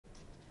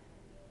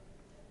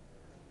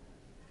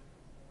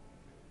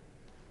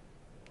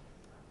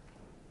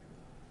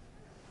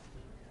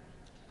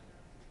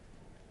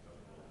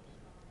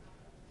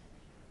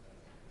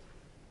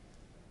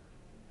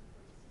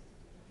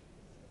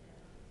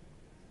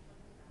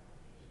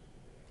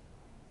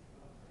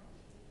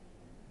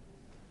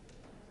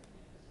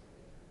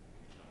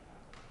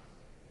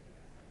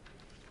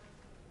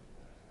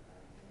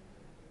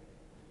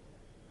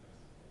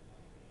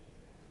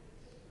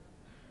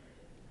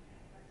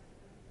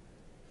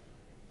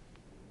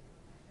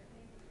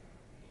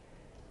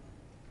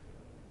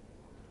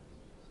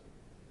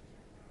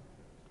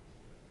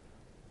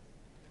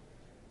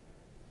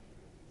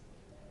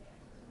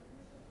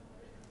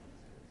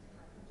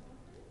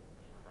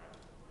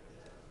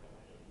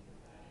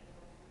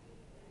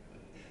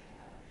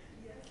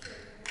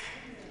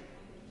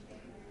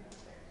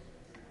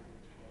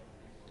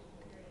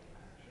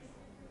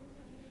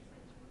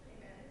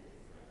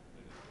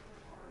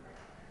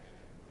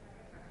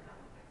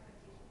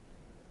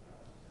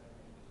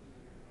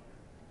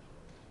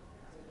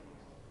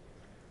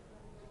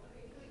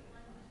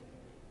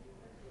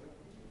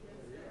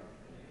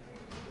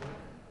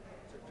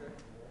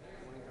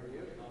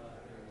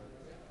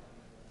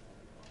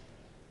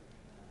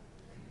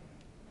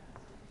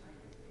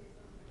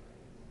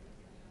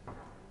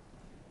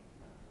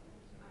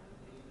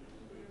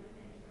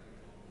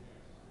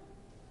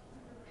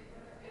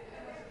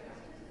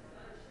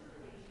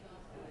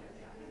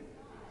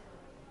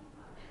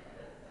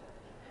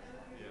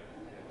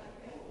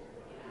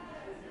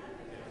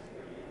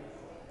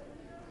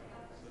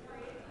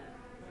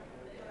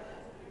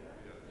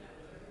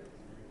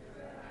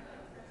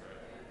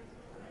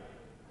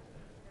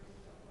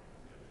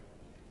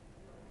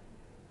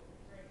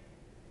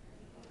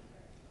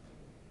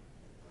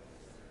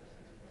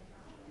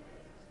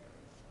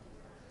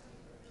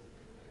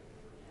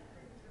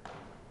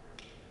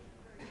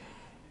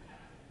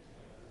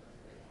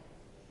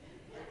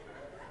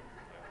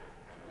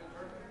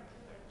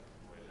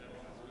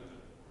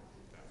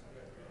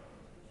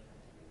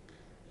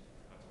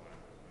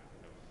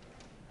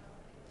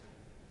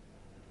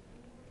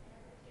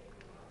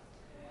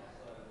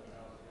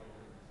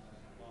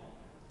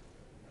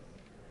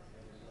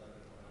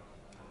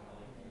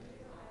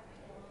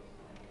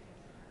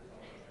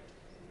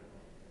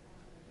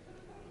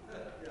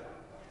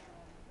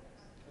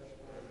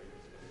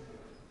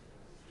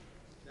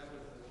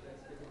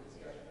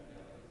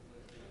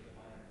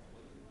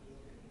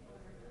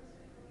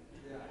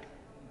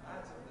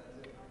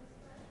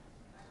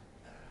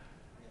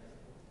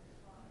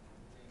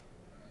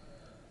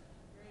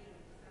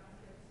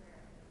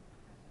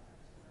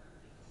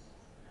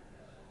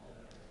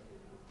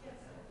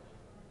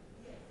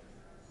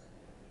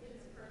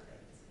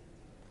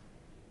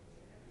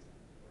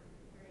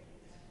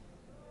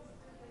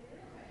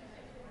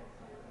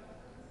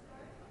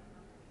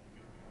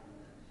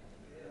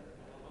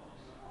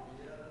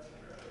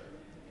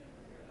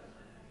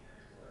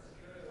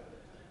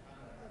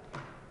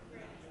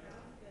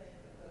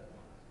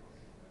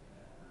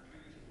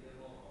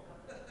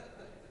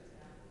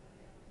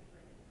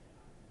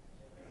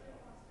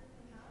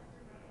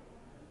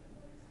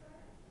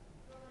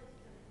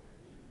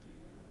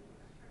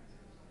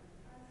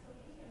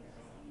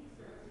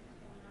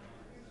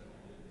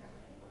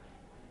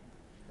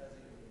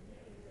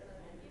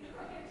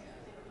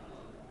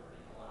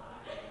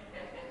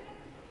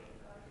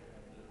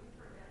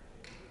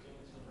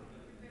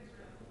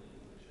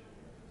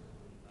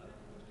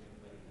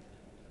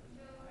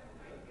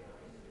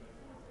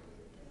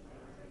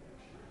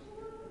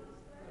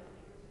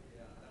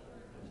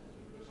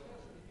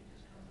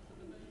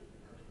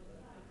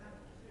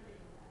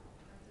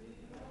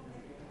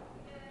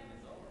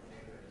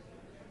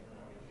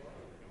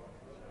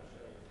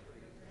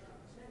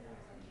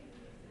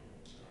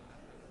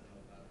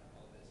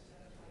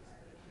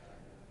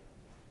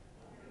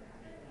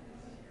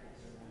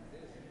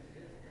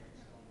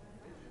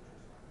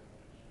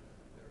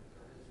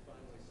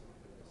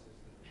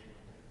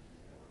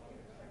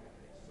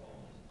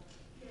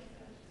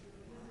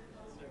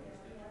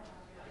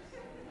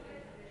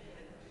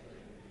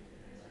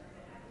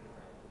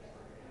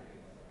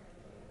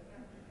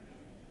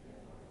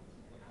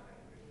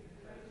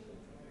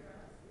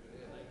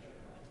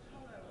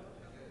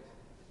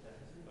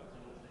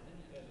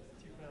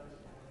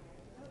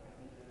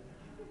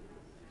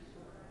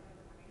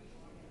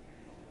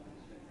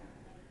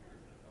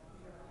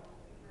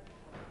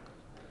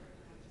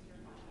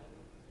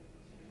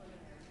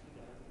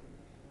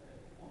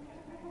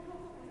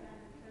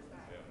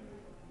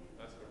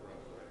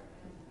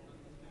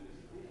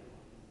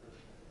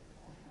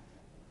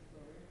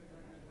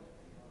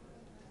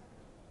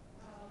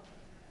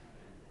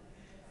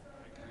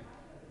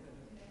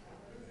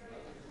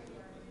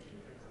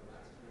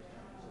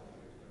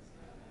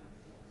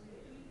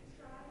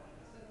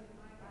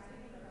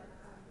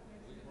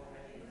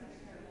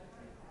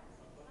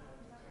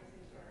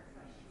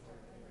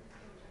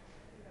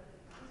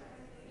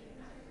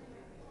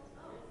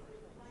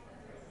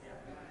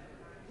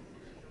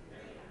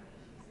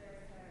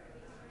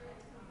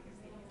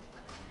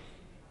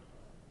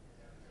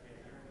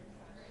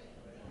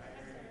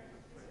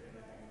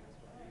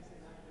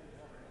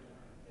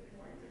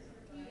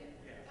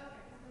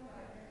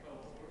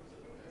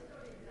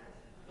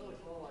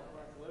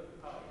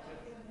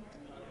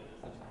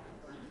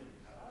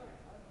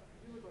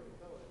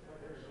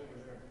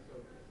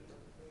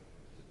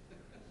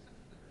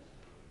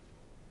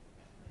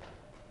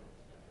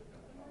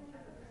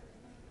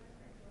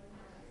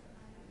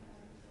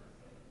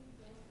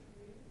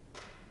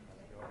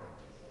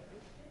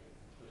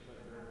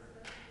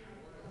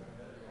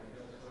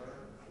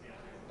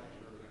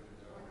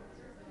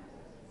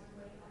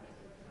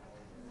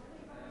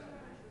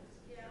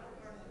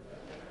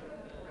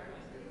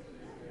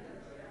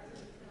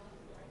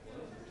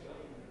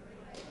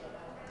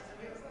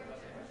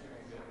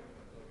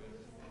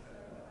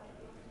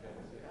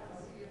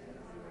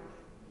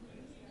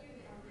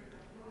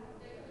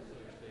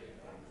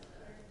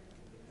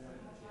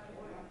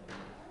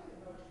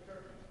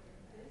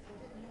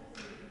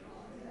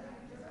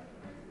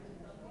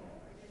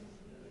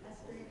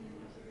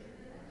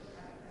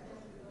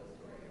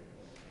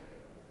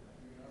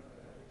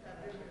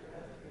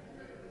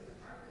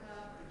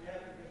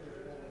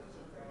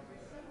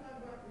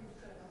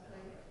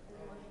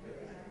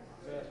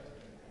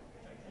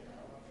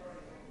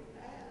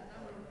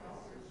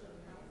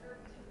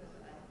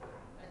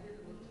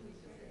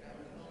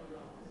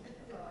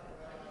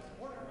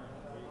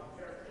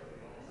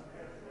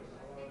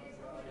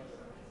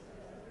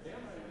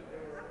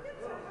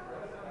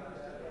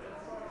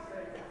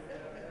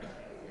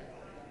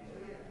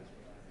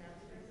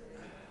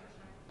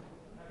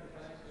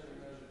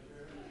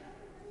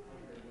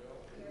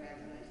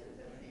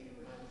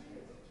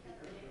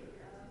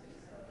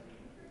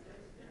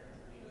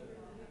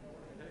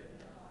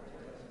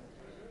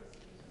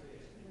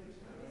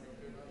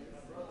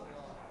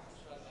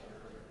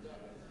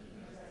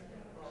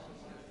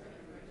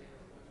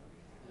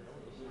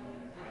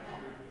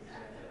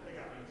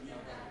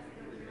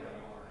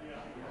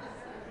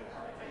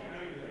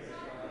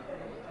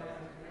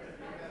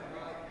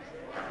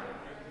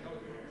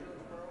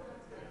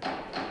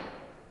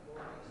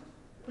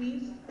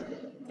please.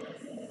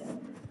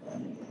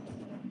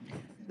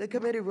 The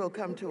committee will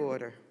come to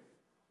order.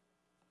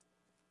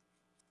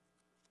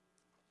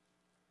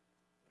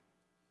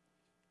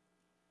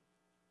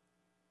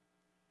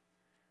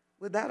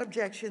 Without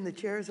objection, the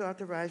chair is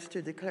authorized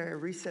to declare a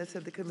recess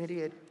of the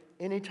committee at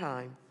any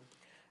time.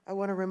 I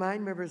want to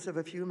remind members of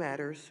a few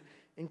matters,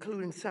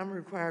 including some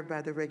required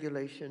by the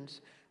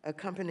regulations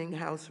accompanying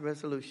House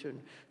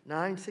Resolution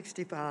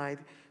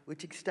 965,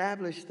 which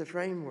established the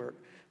framework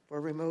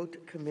for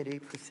remote committee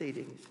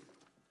proceedings.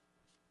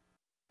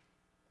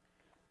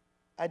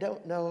 I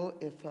don't know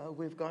if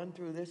we've gone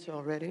through this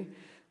already,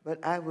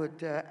 but I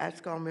would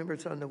ask all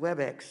members on the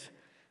WebEx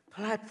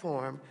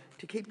platform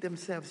to keep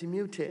themselves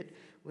muted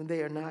when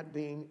they are not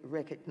being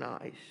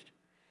recognized.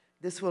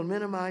 This will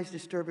minimize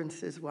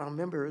disturbances while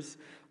members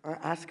are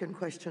asking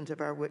questions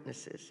of our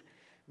witnesses.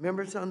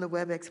 Members on the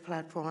WebEx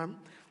platform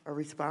are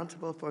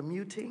responsible for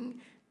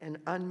muting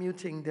and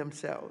unmuting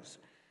themselves.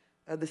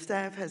 The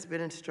staff has been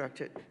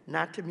instructed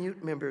not to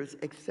mute members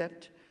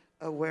except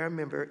where a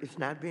member is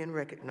not being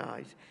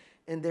recognized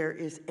and there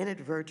is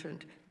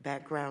inadvertent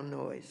background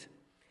noise.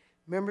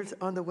 Members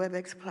on the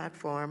WebEx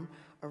platform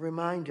are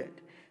reminded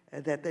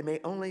that they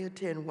may only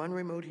attend one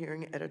remote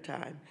hearing at a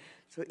time.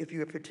 So if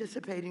you are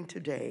participating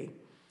today,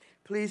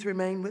 please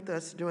remain with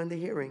us during the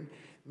hearing.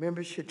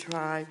 Members should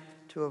try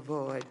to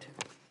avoid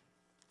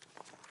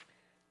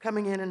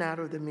coming in and out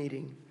of the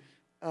meeting,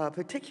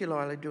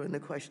 particularly during the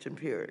question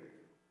period.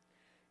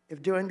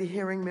 If during the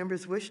hearing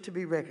members wish to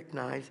be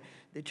recognized,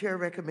 the chair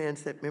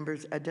recommends that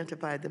members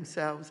identify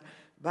themselves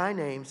by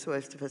name so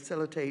as to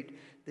facilitate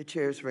the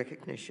chair's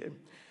recognition.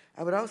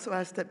 I would also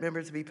ask that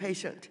members be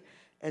patient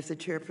as the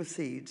chair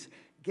proceeds,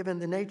 given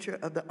the nature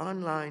of the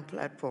online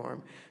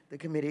platform the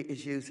committee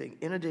is using.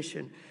 In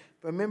addition,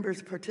 for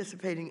members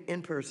participating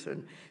in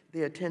person,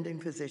 the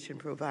attending physician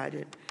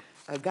provided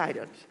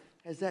guidance.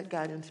 Has that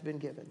guidance been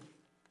given?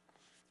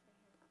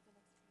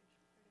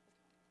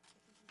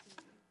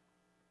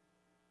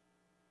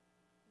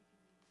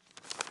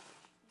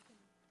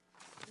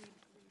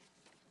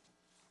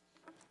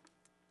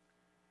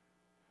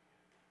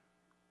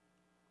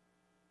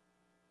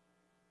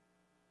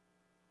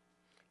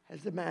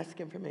 Has the mask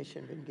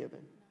information been given?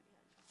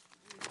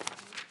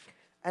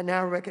 I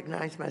now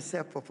recognize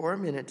myself for 4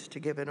 minutes to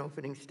give an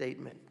opening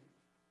statement.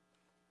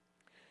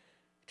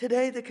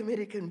 Today, the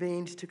committee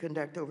convenes to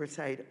conduct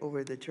oversight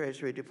over the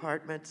Treasury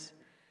Department's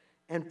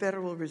and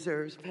Federal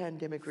Reserve's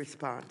pandemic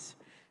response.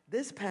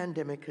 This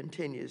pandemic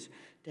continues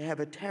to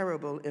have a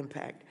terrible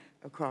impact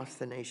across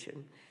the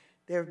nation.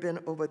 There have been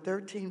over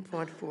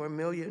 13.4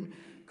 million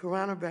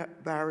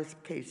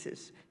coronavirus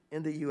cases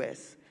in the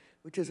U.S.,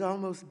 which is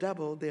almost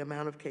double the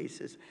amount of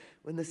cases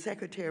when the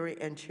Secretary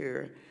and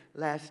Chair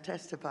last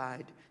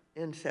testified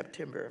in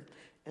September,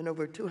 and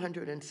over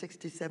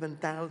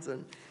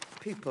 267,000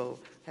 people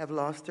have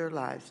lost their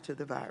lives to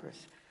the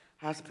virus.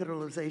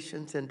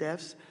 Hospitalizations and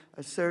deaths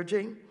are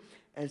surging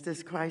as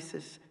this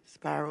crisis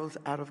spirals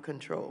out of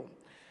control.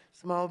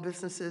 Small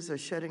businesses are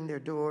shutting their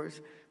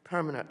doors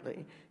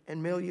permanently,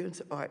 and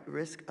millions are at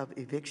risk of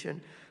eviction,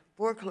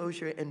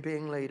 foreclosure, and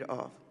being laid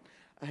off.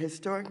 A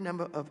historic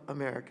number of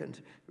Americans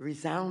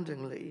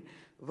resoundingly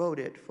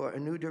voted for a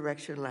new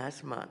direction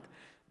last month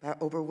by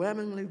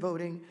overwhelmingly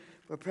voting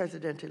for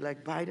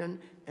President-elect Biden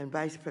and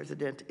Vice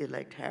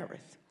President-elect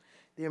Harris.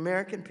 The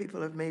American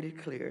people have made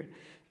it clear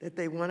that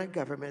they want a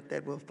government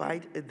that will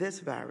fight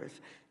this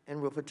virus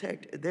and will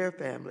protect their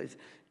families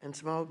and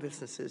small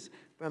businesses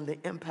from the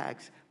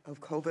impacts of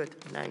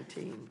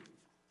COVID-19.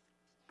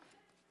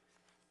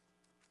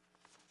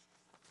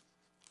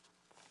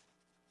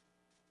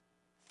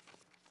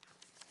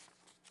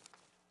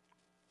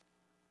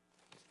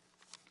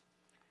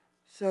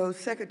 So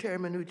Secretary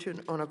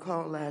Mnuchin, on a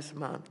call last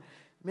month,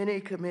 many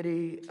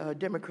committee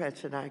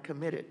Democrats and I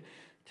committed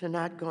to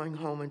not going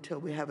home until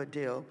we have a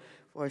deal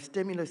for a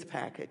stimulus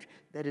package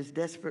that is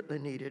desperately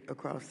needed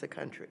across the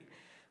country.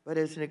 But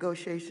as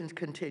negotiations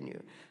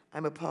continue,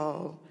 I'm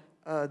appalled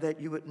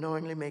that you would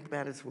knowingly make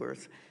matters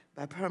worse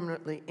by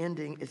permanently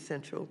ending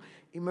essential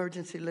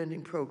emergency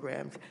lending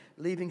programs,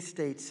 leaving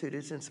states,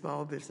 cities, and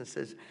small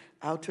businesses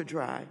out to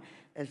dry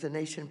as the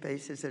nation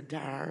faces a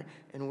dire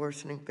and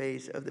worsening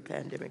phase of the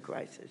pandemic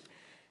crisis.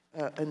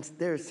 And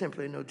there is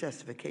simply no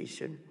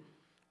justification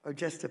or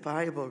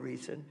justifiable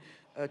reason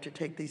to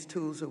take these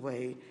tools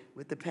away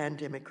with the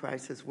pandemic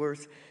crisis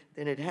worse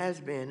than it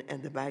has been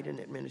and the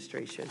Biden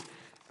administration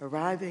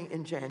arriving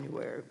in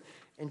January.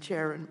 And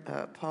Chairman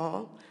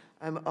Paul,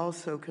 I'm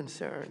also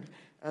concerned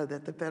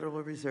that the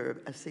Federal Reserve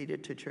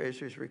acceded to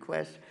Treasury's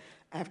request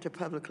after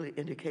publicly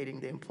indicating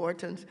the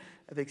importance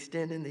of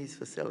extending these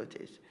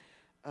facilities.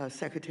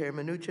 Secretary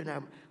Mnuchin,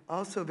 I'm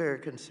also very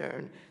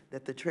concerned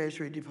that the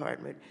Treasury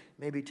Department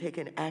may be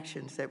taking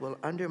actions that will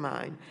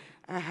undermine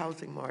our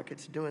housing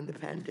markets during the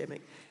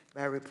pandemic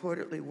by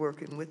reportedly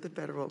working with the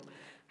Federal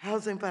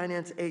Housing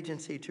Finance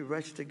Agency to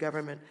rush the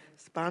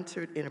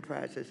government-sponsored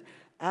enterprises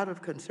out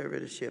of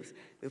conservatorships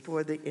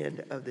before the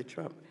end of the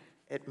Trump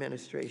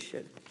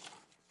administration.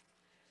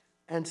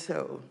 And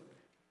so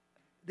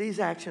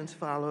these actions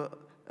follow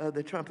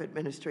the Trump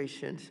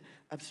administration's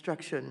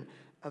obstruction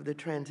of the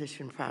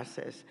transition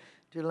process,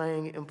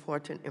 delaying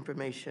important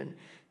information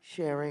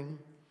sharing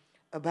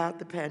about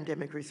the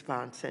pandemic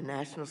response and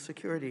national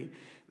security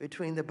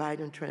between the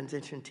Biden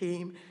transition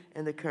team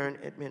and the current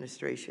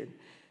administration.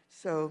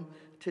 So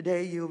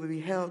today you will be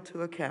held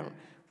to account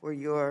for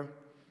your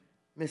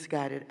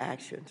misguided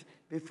actions.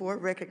 Before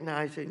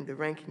recognizing the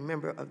ranking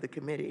member of the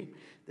committee,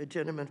 the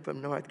gentleman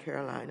from North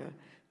Carolina,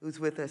 who's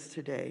with us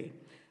today,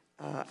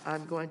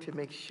 I'm going to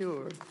make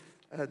sure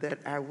that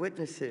our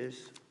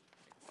witnesses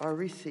are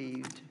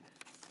received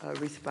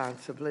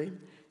responsibly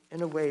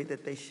in a way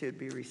that they should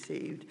be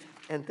received,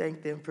 and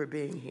thank them for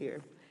being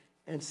here.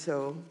 And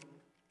so,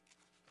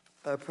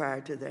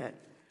 prior to that,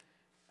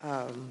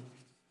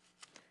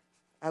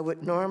 I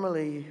would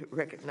normally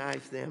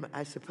recognize them,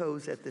 I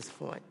suppose, at this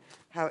point.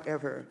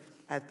 However,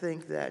 I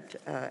think that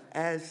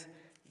as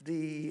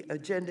the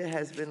agenda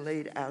has been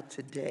laid out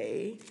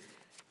today,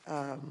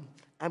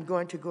 I'm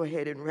going to go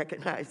ahead and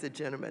recognize the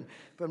gentleman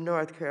from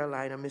North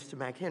Carolina, Mr.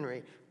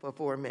 McHenry, for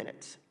 4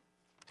 minutes.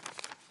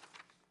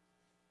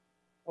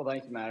 Well,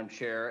 thank you, Madam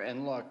Chair.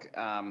 And look,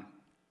 I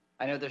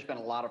know there's been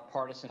a lot of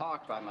partisan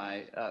talk by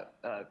my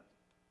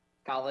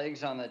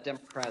colleagues on the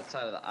Democrat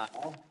side of the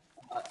aisle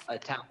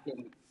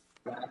attacking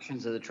the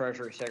actions of the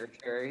Treasury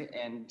Secretary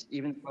and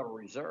even the Federal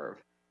Reserve.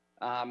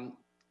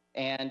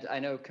 And I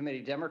know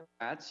committee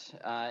Democrats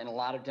and a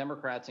lot of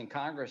Democrats in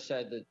Congress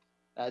said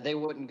that they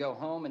wouldn't go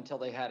home until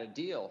they had a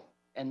deal.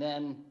 And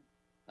then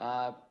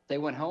they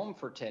went home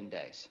for 10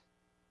 days.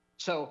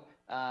 So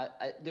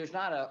there's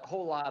not a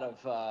whole lot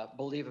of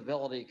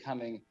believability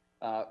coming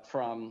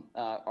from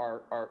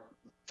our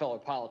fellow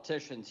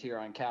politicians here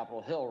on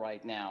Capitol Hill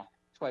right now.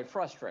 It's quite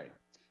frustrating.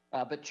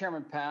 But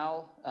Chairman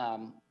Powell,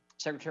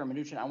 Secretary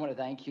Mnuchin, I want to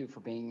thank you for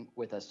being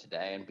with us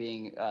today and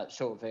being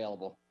so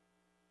available.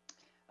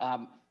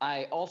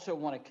 I also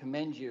want to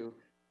commend you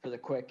for the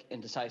quick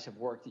and decisive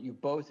work that you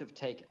both have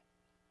taken.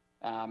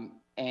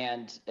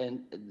 And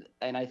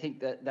I think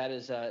that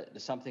is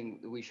something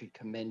that we should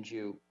commend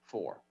you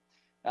for.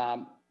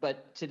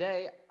 But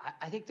today,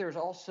 I think there's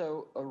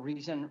also a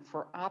reason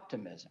for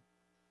optimism.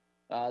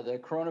 The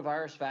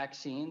coronavirus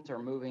vaccines are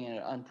moving at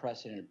an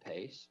unprecedented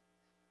pace.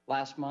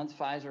 Last month,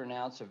 Pfizer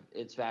announced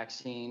its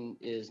vaccine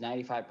is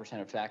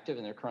 95% effective,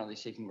 and they're currently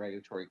seeking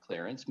regulatory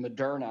clearance.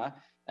 Moderna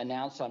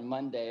announced on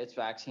Monday its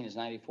vaccine is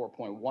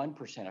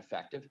 94.1%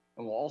 effective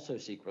and will also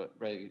seek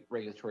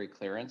regulatory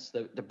clearance.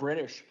 The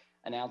British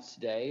announced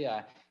today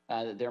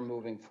that they're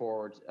moving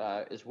forward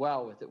as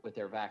well with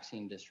their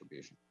vaccine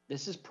distribution.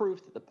 This is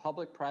proof that the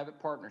public-private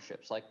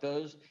partnerships like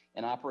those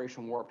in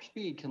Operation Warp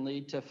Speed can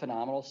lead to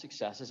phenomenal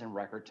successes in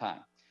record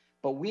time.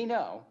 But we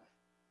know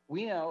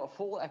a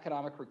full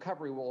economic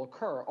recovery will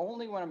occur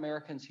only when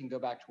Americans can go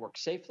back to work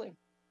safely,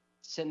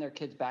 send their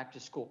kids back to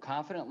school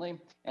confidently,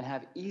 and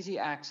have easy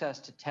access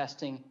to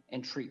testing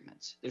and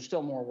treatments. There's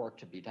still more work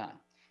to be done.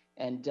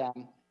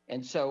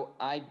 And so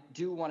I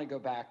do want to go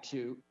back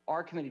to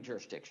our committee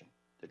jurisdiction,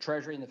 the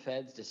Treasury and the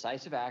Fed's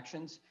decisive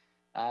actions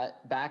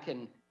back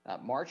in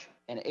March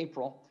and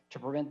April to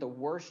prevent the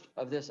worst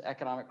of this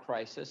economic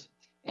crisis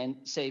and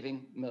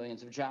saving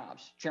millions of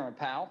jobs. Chairman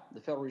Powell,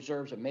 the Federal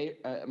Reserve's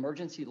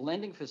emergency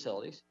lending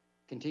facilities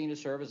continue to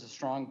serve as a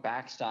strong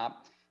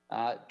backstop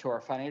to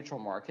our financial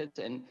markets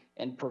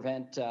and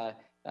prevent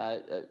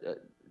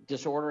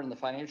disorder in the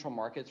financial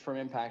markets from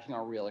impacting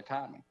our real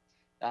economy.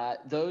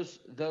 Those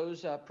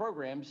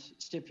programs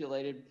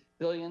stipulated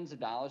billions of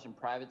dollars in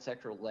private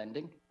sector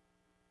lending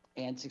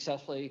and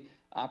successfully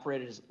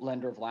operated as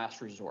lender of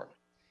last resort.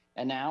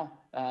 And now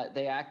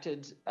they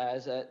acted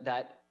as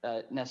that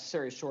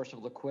necessary source of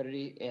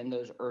liquidity in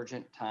those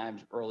urgent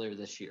times earlier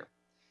this year.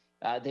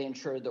 They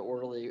ensured the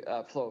orderly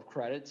flow of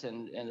credits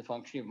and the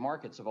functioning of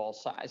markets of all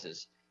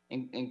sizes,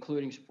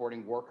 including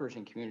supporting workers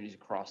and communities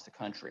across the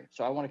country.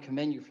 So I want to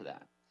commend you for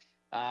that.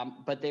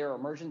 But they are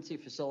emergency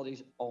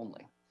facilities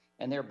only,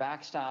 and they're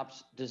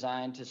backstops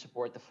designed to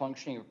support the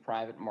functioning of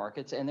private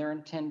markets, and they're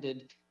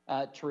intended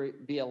to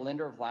be a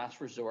lender of last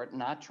resort,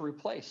 not to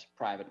replace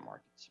private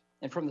markets.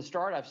 And from the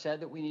start, I've said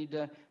that we need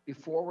to be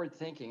forward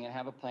thinking and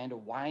have a plan to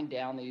wind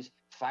down these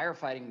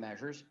firefighting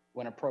measures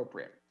when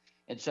appropriate.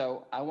 And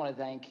so I want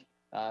to thank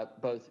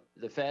both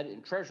the Fed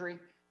and Treasury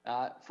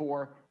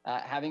for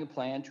having a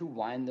plan to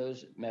wind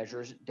those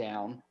measures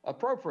down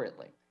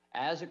appropriately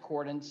as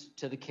accordance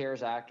to the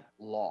CARES Act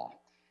law.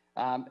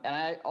 And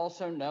I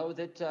also know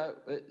that,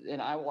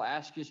 and I will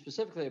ask you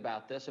specifically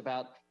about this,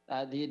 about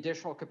the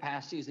additional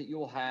capacities that you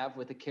will have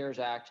with the CARES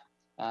Act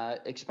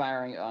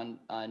expiring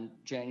on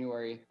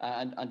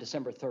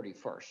December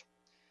 31st.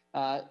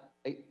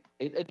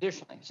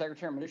 Additionally,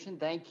 Secretary Mnuchin,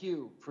 thank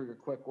you for your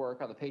quick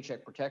work on the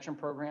Paycheck Protection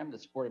Program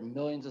that supported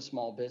millions of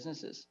small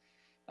businesses.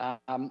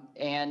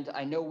 And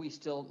I know we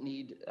still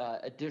need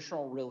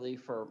additional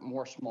relief for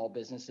more small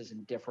businesses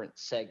in different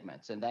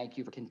segments. And thank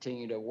you for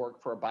continuing to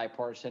work for a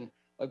bipartisan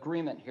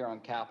agreement here on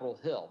Capitol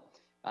Hill,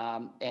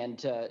 and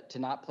to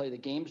not play the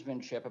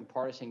gamesmanship and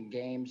partisan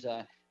games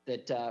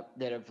that have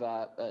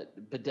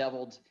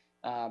bedeviled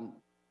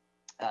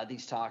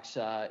these talks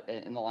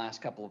in the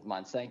last couple of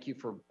months. Thank you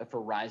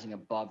for rising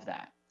above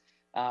that.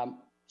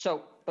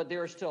 But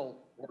there is still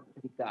work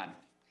to be done.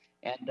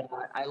 And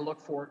I look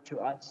forward to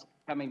us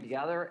coming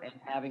together and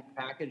having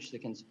a package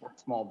that can support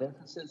small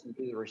businesses and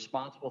do the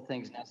responsible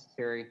things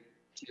necessary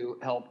to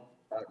help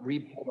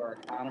rebuild our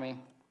economy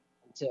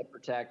and to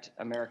protect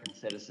American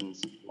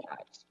citizens'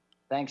 lives.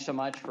 Thanks so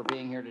much for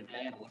being here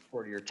today, and I look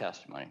forward to your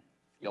testimony.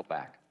 Yield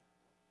back.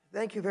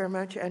 Thank you very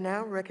much. I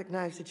now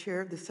recognize the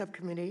chair of the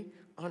Subcommittee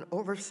on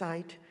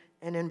Oversight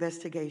and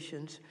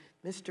Investigations,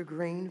 Mr.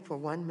 Green, for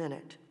 1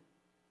 minute.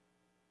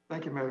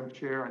 Thank you, Madam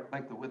Chair. I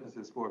thank the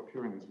witnesses for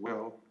appearing as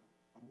well.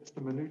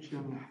 Mr.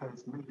 Mnuchin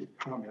has made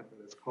a comment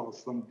that has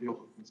caused some deal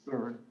of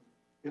concern,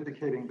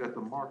 indicating that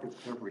the markets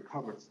have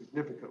recovered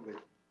significantly.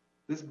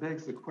 This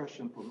begs the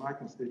question for my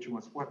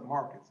constituents: what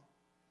markets?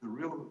 The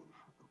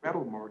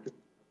rental market,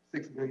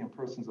 6 million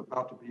persons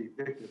about to be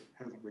evicted,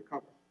 hasn't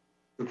recovered.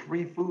 The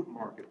free food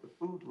market, the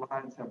food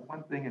lines have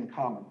one thing in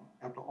common.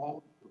 After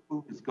all the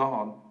food is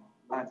gone,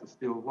 lines are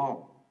still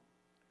long.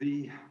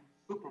 The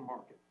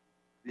supermarket,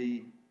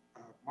 the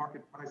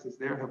market prices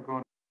there have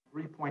gone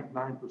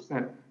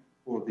 3.9%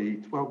 for the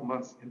 12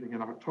 months ending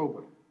in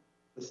October.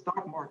 The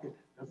stock market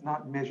does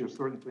not measure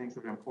certain things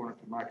that are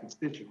important to my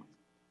constituents.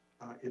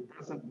 It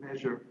doesn't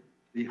measure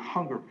the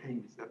hunger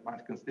pains that my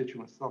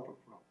constituents suffer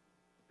from,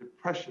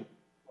 depression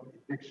from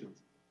evictions.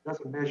 It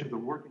doesn't measure the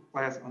working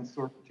class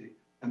uncertainty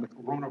and the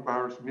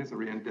coronavirus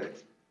misery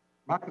index.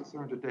 My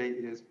concern today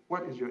is,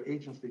 what is your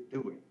agency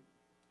doing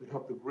to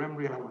help the grim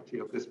reality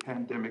of this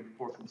pandemic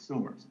for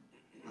consumers?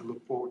 I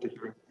look forward to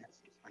hearing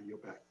answers. I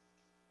yield back.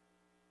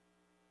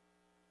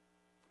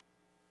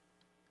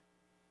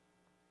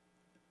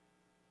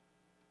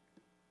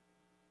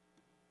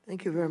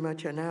 Thank you very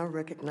much. I now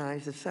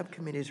recognize the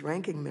subcommittee's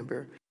ranking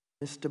member,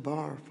 Mr.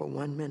 Barr, for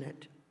 1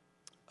 minute.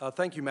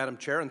 Thank you, Madam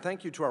Chair, and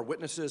thank you to our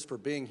witnesses for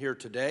being here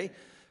today.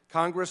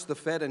 Congress, the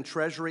Fed, and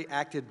Treasury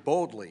acted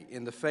boldly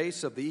in the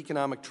face of the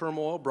economic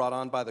turmoil brought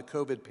on by the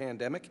COVID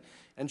pandemic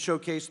and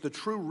showcased the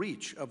true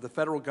reach of the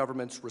federal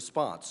government's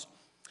response.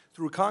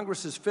 Through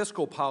Congress's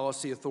fiscal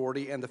policy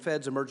authority and the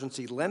Fed's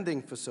emergency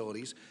lending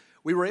facilities,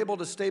 we were able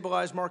to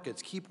stabilize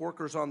markets, keep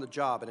workers on the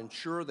job, and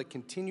ensure the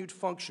continued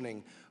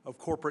functioning of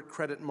corporate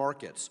credit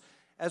markets.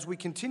 As we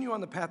continue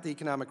on the path to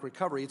economic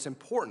recovery, it's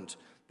important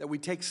that we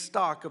take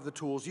stock of the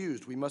tools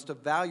used. We must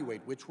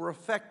evaluate which were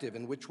effective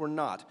and which were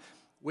not,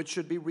 which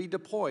should be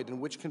redeployed and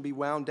which can be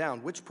wound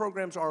down, which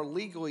programs are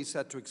legally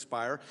set to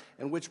expire,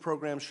 and which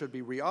programs should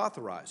be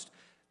reauthorized.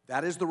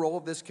 That is the role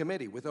of this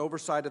committee, with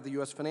oversight of the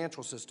U.S.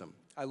 financial system.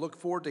 I look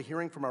forward to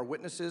hearing from our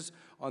witnesses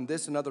on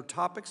this and other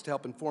topics to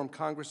help inform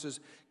Congress's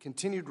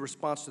continued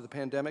response to the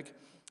pandemic.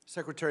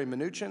 Secretary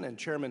Mnuchin and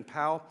Chairman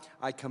Powell,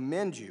 I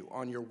commend you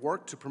on your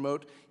work to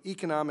promote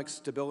economic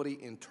stability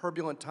in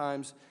turbulent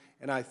times,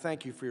 and I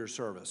thank you for your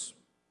service.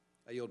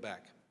 I yield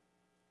back.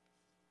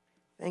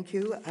 Thank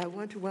you. I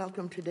want to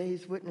welcome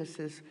today's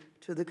witnesses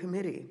to the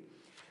committee.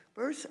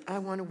 First, I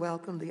want to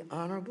welcome the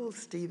Honorable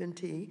Stephen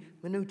T.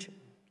 Mnuchin,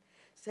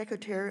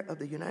 Secretary of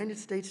the United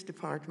States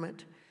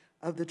Department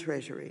of the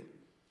Treasury.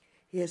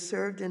 He has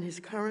served in his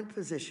current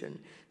position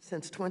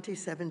since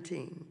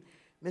 2017.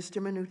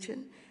 Mr.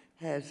 Mnuchin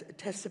has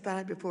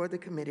testified before the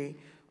committee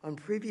on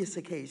previous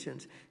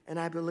occasions, and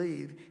I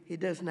believe he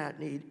does not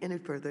need any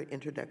further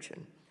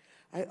introduction.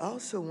 I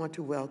also want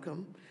to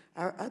welcome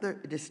our other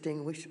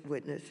distinguished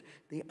witness,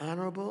 the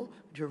Honorable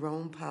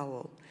Jerome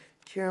Powell,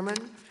 Chairman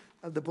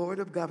of the Board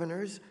of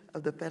Governors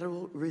of the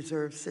Federal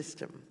Reserve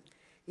System.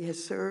 He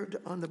has served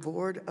on the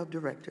Board of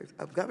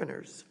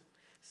Governors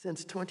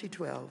since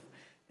 2012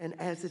 and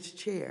as its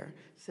chair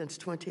since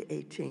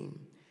 2018.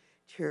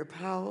 Chair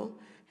Powell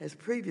has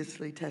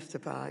previously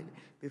testified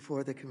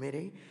before the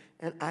committee,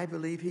 and I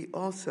believe he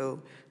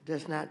also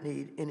does not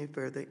need any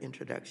further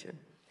introduction.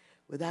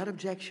 Without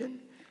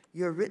objection,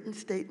 your written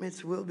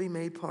statements will be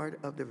made part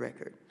of the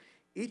record.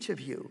 Each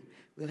of you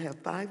will have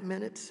 5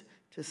 minutes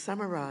to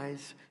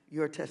summarize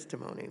your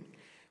testimony.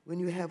 When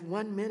you have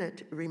 1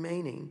 minute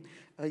remaining,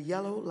 a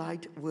yellow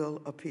light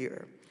will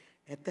appear.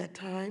 At that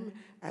time,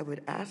 I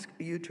would ask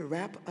you to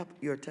wrap up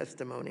your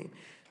testimony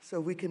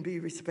so we can be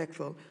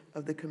respectful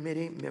of the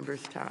committee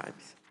members'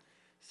 times.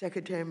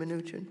 Secretary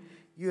Mnuchin,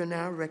 you are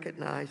now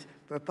recognized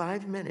for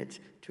 5 minutes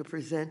to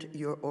present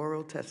your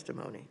oral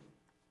testimony.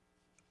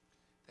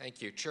 Thank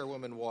you.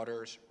 Chairwoman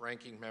Waters,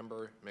 Ranking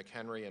Member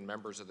McHenry, and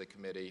members of the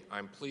committee,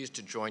 I'm pleased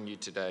to join you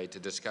today to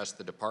discuss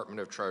the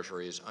Department of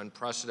Treasury's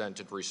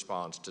unprecedented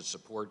response to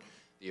support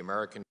the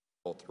American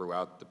people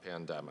throughout the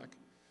pandemic.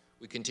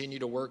 We continue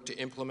to work to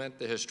implement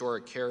the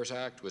historic CARES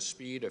Act with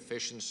speed,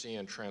 efficiency,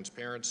 and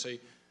transparency,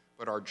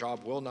 but our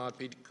job will not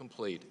be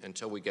complete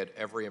until we get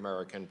every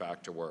American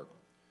back to work.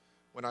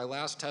 When I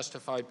last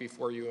testified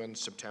before you in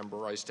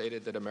September, I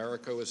stated that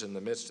America was in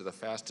the midst of the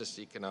fastest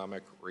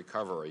economic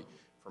recovery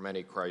from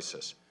any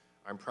crisis.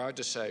 I'm proud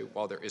to say,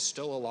 while there is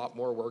still a lot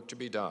more work to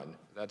be done,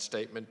 that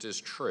statement is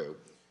true.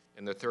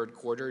 In the third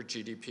quarter,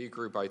 GDP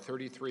grew by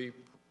 33%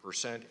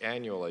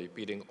 annually,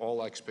 beating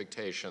all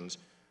expectations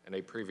and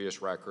a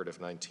previous record of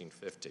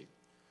 1950.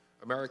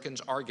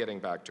 Americans are getting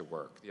back to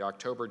work. The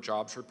October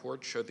jobs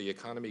report showed the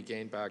economy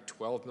gained back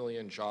 12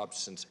 million jobs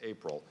since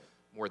April,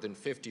 more than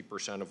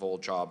 50% of all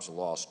jobs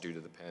lost due to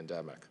the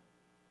pandemic.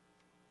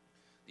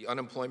 The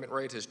unemployment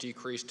rate has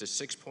decreased to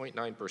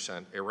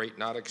 6.9%, a rate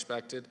not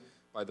expected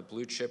by the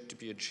blue chip to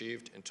be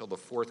achieved until the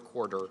fourth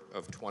quarter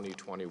of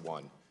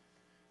 2021.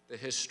 The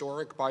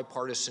historic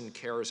bipartisan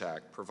CARES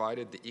Act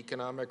provided the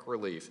economic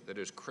relief that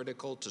is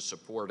critical to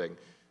supporting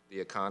the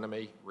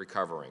economy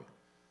recovering.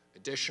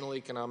 Additional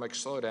economic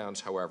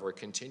slowdowns, however,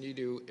 continue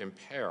to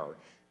impair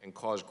and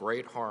cause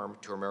great harm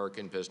to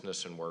American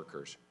business and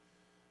workers.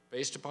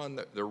 Based upon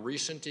the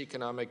recent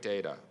economic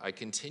data, I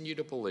continue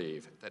to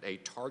believe that a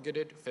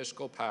targeted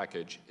fiscal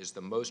package is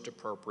the most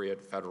appropriate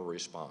federal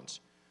response.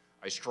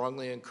 I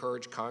strongly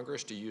encourage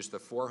Congress to use the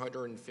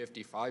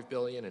 $455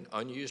 billion in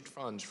unused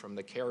funds from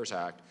the CARES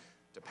Act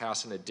to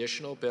pass an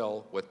additional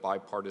bill with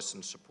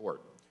bipartisan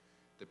support.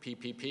 The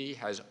PPP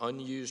has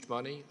unused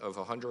money of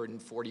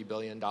 $140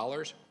 billion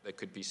that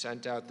could be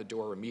sent out the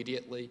door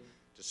immediately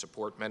to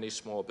support many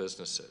small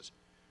businesses.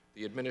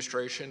 The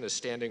administration is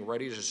standing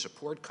ready to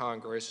support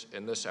Congress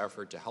in this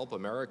effort to help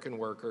American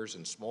workers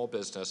and small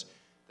business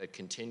that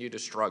continue to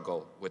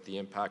struggle with the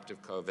impact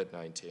of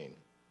COVID-19.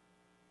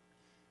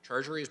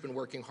 Treasury has been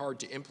working hard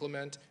to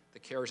implement the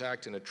CARES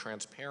Act in a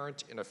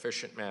transparent and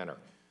efficient manner.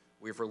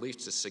 We've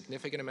released a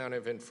significant amount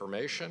of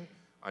information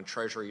on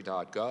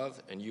treasury.gov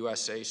and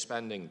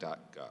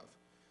usaspending.gov.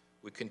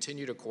 We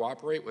continue to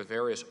cooperate with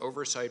various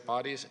oversight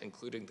bodies,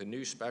 including the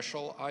new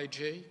special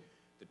IG,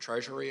 the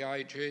Treasury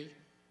IG,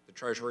 the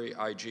Treasury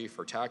IG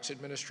for Tax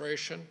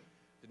Administration,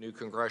 the new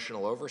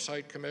Congressional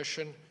Oversight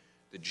Commission,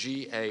 the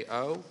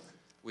GAO.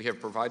 We have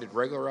provided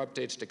regular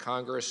updates to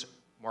Congress,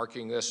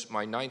 marking this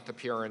my 9th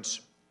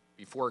appearance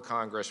before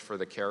Congress for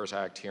the CARES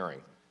Act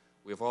hearing.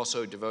 We have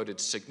also devoted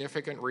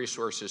significant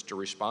resources to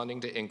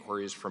responding to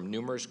inquiries from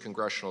numerous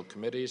congressional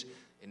committees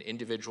and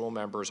individual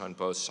members on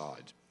both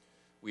sides.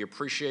 We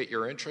appreciate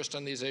your interest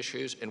on these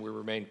issues, and we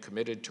remain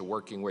committed to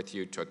working with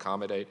you to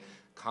accommodate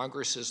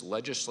Congress's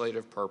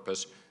legislative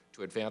purpose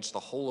to advance the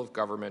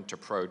whole-of-government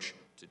approach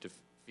to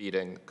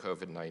defeating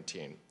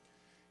COVID-19.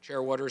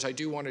 Chair Waters, I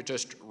do want to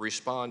just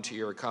respond to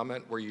your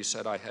comment where you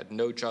said I had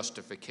no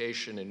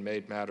justification and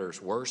made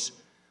matters worse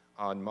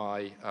on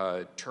my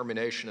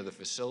termination of the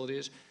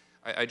facilities.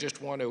 I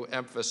just want to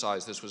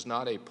emphasize this was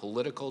not a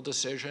political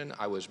decision.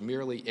 I was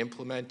merely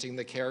implementing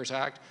the CARES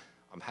Act.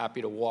 I'm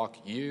happy to walk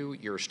you,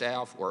 your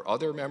staff, or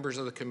other members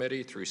of the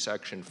committee through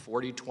Section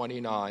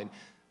 4029,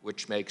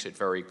 which makes it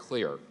very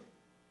clear.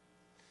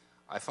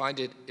 I find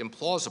it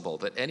implausible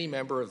that any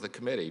member of the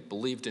committee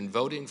believed in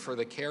voting for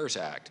the CARES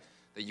Act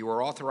that you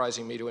were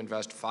authorizing me to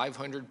invest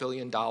 $500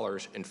 billion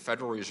in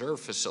Federal Reserve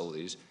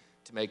facilities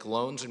to make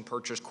loans and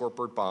purchase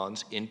corporate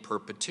bonds in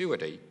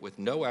perpetuity with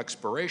no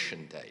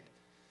expiration date.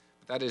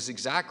 But that is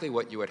exactly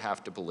what you would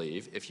have to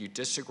believe if you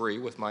disagree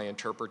with my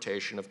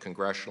interpretation of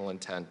congressional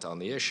intent on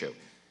the issue.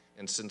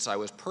 And since I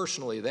was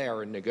personally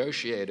there and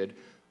negotiated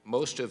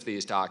most of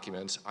these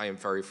documents, I am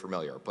very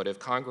familiar. But if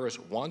Congress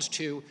wants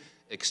to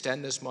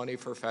extend this money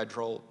for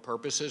federal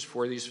purposes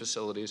for these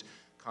facilities,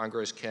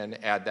 Congress can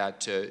add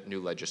that to new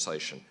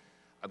legislation.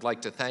 I'd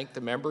like to thank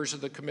the members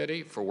of the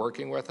committee for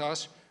working with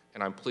us,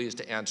 and I'm pleased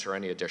to answer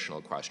any additional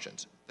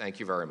questions. Thank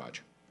you very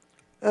much.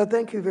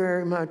 Thank you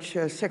very much,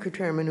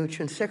 Secretary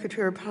Mnuchin.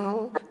 Secretary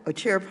Powell,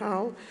 Chair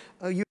Powell,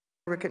 you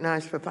are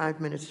recognized for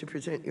 5 minutes to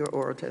present your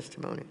oral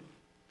testimony.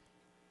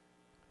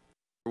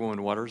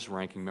 Chairwoman Waters,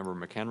 Ranking Member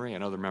McHenry,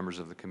 and other members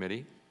of the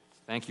committee,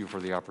 thank you for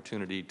the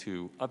opportunity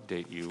to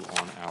update you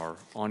on our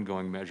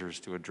ongoing measures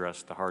to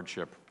address the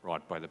hardship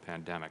brought by the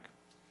pandemic.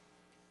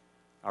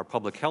 Our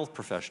public health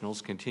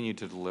professionals continue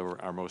to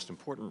deliver our most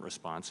important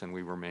response, and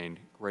we remain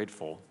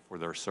grateful for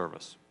their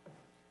service.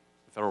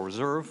 The Federal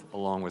Reserve,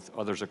 along with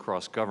others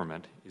across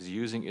government, is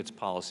using its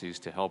policies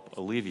to help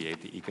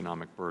alleviate the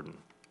economic burden.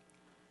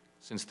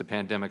 Since the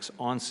pandemic's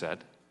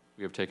onset,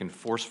 we have taken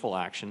forceful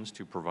actions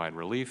to provide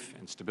relief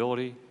and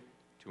stability,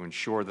 to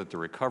ensure that the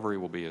recovery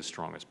will be as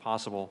strong as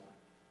possible,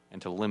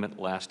 and to limit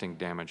lasting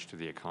damage to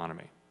the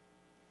economy.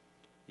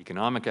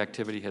 Economic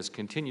activity has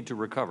continued to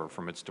recover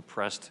from its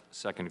depressed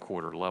second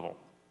quarter level.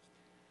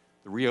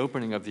 The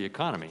reopening of the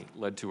economy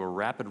led to a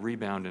rapid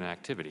rebound in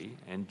activity,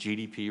 and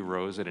GDP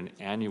rose at an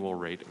annual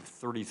rate of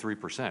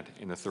 33%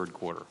 in the third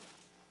quarter.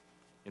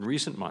 In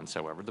recent months,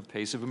 however, the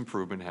pace of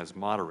improvement has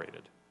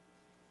moderated.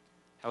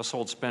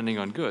 Household spending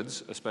on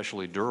goods,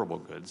 especially durable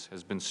goods,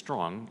 has been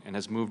strong and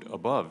has moved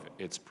above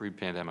its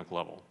pre-pandemic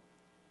level.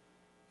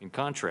 In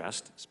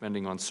contrast,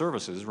 spending on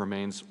services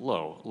remains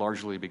low,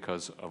 largely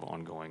because of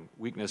ongoing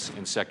weakness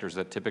in sectors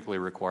that typically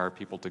require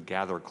people to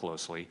gather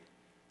closely,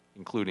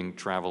 including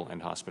travel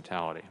and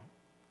hospitality.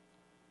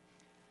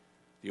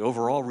 The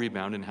overall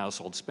rebound in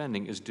household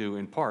spending is due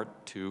in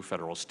part to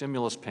federal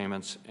stimulus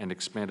payments and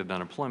expanded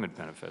unemployment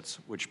benefits,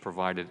 which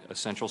provided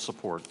essential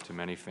support to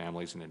many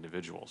families and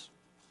individuals.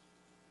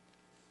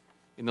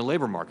 In the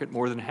labor market,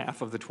 more than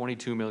half of the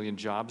 22 million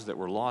jobs that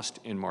were lost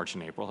in March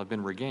and April have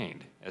been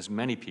regained, as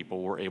many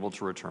people were able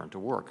to return to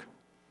work.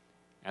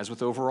 As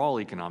with overall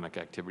economic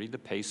activity, the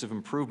pace of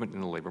improvement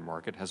in the labor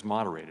market has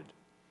moderated.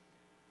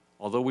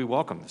 Although we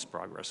welcome this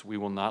progress, we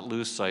will not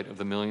lose sight of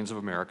the millions of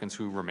Americans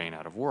who remain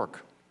out of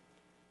work.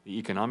 The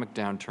economic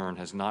downturn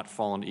has not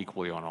fallen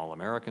equally on all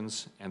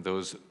Americans, and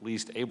those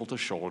least able to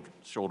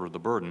shoulder the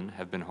burden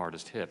have been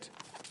hardest hit.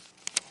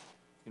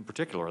 In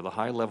particular, the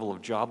high level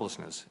of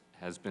joblessness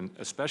has been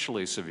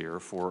especially severe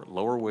for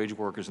lower wage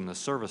workers in the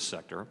service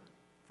sector,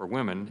 for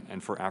women,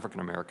 and for African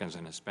Americans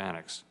and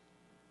Hispanics.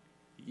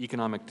 The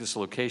economic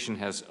dislocation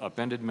has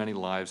upended many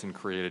lives and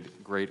created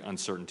great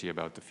uncertainty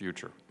about the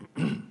future.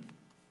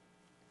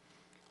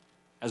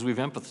 As we've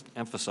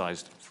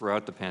emphasized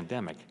throughout the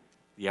pandemic,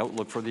 the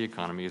outlook for the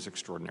economy is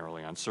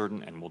extraordinarily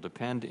uncertain and will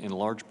depend in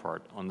large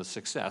part on the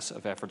success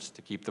of efforts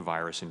to keep the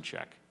virus in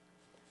check.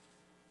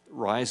 The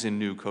rise in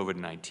new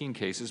COVID-19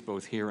 cases,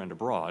 both here and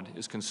abroad,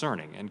 is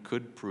concerning and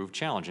could prove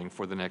challenging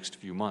for the next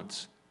few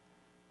months.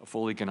 A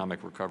full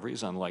economic recovery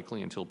is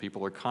unlikely until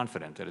people are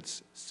confident that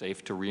it's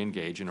safe to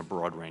re-engage in a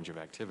broad range of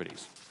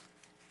activities.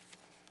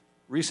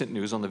 Recent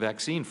news on the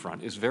vaccine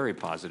front is very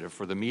positive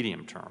for the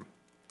medium term.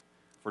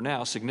 For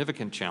now,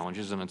 significant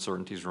challenges and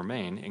uncertainties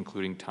remain,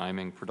 including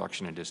timing,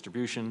 production and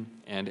distribution,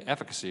 and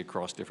efficacy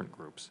across different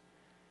groups.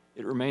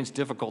 It remains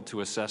difficult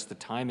to assess the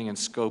timing and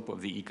scope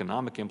of the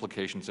economic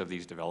implications of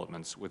these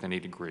developments with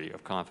any degree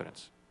of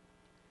confidence.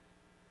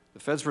 The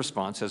Fed's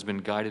response has been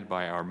guided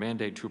by our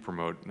mandate to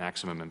promote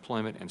maximum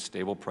employment and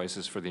stable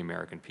prices for the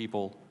American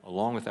people,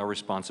 along with our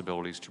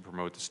responsibilities to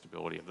promote the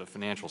stability of the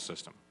financial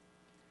system.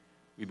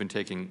 We've been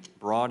taking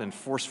broad and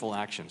forceful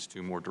actions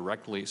to more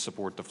directly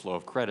support the flow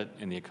of credit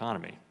in the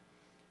economy.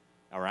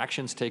 Our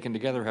actions taken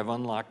together have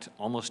unlocked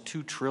almost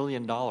 $2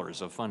 trillion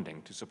of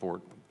funding to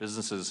support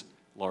businesses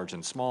large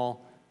and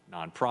small,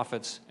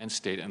 nonprofits, and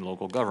state and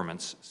local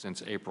governments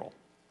since April.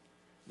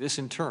 This,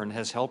 in turn,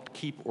 has helped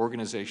keep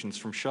organizations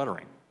from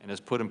shuttering and has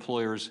put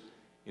employers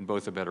in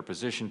both a better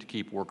position to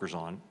keep workers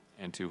on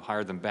and to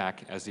hire them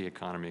back as the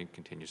economy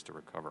continues to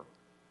recover.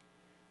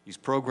 These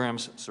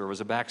programs serve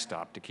as a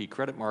backstop to key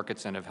credit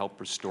markets and have helped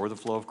restore the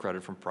flow of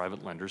credit from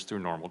private lenders through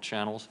normal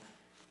channels.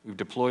 We've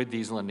deployed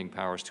these lending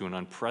powers to an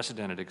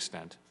unprecedented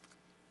extent.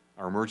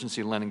 Our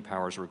emergency lending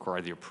powers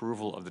require the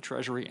approval of the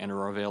Treasury and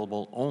are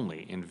available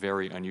only in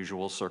very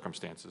unusual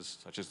circumstances,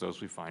 such as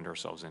those we find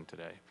ourselves in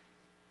today.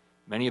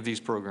 Many of these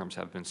programs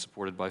have been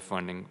supported by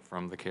funding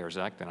from the CARES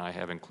Act, and I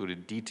have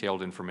included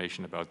detailed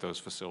information about those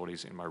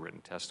facilities in my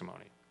written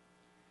testimony.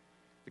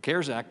 The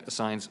CARES Act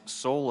assigns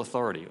sole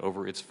authority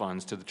over its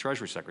funds to the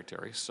Treasury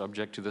Secretary,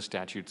 subject to the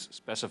statute's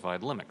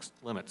specified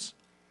limits.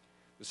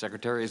 The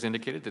Secretary has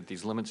indicated that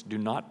these limits do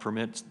not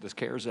permit the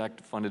CARES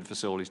Act-funded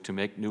facilities to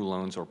make new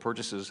loans or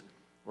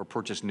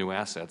purchase new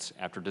assets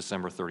after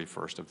December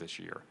 31st of this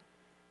year.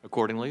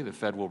 Accordingly, the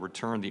Fed will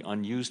return the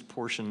unused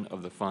portion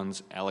of the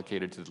funds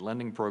allocated to the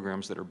lending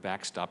programs that are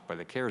backstopped by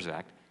the CARES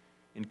Act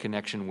in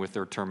connection with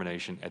their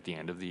termination at the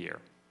end of the year.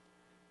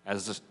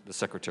 As the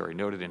Secretary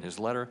noted in his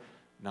letter,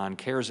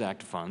 non-CARES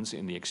Act funds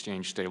in the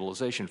Exchange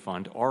Stabilization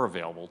Fund are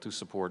available to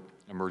support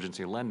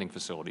emergency lending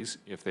facilities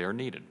if they are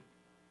needed.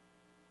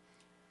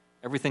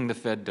 Everything the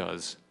Fed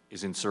does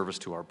is in service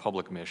to our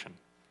public mission.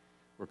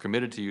 We're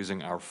committed to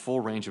using our full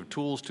range of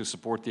tools to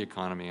support the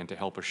economy and to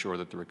help assure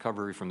that the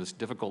recovery from this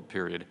difficult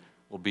period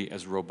will be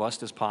as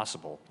robust as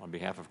possible on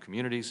behalf of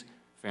communities,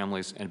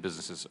 families, and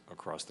businesses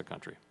across the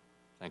country.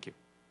 Thank you.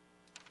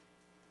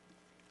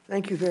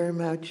 Thank you very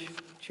much,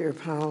 Chair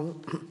Powell.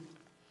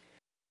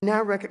 I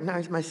now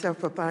recognize myself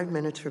for 5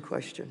 minutes for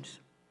questions.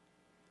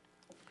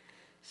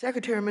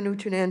 Secretary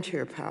Mnuchin and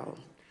Chair Powell,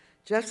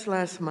 just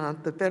last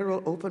month, the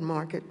Federal Open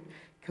Market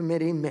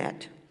Committee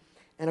met,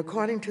 and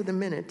according to the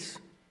minutes,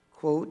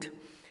 quote,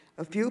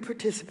 a few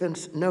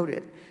participants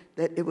noted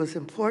that it was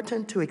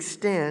important to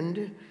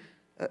extend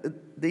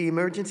the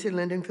emergency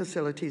lending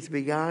facilities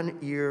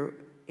beyond year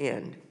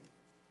end.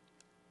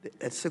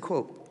 That's the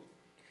quote.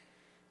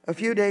 A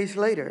few days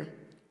later,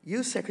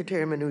 you,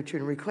 Secretary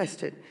Mnuchin,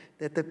 requested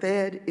that the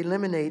Fed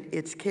eliminate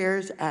its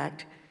CARES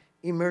Act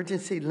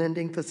emergency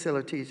lending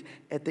facilities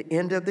at the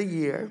end of the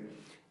year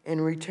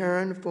and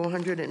return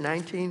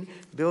 $419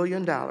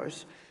 billion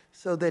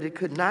so that it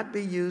could not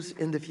be used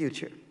in the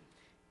future.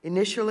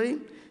 Initially,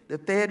 the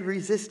Fed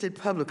resisted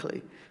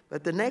publicly,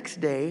 but the next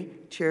day,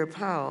 Chair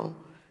Powell,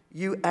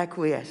 you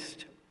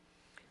acquiesced.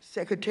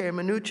 Secretary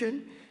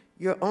Mnuchin,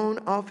 your own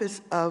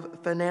Office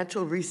of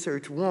Financial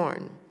Research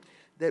warned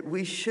that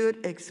we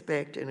should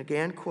expect, and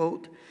again,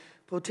 quote,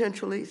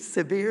 potentially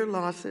severe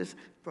losses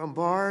from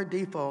borrower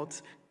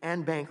defaults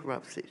and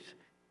bankruptcies,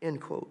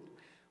 end quote.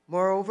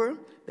 Moreover,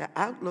 the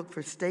outlook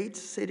for states,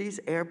 cities,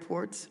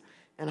 airports,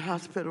 and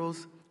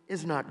hospitals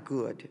is not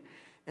good.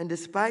 And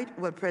despite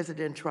what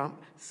President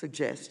Trump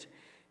suggests,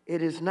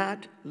 it is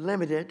not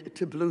limited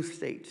to blue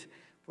states.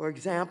 For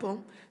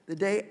example, the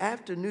day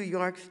after New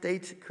York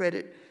State's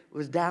credit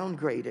was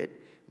downgraded,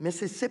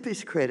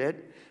 Mississippi's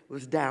credit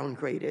was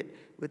downgraded,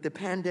 with the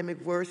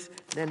pandemic worse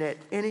than at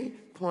any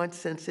point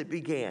since it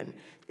began.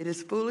 It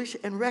is foolish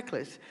and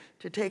reckless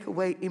to take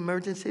away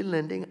emergency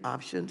lending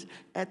options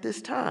at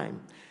this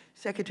time.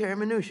 Secretary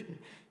Mnuchin,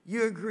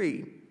 you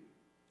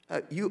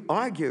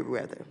argue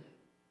rather,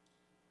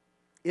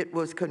 it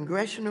was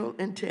congressional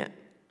intent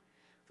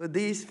for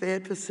these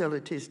Fed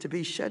facilities to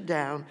be shut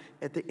down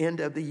at the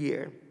end of the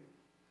year.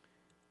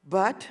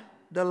 But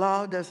the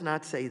law does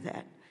not say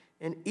that.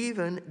 And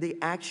even the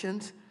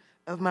actions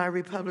of my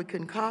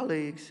Republican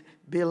colleagues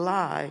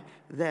belie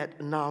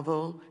that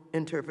novel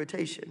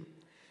interpretation.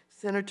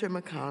 Senator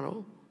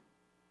McConnell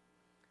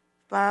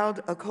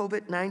filed a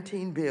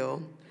COVID-19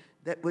 bill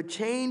that would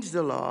change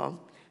the law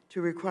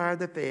to require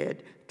the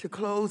Fed to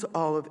close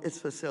all of its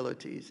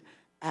facilities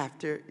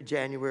after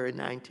January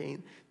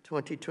 19,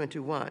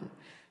 2021.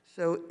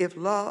 So if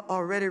law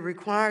already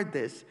required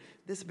this,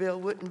 this bill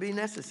wouldn't be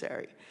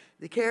necessary.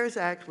 The CARES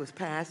Act was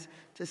passed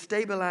to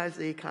stabilize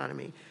the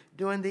economy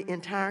during the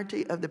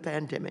entirety of the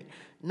pandemic,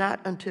 not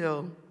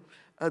until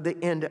the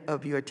end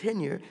of your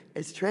tenure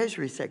as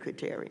Treasury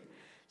Secretary.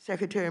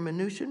 Secretary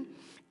Mnuchin,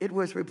 it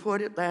was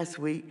reported last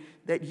week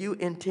that you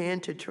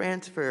intend to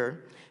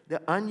transfer the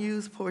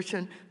unused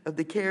portion of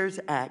the CARES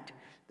Act,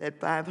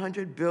 that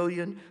 $500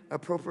 billion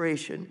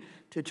appropriation,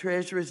 to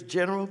Treasury's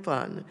general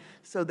fund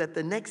so that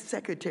the next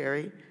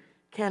secretary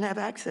can have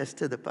access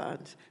to the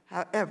funds.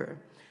 However,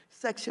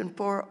 Section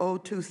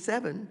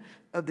 4027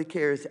 of the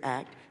CARES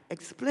Act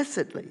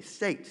explicitly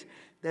states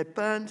that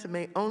funds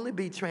may only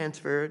be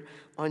transferred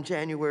on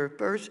January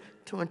 1st,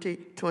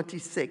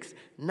 2026,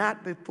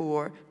 not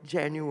before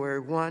January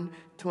 1,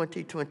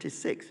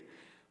 2026.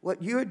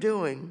 What you're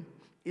doing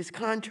is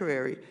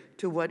contrary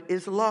to what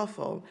is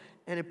lawful,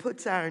 and it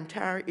puts our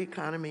entire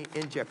economy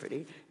in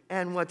jeopardy.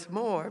 And what's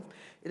more,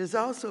 it has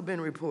also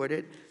been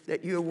reported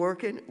that you're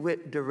working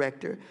with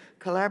Director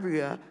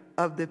Calabria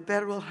of the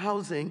Federal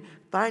Housing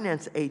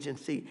Finance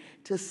Agency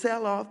to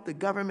sell off the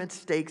government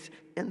stakes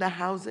in the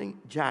housing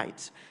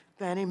giants,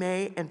 Fannie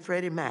Mae and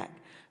Freddie Mac,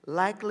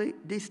 likely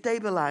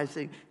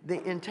destabilizing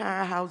the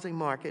entire housing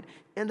market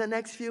in the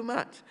next few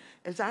months.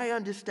 As I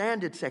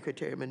understand it,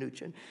 Secretary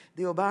Mnuchin,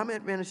 the Obama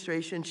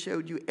administration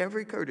showed you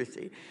every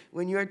courtesy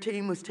when your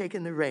team was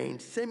taking the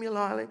reins.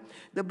 Similarly,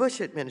 the Bush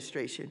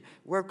administration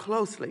worked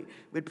closely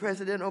with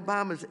President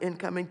Obama's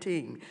incoming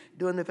team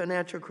during the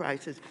financial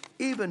crisis,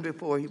 even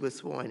before he was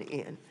sworn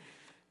in.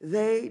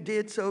 They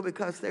did so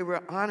because they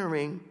were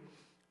honoring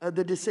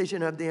the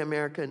decision of the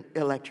American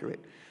electorate.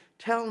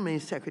 Tell me,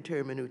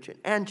 Secretary Mnuchin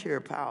and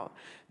Chair Powell,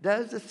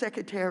 does the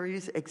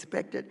Secretary's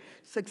expected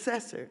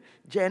successor,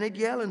 Janet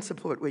Yellen,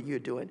 support what you're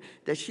doing?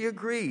 Does she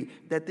agree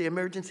that the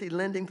emergency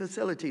lending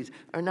facilities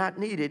are not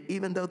needed,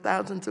 even though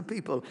thousands of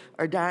people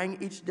are dying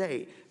each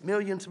day?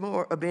 Millions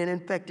more are being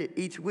infected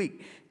each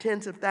week.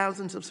 Tens of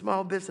thousands of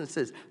small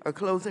businesses are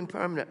closing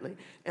permanently,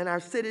 and our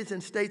cities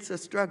and states are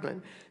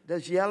struggling.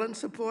 Does Yellen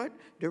support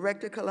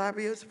Director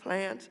Calabria's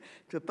plans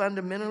to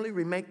fundamentally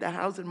remake the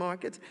housing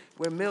markets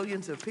where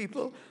millions of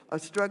people are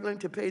struggling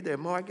to pay their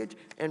mortgage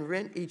and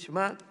rent each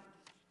month?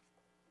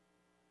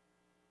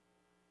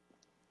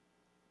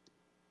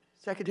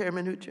 Secretary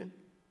Mnuchin.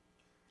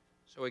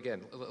 So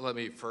again, let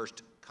me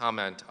first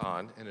comment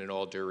on, and in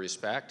all due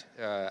respect,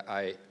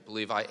 I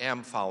believe I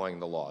am following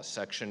the law.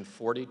 Section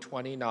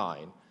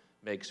 4029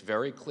 makes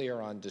very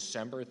clear on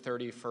December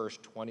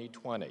 31st,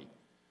 2020,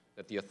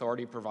 that the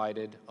authority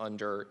provided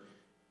under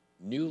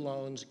new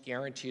loans,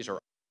 guarantees, or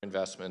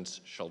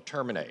investments shall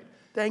terminate.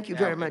 Thank you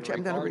very much.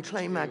 I'm going to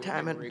reclaim my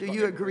time. Do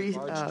you agree?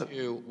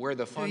 Where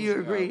the funds do you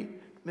agree,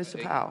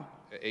 Mr. Powell?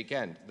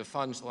 Again, the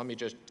funds, let me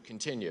just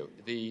continue.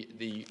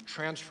 The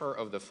transfer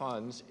of the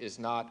funds is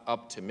not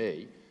up to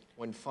me.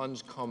 When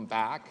funds come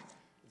back,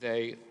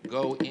 they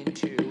go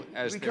into,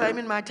 as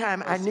reclaiming my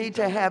time, I need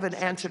to have an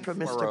answer from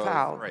Mr.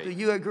 Powell. Do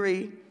you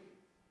agree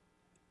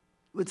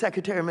with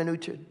Secretary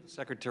Mnuchin? The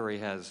Secretary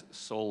has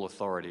sole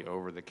authority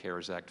over the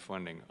CARES Act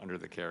funding under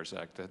the CARES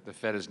Act. The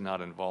Fed is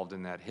not involved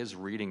in that. His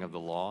reading of the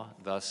law,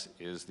 thus,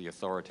 is the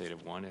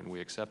authoritative one, and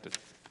we accept it.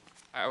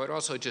 I would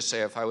also just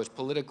say, if I was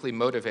politically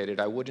motivated,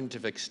 I wouldn't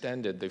have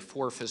extended the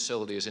 4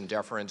 facilities in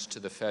deference to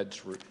the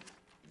Fed's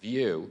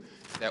view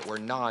that were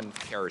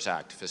non-CARES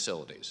Act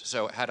facilities.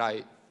 So had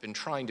I been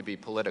trying to be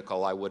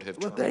political, I would have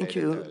terminated thank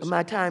you. those.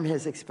 My time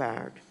has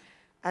expired.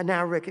 I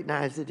now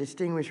recognize the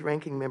distinguished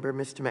ranking member,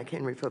 Mr.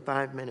 McHenry, for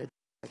 5 minutes.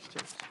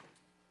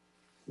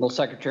 Well,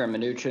 Secretary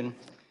Mnuchin,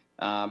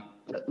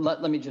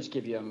 let me just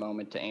give you a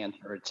moment to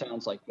answer. It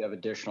sounds like you have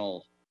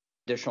additional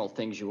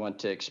things you want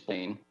to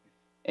explain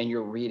in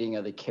your reading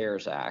of the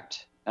CARES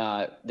Act.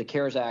 The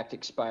CARES Act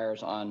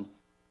expires on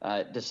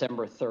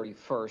December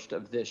 31st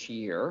of this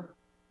year.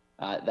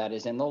 That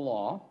is in the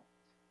law.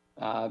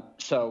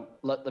 So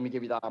let me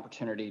give you the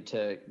opportunity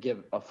to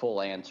give a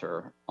full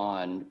answer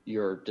on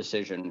your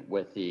decision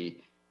with the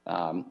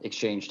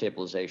exchange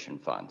stabilization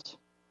funds.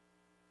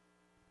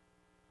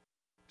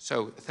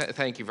 So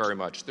thank you very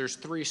much. There's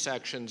 3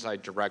 sections I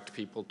direct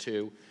people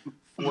to.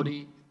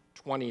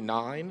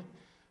 4029,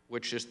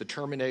 which is the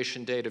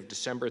termination date of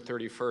December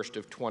 31st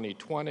of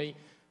 2020,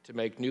 to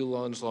make new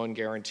loans, loan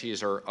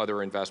guarantees, or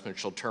other investments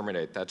shall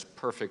terminate. That's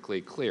perfectly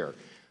clear.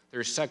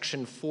 There's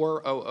section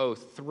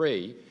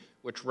 4003,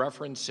 which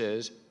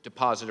references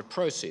deposit of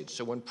proceeds.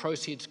 So when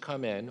proceeds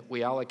come in,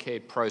 we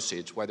allocate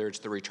proceeds, whether it's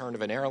the return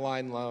of an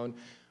airline loan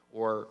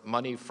or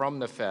money from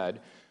the Fed,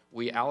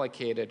 we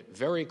allocate it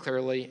very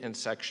clearly in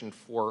Section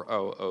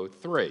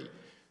 4003.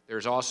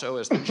 There's also,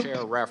 as the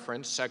chair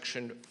referenced,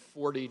 Section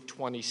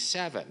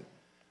 4027,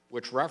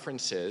 which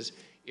references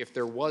if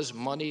there was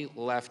money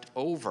left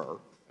over,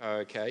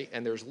 okay,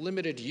 and there's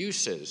limited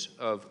uses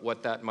of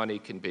what that money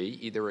can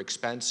be, either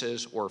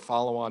expenses or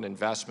follow-on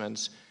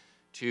investments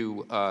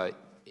to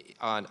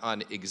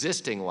on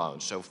existing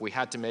loans. So if we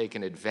had to make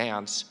an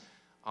advance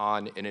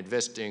on an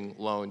existing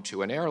loan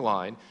to an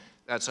airline,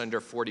 that's under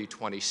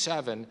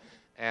 4027,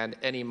 and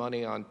any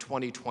money on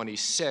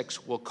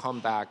 2026 will come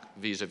back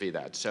vis-a-vis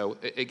that. So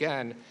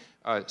again,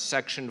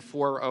 Section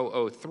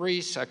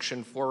 4003,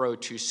 Section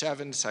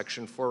 4027,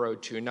 Section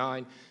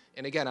 4029,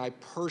 and again, I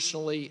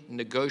personally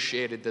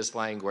negotiated this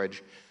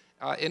language.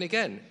 And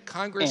again,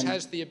 Congress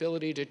has the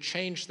ability to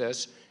change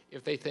this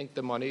if they think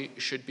the money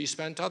should be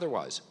spent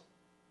otherwise.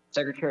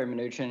 Secretary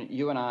Mnuchin,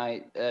 you and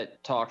I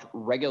talked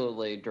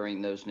regularly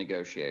during those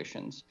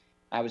negotiations.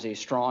 I was a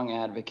strong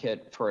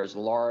advocate for as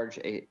large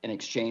an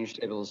exchange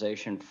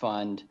stabilization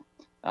fund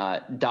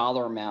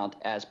dollar amount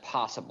as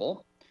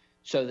possible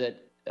so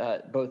that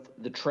both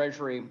the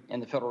Treasury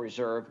and the Federal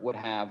Reserve would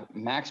have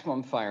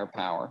maximum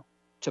firepower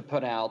to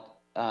put out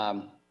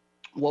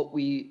what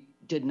we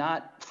did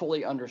not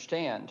fully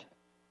understand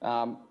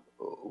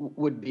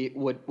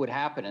would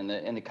happen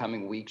in the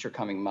coming weeks or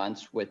coming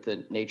months with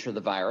the nature of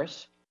the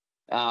virus.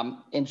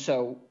 And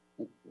so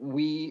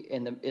we,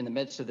 in the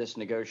midst of this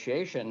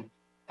negotiation,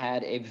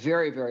 had a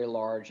very, very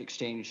large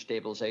exchange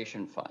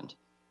stabilization fund.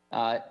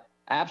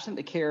 Absent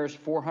the CARES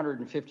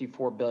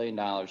 $454 billion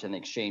in the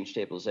exchange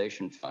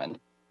stabilization fund,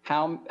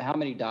 how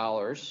many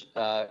dollars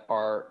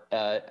are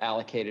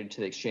allocated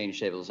to the exchange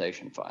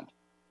stabilization fund?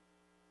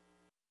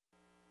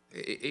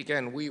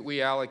 Again,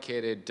 we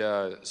allocated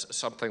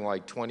something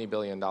like $20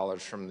 billion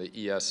from the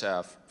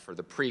ESF for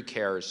the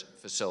pre-CARES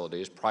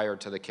facilities prior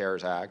to the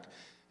CARES Act.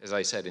 As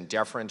I said, in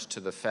deference to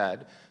the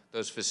Fed,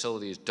 those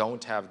facilities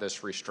don't have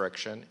this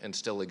restriction and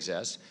still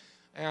exist.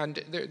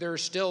 And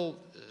there's still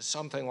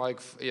something like,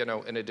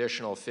 an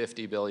additional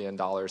 $50 billion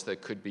that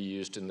could be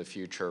used in the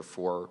future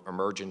for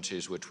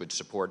emergencies, which would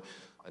support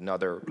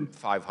another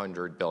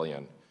 $500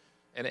 billion.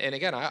 And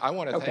again, I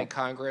want to thank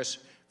Congress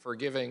for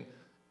giving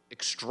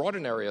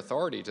extraordinary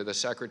authority to the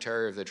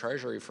Secretary of the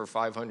Treasury for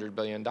 $500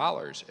 billion.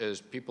 As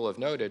people have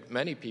noted,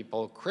 many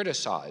people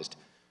criticized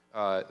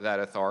that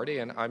authority,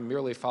 and I'm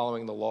merely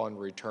following the law and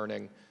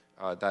returning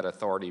that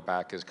authority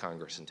back as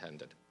Congress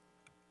intended.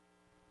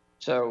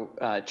 So,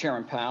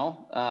 Chairman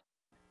Powell,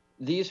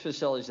 these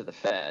facilities of the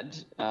Fed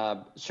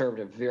served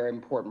a very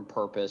important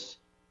purpose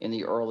in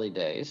the early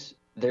days.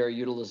 Their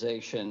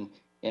utilization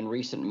in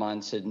recent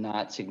months had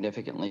not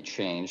significantly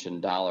changed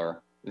in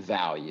dollar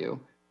value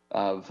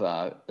of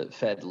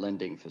Fed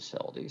lending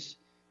facilities.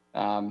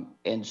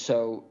 And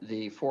so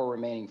the four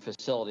remaining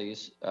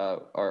facilities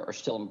are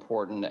still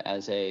important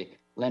as a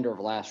lender of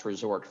last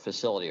resort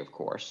facility, of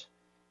course.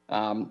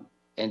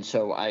 And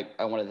so I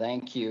want to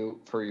thank you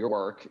for your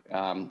work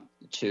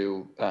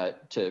to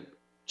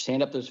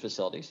stand up those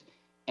facilities,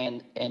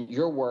 and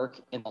your work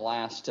in the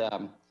last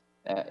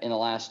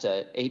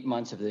 8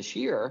 months of this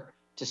year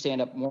to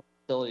stand up more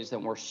facilities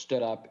than were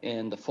stood up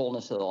in the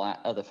fullness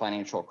of the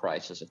financial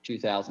crisis of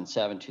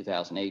 2007,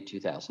 2008,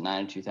 2009,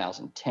 and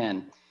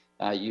 2010.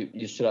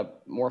 You stood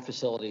up more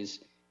facilities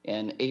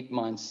in 8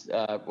 months,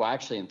 well,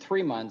 actually in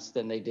 3 months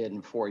than they did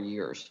in 4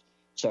 years.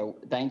 So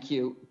thank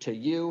you to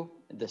you,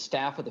 the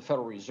staff of the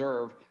Federal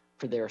Reserve,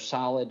 for their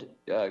solid,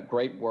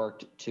 great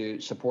work to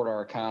support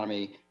our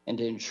economy and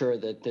to ensure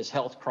that this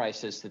health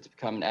crisis that's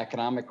become an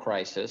economic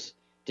crisis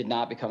did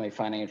not become a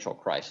financial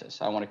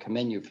crisis. I want to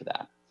commend you for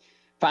that.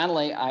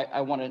 Finally,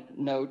 I want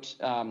to note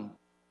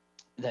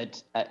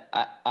that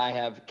I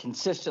have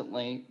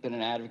consistently been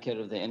an advocate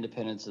of the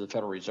independence of the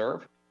Federal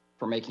Reserve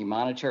for making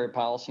monetary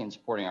policy and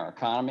supporting our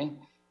economy.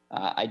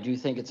 I do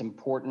think it's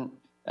important,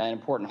 an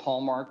important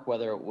hallmark,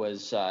 whether it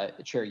was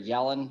Chair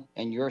Yellen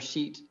in your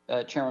seat,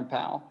 Chairman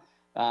Powell,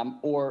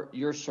 or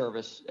your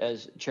service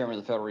as Chairman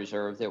of the Federal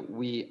Reserve, that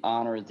we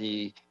honor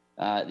the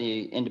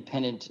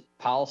independent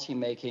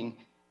policymaking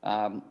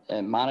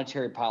and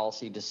monetary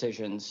policy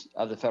decisions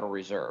of the Federal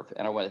Reserve.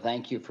 And I want to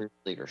thank you for your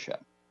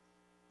leadership.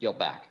 Yield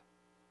back.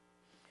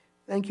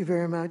 Thank you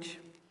very much.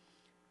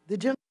 The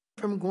gentleman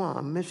from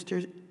Guam,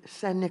 Mr.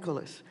 San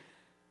Nicolas,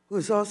 who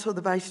is also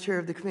the Vice Chair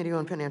of the Committee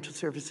on Financial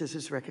Services,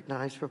 is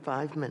recognized for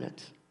 5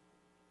 minutes.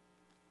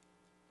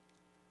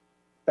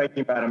 Thank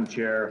you, Madam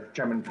Chair.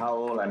 Chairman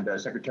Powell and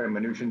Secretary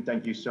Mnuchin,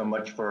 thank you so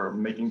much for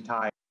making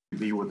time to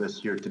be with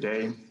us here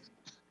today.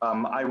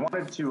 I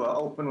wanted to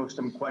open with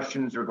some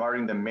questions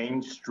regarding the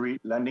Main Street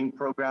lending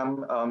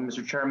program,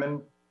 Mr.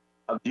 Chairman.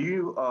 Are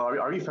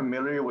you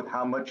familiar with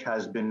how much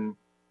has been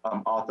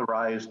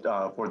authorized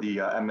for the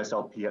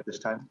MSLP at this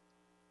time?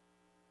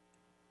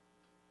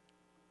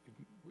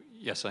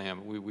 Yes, I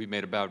am. We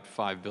made about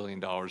 $5 billion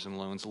in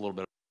loans, a little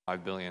bit of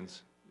 $5 billion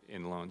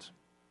in loans.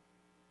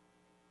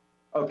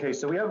 Okay,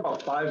 so we have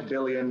about 5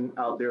 billion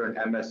out there in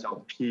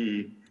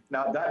MSLP.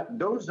 Now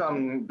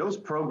those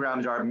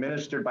programs are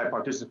administered by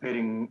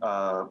participating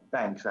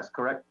banks. That's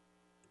correct.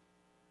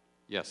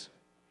 Yes.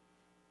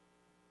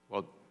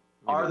 Well,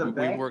 Are the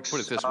we work,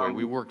 put it banks, this way,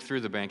 we work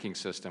through the banking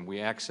system.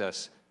 We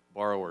access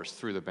borrowers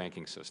through the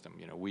banking system.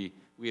 We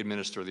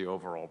administer the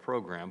overall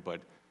program,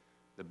 but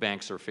the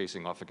banks are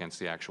facing off against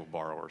the actual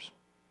borrowers.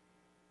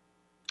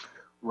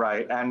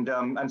 Right,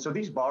 and so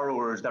these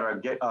borrowers that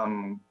are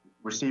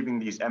receiving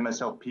these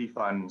MSLP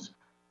funds,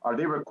 are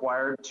they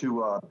required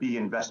to be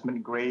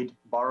investment grade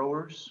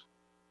borrowers?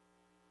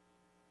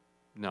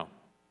 No.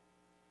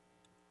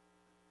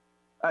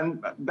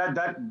 And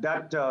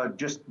that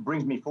just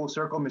brings me full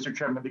circle, Mr.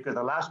 Chairman, because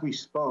the last we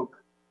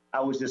spoke, I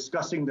was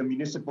discussing the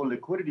municipal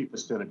liquidity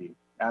facility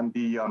and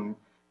the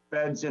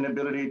Fed's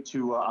inability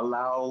to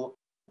allow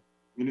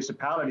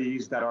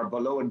municipalities that are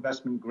below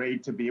investment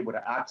grade to be able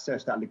to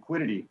access that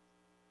liquidity.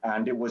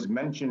 And it was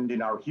mentioned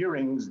in our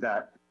hearings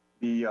that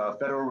the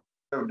Federal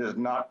Reserve does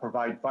not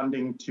provide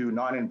funding to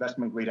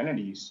non-investment grade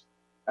entities.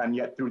 And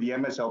yet through the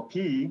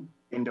MSLP,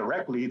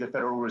 indirectly, the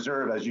Federal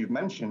Reserve, as you've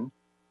mentioned,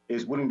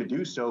 is willing to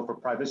do so for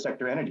private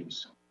sector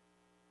entities.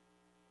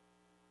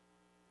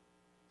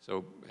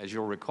 So as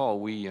you'll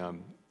recall,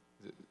 the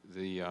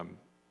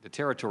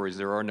territories,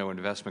 there are no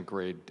investment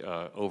grade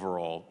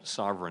overall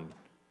sovereign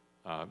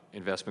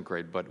investment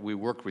grade, but we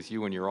worked with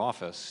you in your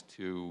office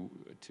to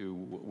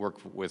work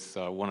with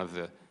one of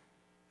the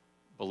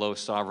below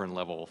sovereign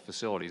level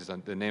facilities.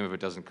 The name of it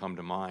doesn't come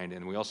to mind,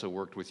 and we also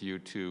worked with you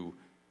to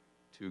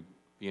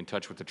be in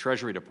touch with the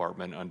Treasury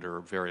Department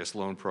under various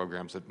loan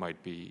programs that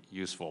might be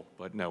useful.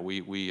 But no,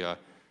 the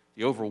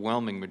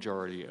overwhelming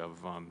majority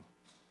of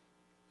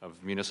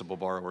municipal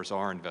borrowers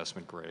are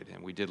investment grade,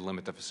 and we did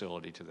limit the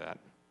facility to that.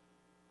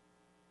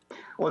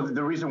 Well,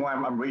 the reason why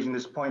I'm raising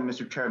this point,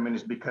 Mr. Chairman,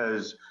 is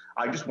because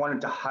I just wanted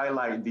to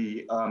highlight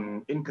the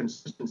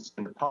inconsistency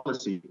in the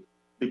policy.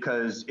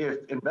 Because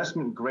if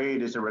investment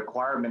grade is a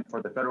requirement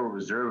for the Federal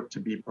Reserve to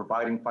be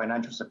providing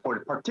financial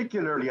support,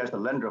 particularly as the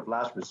lender of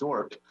last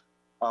resort,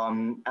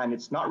 and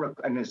it's not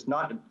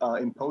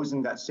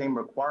imposing that same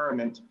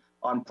requirement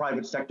on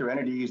private sector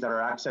entities that are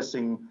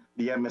accessing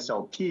the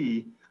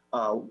MSLP,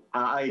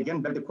 I again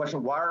beg the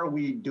question, why are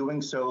we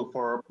doing so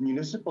for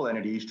municipal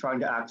entities trying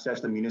to access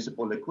the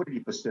municipal liquidity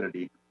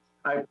facility?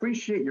 I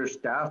appreciate your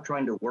staff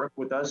trying to work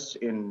with us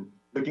in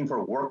looking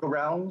for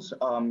workarounds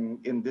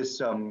in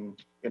this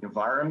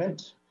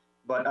environment.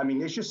 But I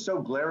mean, it's just so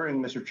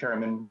glaring, Mr.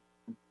 Chairman,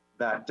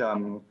 that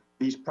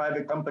these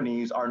private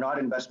companies are not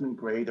investment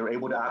grade. They're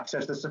able to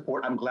access the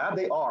support. I'm glad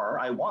they are.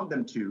 I want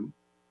them to.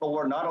 But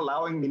we're not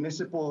allowing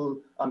municipal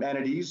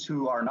entities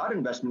who are not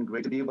investment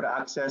grade to be able to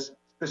access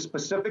the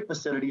specific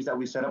facilities that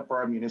we set up for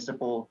our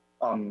municipal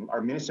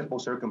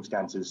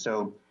circumstances.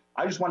 So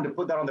I just wanted to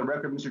put that on the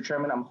record, Mr.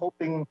 Chairman. I'm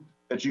hoping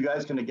that you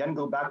guys can again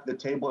go back to the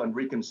table and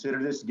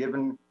reconsider this,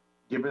 given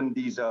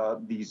these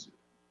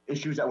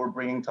issues that we're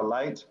bringing to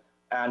light.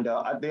 And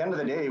at the end of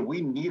the day,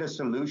 we need a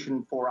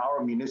solution for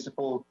our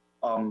municipal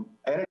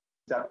entities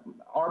that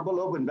are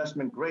below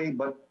investment grade,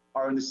 but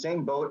are in the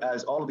same boat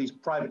as all of these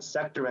private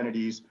sector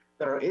entities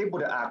that are able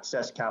to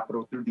access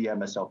capital through the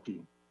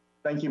MSLP.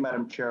 Thank you,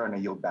 Madam Chair, and I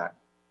yield back.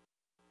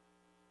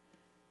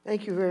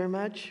 Thank you very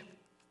much.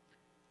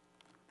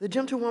 The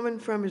gentlewoman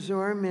from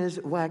Missouri, Ms.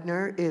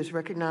 Wagner, is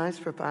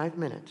recognized for 5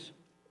 minutes.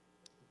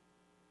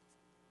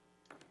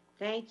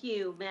 Thank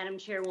you, Madam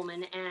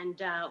Chairwoman,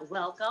 and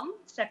welcome,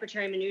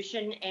 Secretary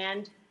Mnuchin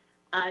and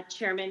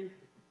Chairman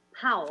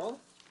Powell.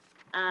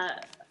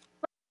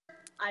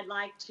 I'd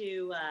like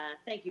to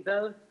thank you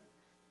both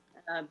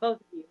of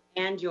you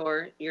and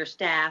your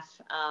staff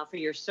for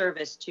your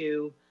service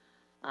to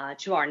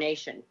our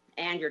nation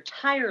and your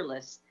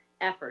tireless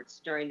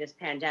efforts during this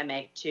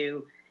pandemic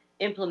to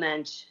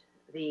implement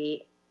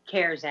the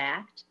CARES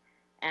Act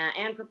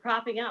and for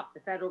propping up the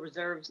Federal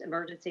Reserve's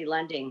emergency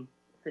lending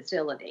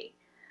facility.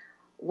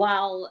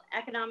 While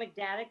economic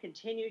data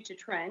continues to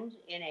trend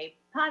in a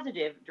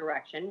positive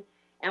direction,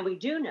 and we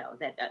do know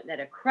that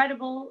a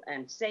credible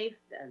and safe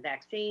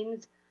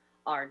vaccines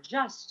are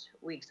just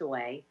weeks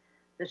away,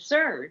 the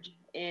surge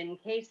in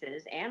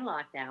cases and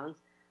lockdowns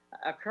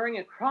occurring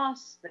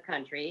across the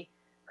country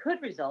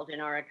could result in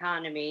our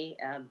economy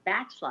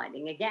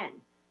backsliding again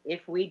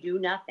if we do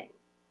nothing.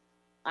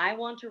 I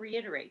want to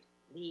reiterate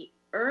the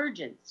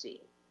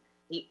urgency,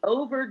 the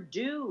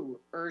overdue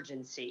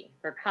urgency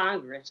for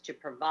Congress to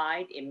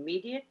provide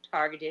immediate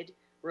targeted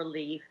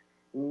relief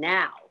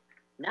now,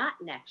 not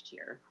next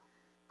year.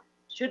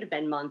 Should have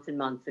been months and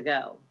months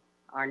ago.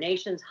 Our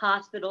nation's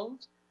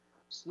hospitals,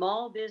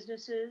 small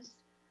businesses,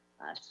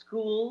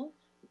 schools,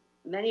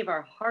 many of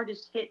our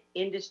hardest hit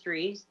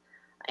industries,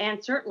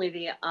 and certainly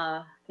the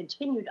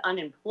continued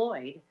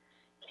unemployed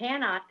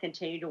cannot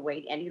continue to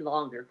wait any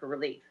longer for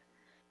relief.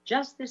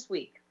 Just this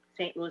week,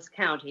 St. Louis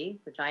County,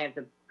 which I have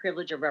the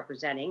privilege of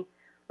representing,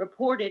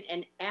 reported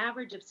an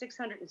average of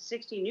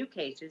 660 new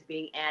cases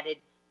being added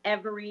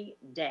every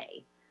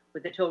day,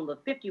 with a total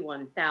of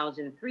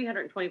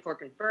 51,324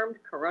 confirmed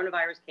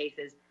coronavirus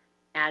cases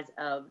as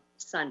of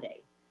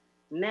Sunday.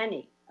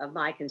 Many of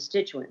my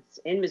constituents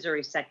in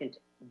Missouri's second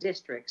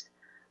districts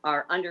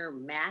are under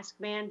mask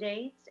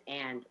mandates,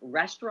 and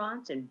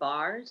restaurants and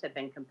bars have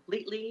been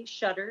completely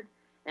shuttered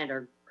and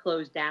are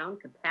closed down.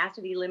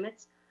 Capacity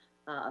limits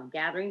of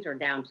gatherings are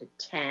down to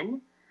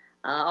 10.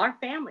 Our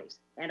families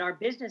and our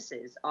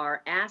businesses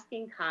are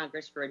asking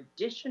Congress for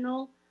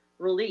additional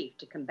relief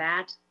to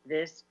combat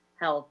this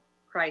health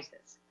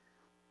crisis.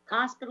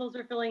 Hospitals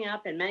are filling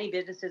up, and many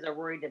businesses are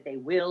worried that they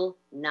will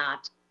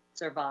not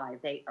survive.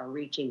 They are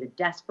reaching the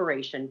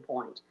desperation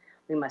point.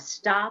 We must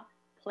stop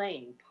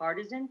playing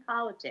partisan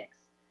politics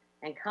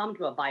and come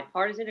to a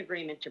bipartisan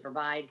agreement to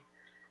provide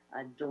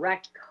a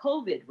direct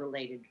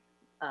COVID-related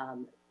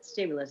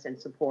stimulus and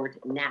support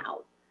now.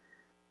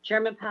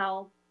 Chairman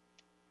Powell,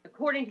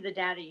 according to the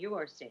data you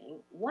are seeing,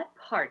 what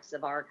parts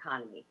of our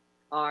economy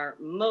are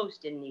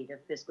most in need of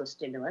fiscal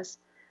stimulus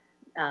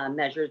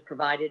measures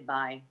provided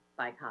by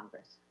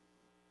Congress?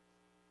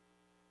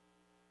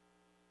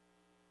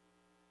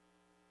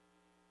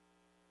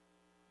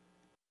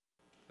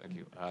 Thank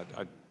you. I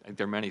think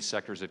there are many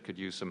sectors that could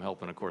use some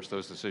help, and of course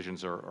those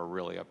decisions are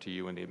really up to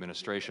you and the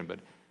administration, but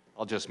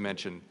I'll just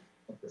mention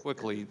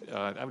quickly,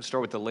 I would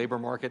start with the labor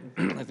market.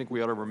 I think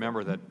we ought to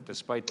remember that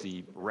despite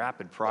the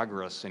rapid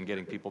progress in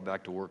getting people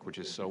back to work, which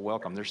is so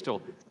welcome, there's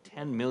still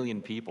 10 million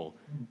people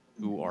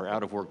who are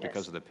out of work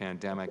because of the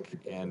pandemic,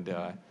 and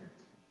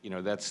you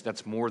know,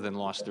 that's more than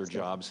lost their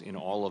jobs in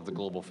all of the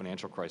global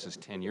financial crisis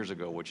 10 years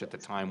ago, which at the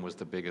time was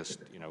the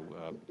biggest,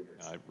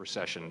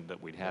 recession that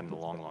we'd had in a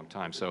long, long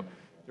time. So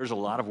there's a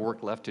lot of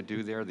work left to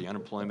do there. The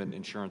unemployment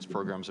insurance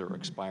programs are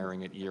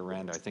expiring at year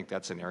end. I think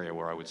that's an area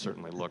where I would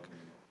certainly look.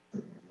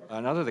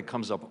 Another that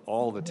comes up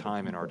all the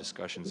time in our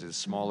discussions is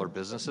smaller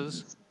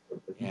businesses.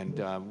 And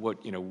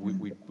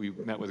we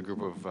met with a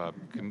group of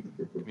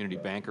community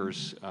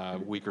bankers a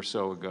week or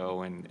so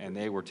ago, and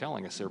they were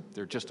telling us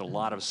there are just a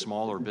lot of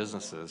smaller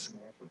businesses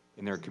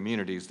in their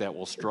communities that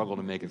will struggle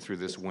to make it through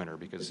this winter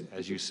because,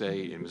 as you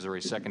say, in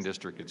Missouri's second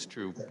district, it's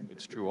true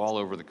all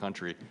over the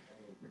country.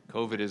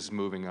 COVID is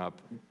moving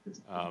up,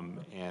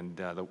 and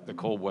the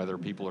cold weather,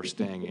 people are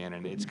staying in,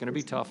 and it's going to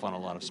be tough on a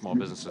lot of small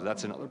businesses.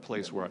 That's another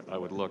place where I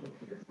would look.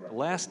 The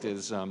last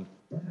is,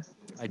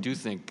 I do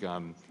think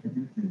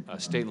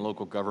state and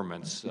local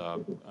governments,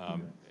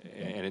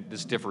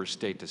 this differs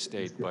state to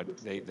state, but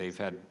they've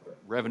had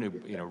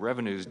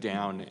revenues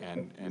down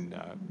and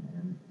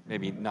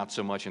maybe not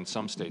so much in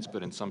some states,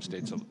 but in some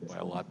states by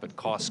a lot, but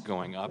costs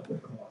going up.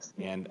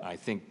 And I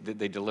think that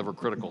they deliver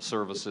critical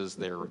services.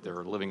 They're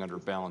living under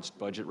balanced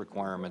budget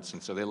requirements,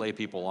 and so they lay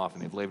people off,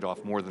 and they've laid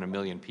off more than 1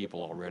 million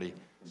people already.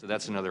 So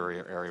that's another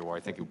area where I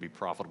think it would be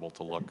profitable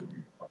to look.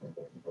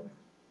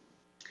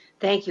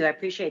 Thank you. I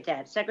appreciate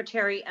that.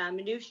 Secretary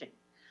Mnuchin,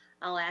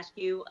 I'll ask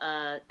you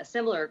a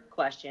similar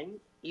question.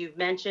 You've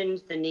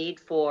mentioned the need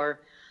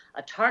for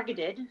a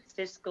targeted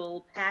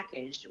fiscal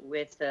package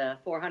with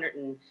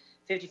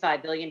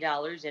 $455 billion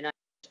in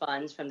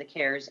funds from the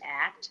CARES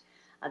Act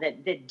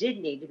that did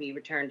need to be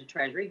returned to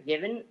Treasury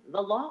given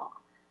the law.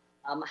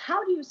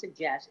 How do you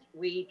suggest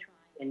we try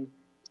and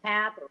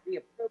tap or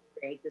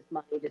reappropriate this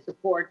money to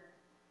support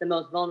the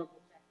most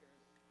vulnerable sectors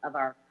of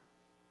our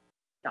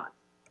economy?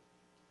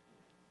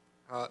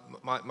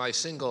 My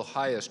single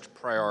highest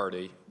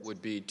priority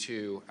would be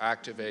to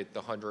activate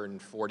the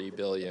 $140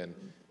 billion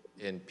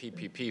in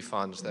PPP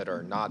funds that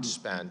are not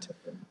spent,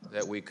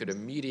 that we could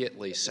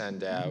immediately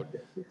send out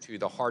to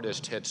the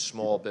hardest hit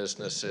small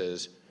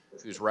businesses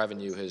whose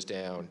revenue is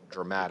down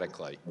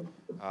dramatically.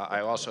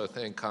 I also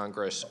think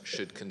Congress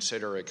should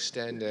consider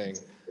extending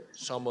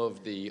some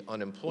of the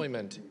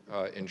unemployment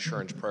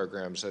insurance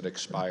programs that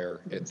expire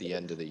at the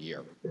end of the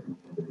year.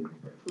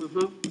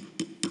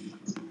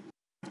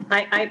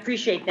 I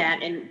appreciate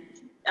that. And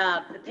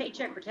the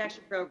Paycheck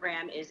Protection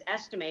Program is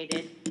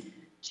estimated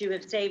to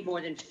have saved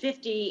more than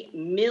 50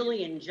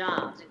 million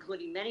jobs,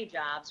 including many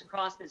jobs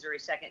across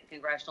Missouri's second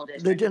congressional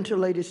district. The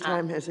gentleman's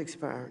time has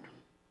expired.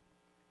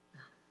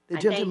 The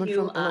gentleman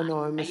from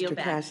Illinois, Mr.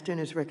 Caston,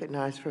 is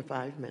recognized for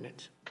 5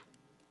 minutes.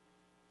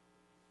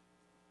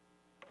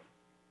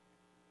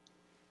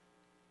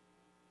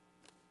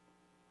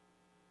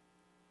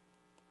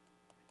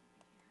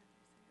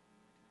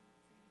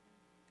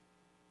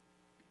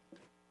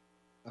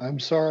 I'm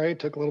sorry, it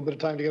took a little bit of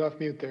time to get off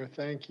mute there.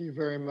 Thank you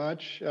very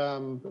much.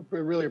 We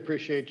really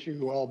appreciate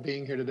you all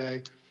being here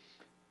today.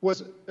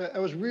 I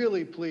was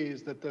really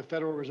pleased that the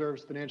Federal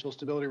Reserve's Financial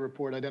Stability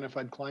Report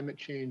identified climate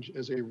change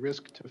as a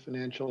risk to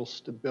financial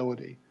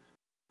stability.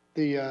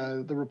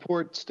 The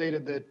report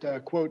stated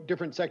that, quote,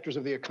 different sectors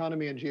of the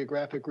economy and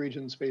geographic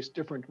regions face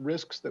different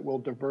risks that will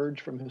diverge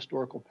from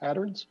historical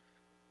patterns.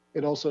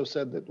 It also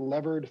said that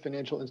levered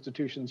financial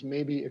institutions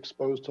may be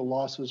exposed to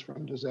losses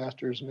from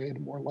disasters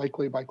made more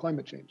likely by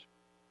climate change.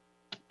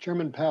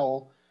 Chairman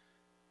Powell,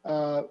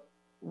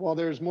 while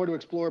there's more to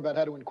explore about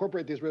how to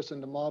incorporate these risks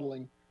into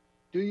modeling,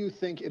 do you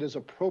think it is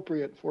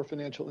appropriate for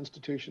financial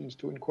institutions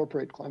to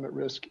incorporate climate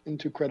risk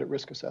into credit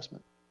risk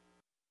assessment?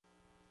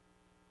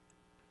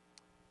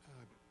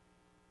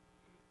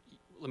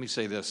 Let me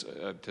say this,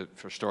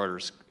 for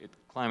starters,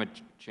 climate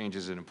change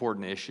is an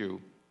important issue.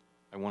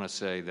 I want to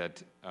say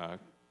that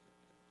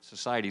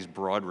society's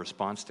broad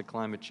response to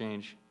climate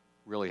change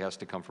really has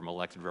to come from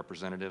elected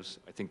representatives.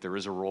 I think there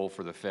is a role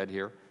for the Fed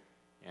here,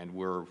 and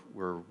we're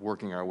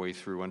working our way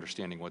through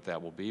understanding what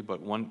that will be.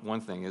 But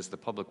one thing is the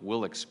public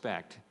will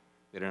expect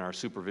that in our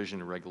supervision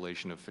and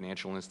regulation of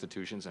financial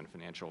institutions and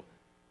financial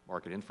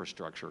market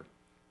infrastructure,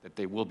 that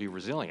they will be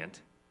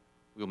resilient.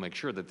 We'll make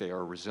sure that they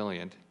are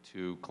resilient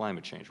to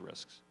climate change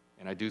risks.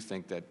 And I do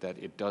think that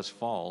it does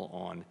fall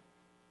on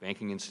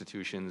banking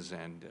institutions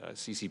and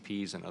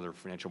CCPs and other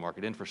financial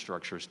market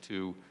infrastructures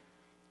to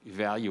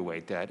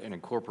evaluate that and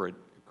incorporate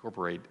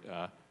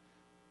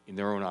in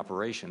their own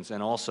operations,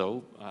 and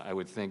also, I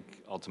would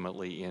think,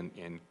 ultimately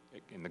in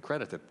the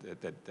credit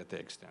that they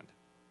extend.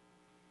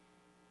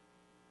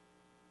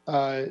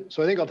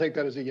 So I think I'll take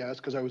that as a yes,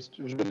 because it was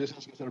really just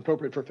asking, is it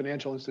appropriate for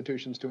financial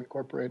institutions to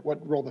incorporate?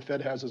 What role the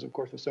Fed has is, of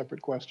course, a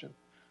separate question.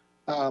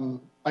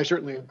 I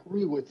certainly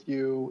agree with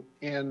you,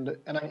 and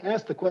I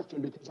asked the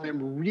question because I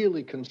am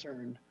really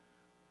concerned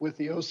with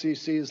the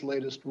OCC's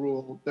latest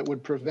rule that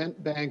would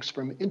prevent banks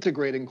from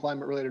integrating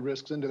climate-related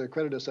risks into their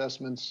credit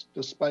assessments,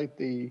 despite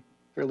the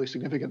fairly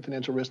significant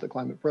financial risk that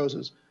climate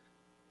poses.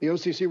 The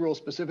OCC rule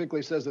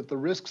specifically says that the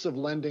risks of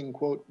lending,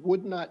 quote,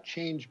 would not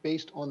change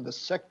based on the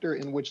sector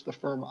in which the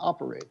firm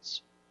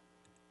operates,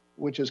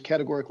 which is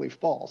categorically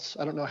false.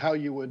 I don't know how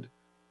you would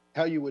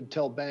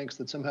tell banks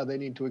that somehow they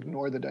need to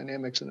ignore the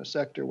dynamics in a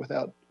sector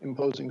without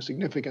imposing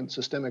significant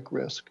systemic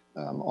risk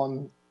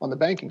on the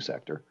banking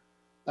sector,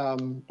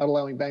 not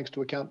allowing banks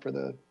to account for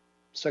the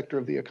sector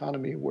of the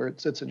economy where it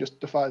sits and just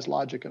defies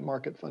logic and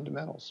market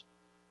fundamentals.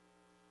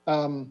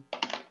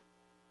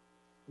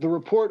 The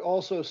report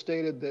also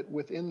stated that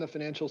within the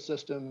financial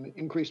system,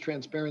 increased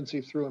transparency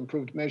through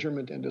improved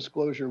measurement and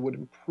disclosure would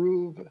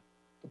improve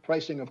the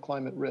pricing of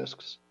climate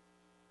risks.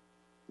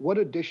 What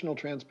additional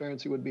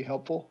transparency would be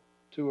helpful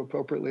to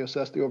appropriately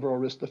assess the overall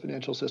risk of the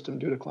financial system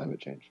due to climate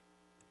change?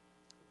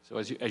 So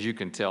as you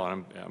can tell,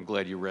 and I'm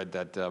glad you read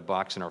that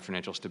box in our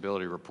financial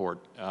stability report,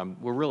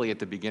 we're really at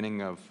the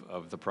beginning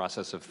of the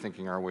process of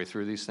thinking our way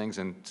through these things,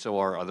 and so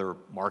are other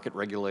market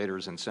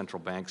regulators and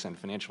central banks and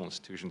financial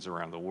institutions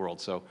around the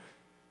world. So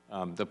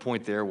the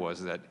point there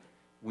was that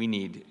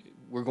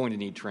we're going to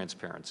need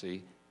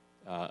transparency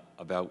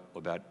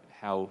about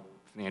how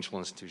financial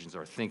institutions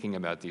are thinking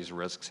about these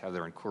risks, how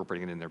they're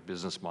incorporating it in their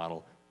business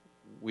model.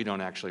 We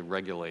don't actually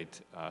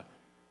regulate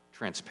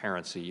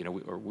transparency.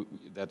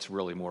 That's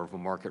really more of a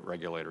market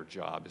regulator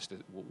job, is to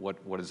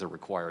what is the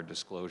required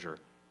disclosure.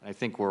 And I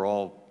think we're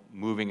all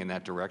moving in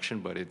that direction,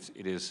 but it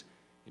is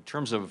in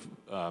terms of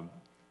the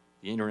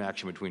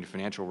interaction between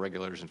financial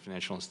regulators and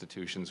financial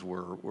institutions,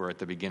 we're at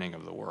the beginning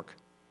of the work.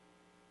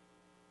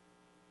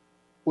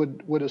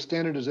 Would a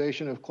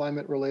standardization of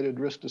climate-related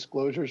risk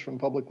disclosures from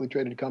publicly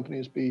traded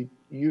companies be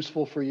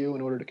useful for you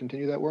in order to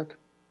continue that work?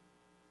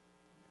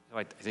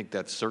 I think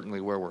that's certainly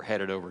where we're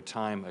headed over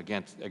time.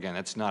 Again,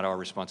 that's not our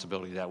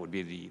responsibility. That would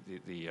be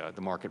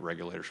the market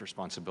regulator's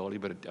responsibility.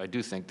 But I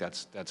do think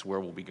that's where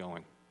we'll be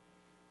going.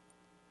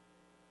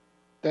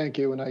 Thank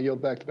you, and I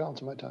yield back the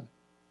balance of my time.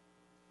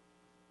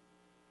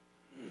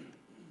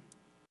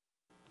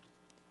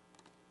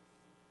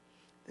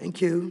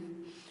 Thank you.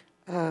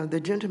 The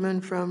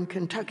gentleman from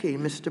Kentucky,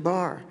 Mr.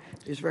 Barr,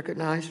 is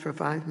recognized for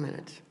 5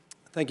 minutes.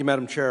 Thank you,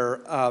 Madam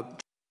Chair.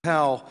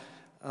 Powell,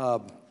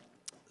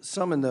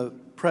 some in the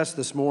press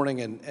this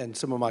morning and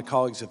some of my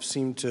colleagues have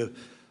seemed to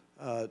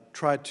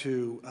try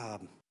to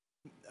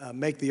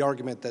make the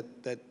argument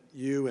that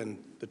you and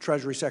the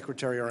Treasury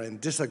Secretary are in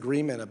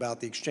disagreement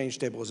about the Exchange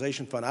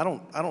Stabilization Fund. I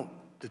don't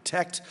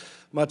detect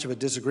much of a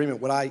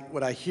disagreement. What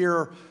I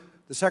hear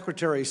the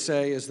Secretary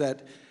say is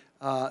that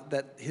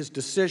his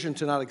decision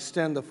to not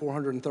extend the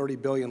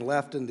 $430 billion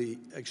left in the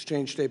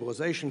Exchange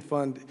Stabilization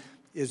Fund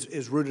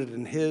is rooted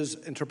in his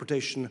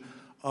interpretation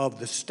of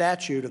the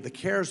statute of the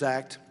CARES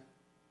Act.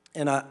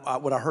 And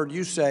what I heard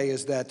you say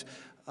is that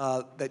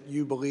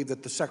you believe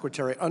that the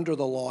Secretary under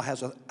the law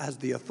has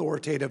the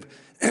authoritative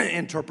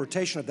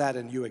interpretation of that,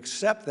 and you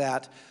accept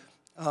that.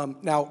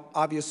 Now,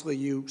 obviously,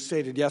 you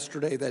stated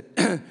yesterday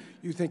that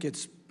you think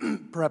it's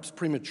perhaps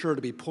premature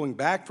to be pulling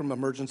back from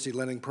emergency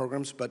lending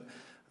programs, but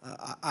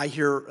I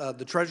hear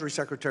the Treasury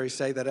Secretary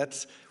say that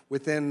it's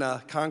within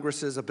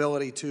Congress's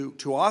ability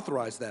to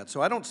authorize that.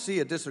 So I don't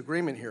see a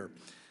disagreement here.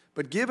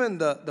 But given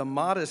the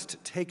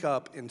modest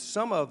take-up in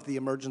some of the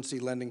emergency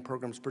lending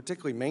programs,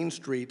 particularly Main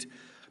Street,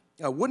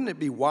 wouldn't it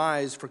be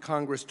wise for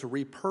Congress to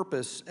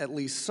repurpose at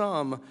least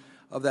some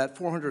of that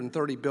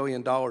 $430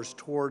 billion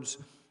towards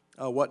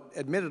what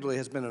admittedly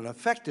has been an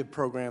effective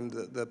program,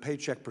 the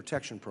Paycheck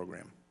Protection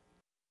Program?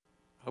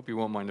 I hope you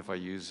won't mind if I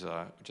use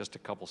just a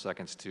couple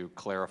seconds to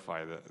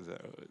clarify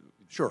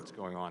Sure. What's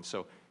going on.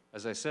 So,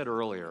 as I said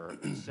earlier,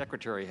 the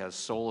Secretary has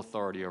sole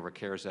authority over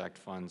CARES Act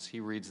funds. He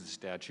reads the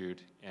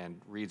statute and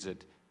reads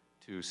it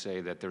to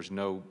say that there's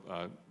no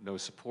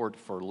support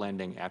for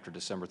lending after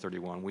December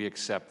 31. We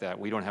accept that.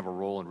 We don't have a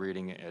role in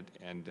reading it,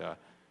 and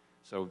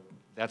so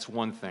that's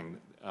one thing.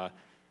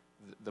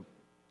 The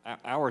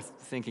our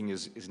thinking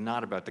is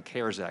not about the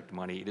CARES Act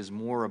money. It is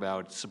more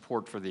about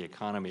support for the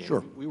economy. Sure.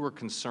 And we were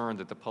concerned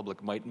that the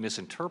public might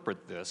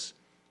misinterpret this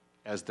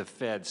as the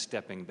Fed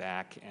stepping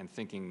back and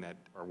thinking that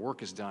our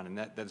work is done, and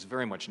that's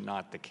very much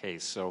not the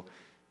case. So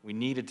we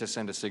needed to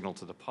send a signal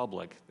to the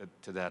public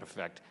to that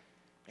effect.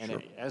 And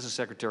Sure. as the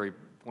Secretary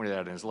pointed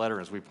out in his letter,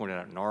 as we pointed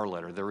out in our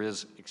letter, there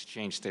is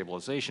Exchange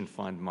Stabilization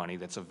Fund money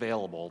that's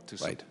available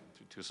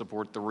to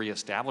support the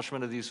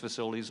reestablishment of these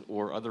facilities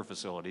or other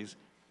facilities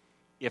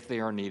if they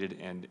are needed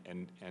and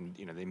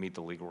you know, they meet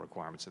the legal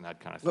requirements and that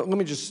kind of thing. Let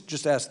me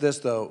just ask this,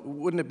 though.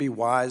 Wouldn't it be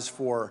wise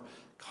for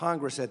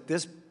Congress at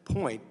this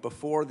point,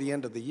 before the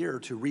end of the year,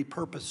 to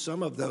repurpose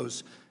some of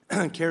those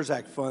CARES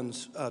Act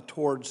funds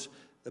towards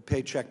the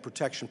Paycheck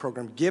Protection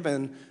Program,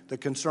 given the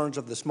concerns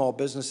of the small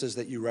businesses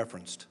that you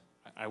referenced?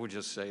 I would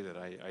just say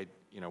that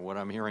you know, what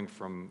I'm hearing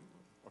from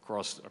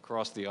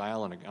across the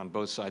aisle and on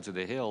both sides of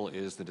the Hill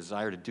is the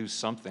desire to do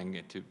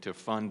something to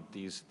fund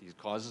these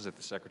causes that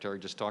the Secretary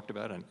just talked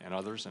about and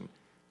others, and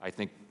I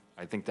think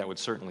that would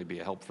certainly be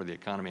a help for the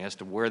economy. As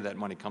to where that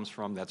money comes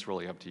from, that's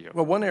really up to you.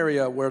 Well, one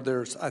area where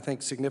there's, I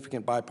think,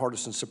 significant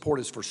bipartisan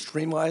support is for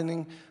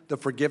streamlining the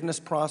forgiveness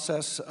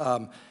process.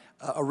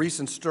 A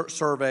recent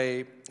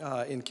survey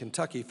in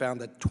Kentucky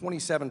found that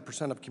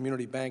 27% of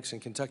community banks in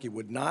Kentucky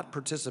would not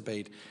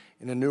participate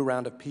in a new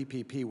round of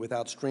PPP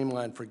without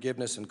streamlined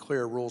forgiveness and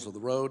clear rules of the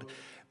road.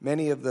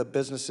 Many of the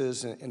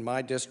businesses in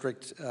my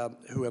district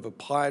who have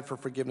applied for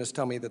forgiveness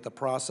tell me that the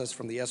process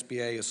from the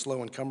SBA is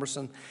slow and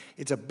cumbersome.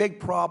 It's a big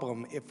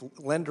problem if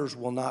lenders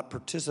will not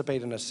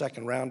participate in a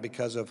second round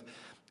because of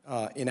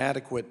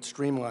inadequate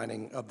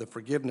streamlining of the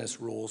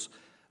forgiveness rules.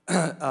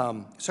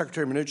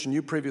 Secretary Mnuchin,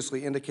 you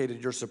previously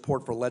indicated your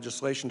support for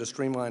legislation to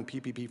streamline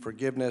PPP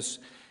forgiveness.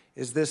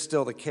 Is this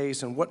still the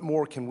case, and what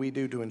more can we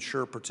do to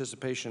ensure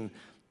participation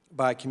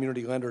by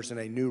community lenders in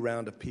a new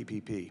round of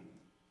PPP?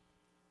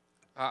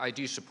 I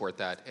do support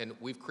that, and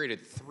we've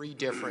created 3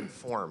 different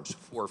forms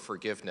for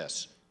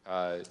forgiveness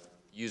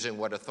using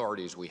what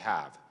authorities we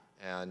have,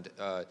 and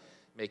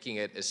making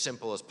it as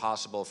simple as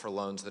possible for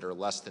loans that are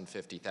less than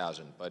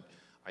 $50,000. But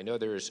I know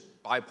there's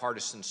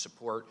bipartisan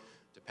support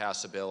to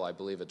pass a bill. I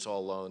believe it's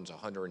all loans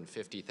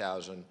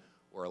 $150,000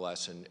 or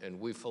less, and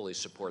we fully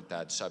support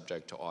that,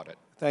 subject to audit.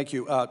 Thank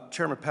you.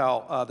 Chairman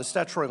Powell, the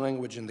statutory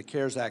language in the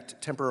CARES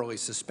Act temporarily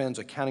suspends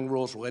accounting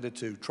rules related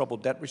to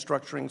troubled debt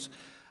restructurings,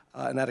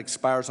 and that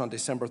expires on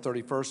December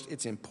 31st.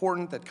 It's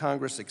important that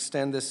Congress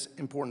extend this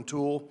important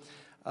tool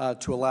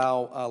to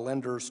allow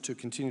lenders to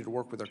continue to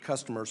work with their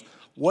customers.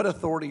 What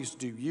authorities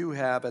do you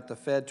have at the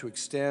Fed to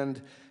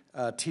extend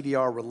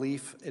TDR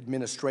relief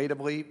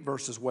administratively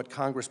versus what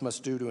Congress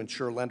must do to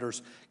ensure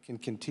lenders can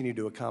continue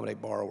to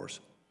accommodate borrowers?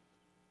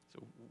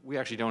 So we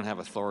actually don't have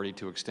authority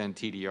to extend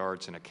TDR.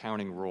 It's an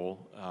accounting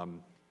rule.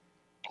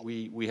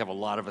 We have a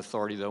lot of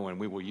authority, though, and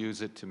we will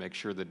use it to make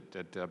sure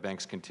that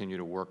banks continue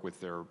to work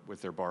with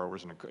their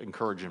borrowers and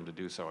encourage them to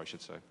do so, I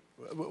should say.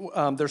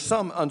 There's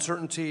some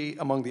uncertainty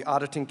among the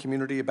auditing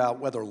community about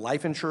whether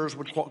life insurers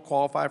would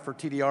qualify for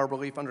TDR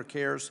relief under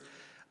CARES.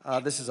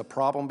 This is a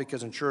problem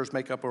because insurers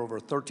make up over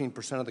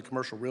 13% of the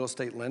commercial real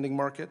estate lending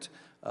market,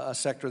 a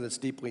sector that's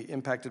deeply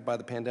impacted by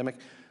the pandemic.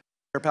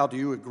 Chair Powell, do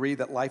you agree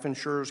that life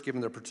insurers,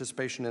 given their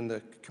participation in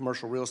the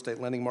commercial real estate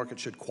lending market,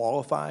 should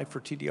qualify for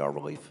TDR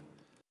relief?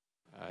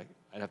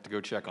 I'd have to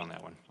go check on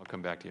that one. I'll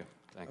come back to you.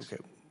 Thanks.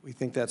 Okay. We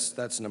think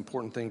that's an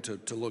important thing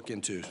to look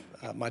into.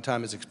 My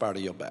time has expired. I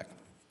yield back.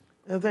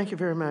 Thank you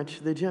very much.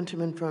 The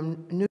gentleman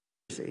from New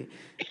Jersey,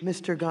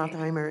 Mr.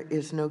 Gottheimer,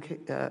 is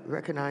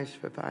recognized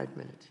for 5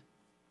 minutes.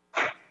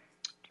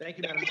 Thank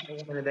you, Madam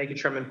Chairwoman, and thank you,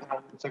 Chairman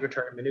Powell and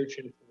Secretary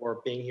Mnuchin,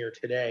 for being here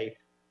today.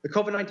 The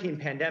COVID-19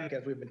 pandemic,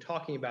 as we've been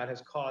talking about,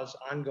 has caused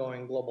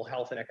ongoing global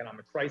health and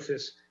economic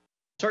crisis.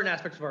 Certain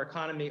aspects of our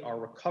economy are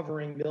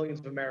recovering. Millions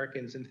of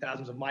Americans and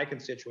thousands of my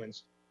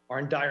constituents are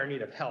in dire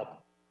need of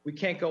help. We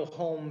can't go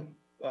home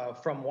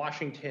from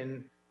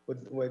Washington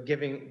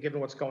given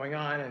what's going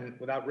on and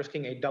without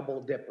risking a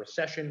double-dip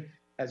recession.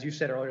 As you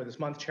said earlier this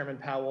month, Chairman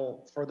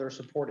Powell, further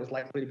support is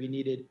likely to be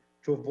needed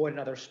to avoid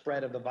another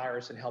spread of the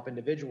virus and help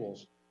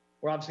individuals.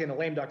 We're obviously in a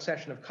lame duck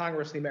session of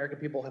Congress. The American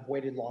people have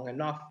waited long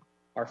enough.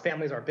 Our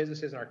families, our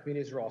businesses, and our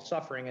communities are all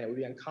suffering, and it would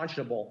be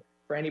unconscionable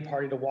for any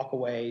party to walk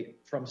away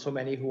from so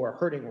many who are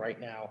hurting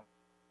right now.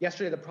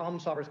 Yesterday, the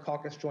Problem Solvers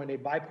Caucus joined a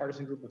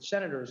bipartisan group of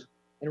senators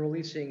in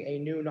releasing a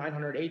new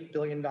 $908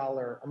 billion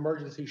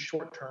emergency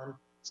short-term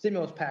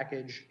stimulus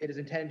package. It is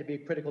intended to be a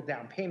critical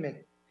down payment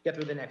to get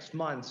through the next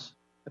months.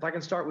 If I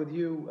can start with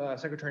you,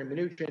 Secretary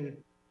Mnuchin,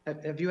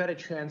 have you had a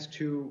chance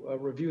to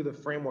review the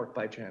framework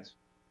by chance?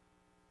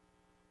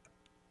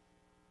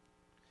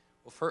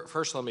 Well,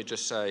 first, let me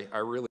just say I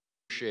really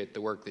appreciate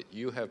the work that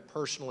you have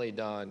personally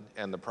done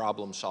and the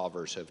problem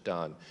solvers have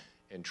done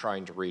in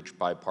trying to reach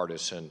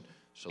bipartisan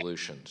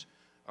solutions.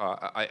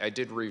 I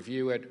did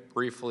review it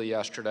briefly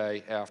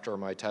yesterday after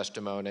my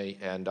testimony,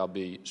 and I'll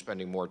be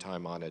spending more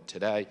time on it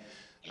today.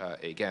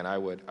 Again, I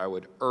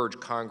would urge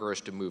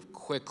Congress to move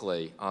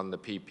quickly on the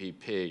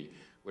PPP,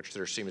 which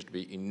there seems to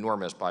be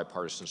enormous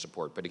bipartisan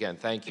support. But again,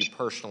 thank you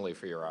personally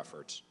for your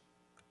efforts.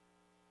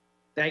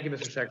 Thank you,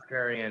 Mr.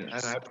 Secretary, and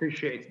I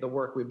appreciate the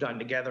work we've done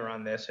together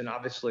on this. And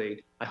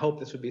obviously, I hope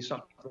this would be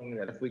something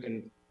that if we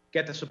can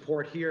get the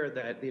support here,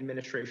 that the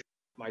administration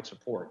might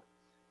support.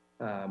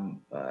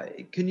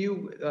 Can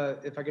you,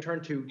 if I could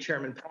turn to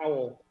Chairman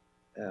Powell,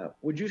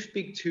 would you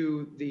speak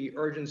to the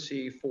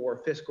urgency for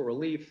fiscal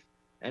relief,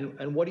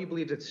 and what do you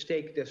believe is at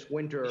stake this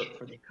winter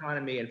for the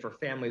economy and for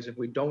families if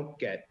we don't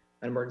get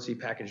an emergency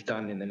package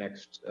done in the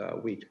next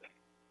week?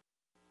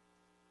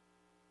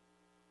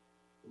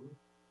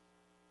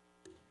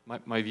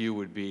 My view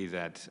would be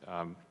that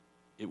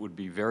it would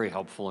be very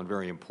helpful and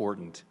very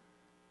important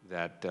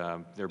that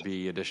there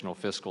be additional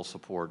fiscal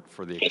support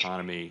for the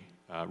economy,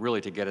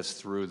 really to get us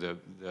through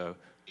the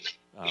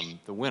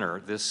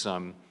winter.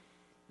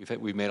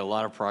 We've made a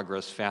lot of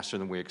progress faster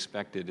than we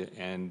expected,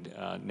 and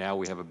now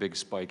we have a big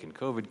spike in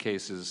COVID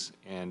cases,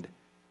 and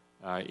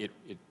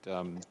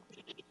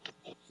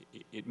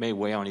it may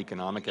weigh on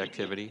economic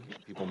activity.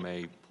 People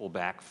may pull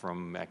back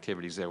from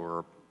activities they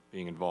were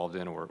being involved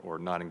in or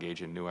not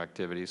engage in new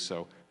activities.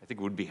 So I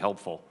think it would be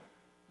helpful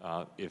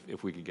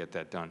if we could get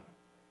that done,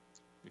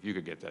 if you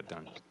could get that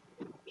done.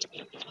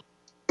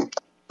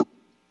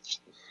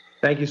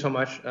 Thank you so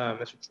much,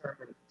 Mr.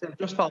 Chairman. To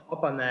just follow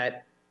up on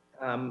that,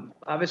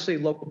 obviously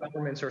local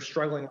governments are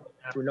struggling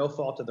through no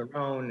fault of their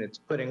own. It's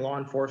putting law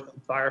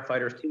enforcement,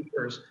 firefighters,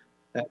 teachers,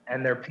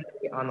 and their pay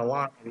on the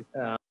line.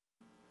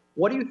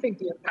 What do you think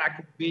the impact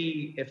would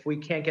be if we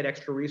can't get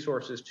extra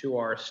resources to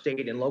our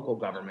state and local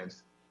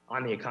governments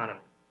on the economy?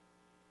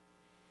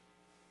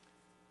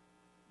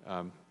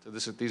 So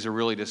these are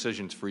really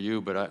decisions for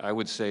you, but I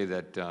would say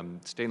that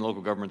state and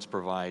local governments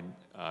provide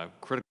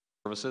critical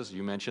services,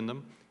 you mentioned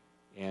them,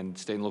 and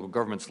state and local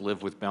governments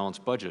live with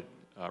balanced budget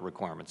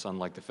requirements,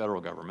 unlike the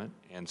federal government.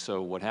 And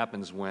so what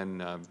happens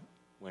when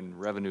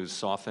revenues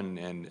soften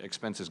and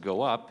expenses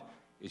go up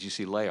is you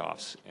see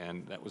layoffs.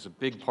 And that was a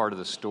big part of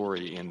the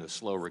story in the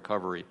slow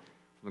recovery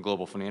from the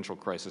global financial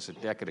crisis a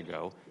decade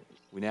ago.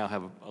 We now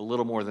have a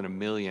little more than 1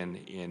 million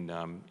in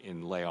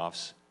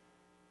layoffs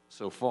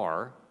so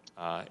far.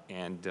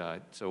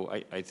 So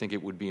I think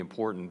it would be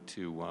important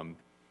to,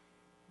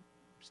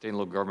 state and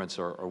local governments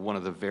are one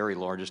of the very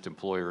largest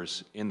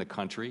employers in the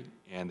country,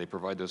 and they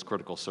provide those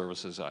critical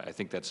services. I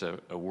think that's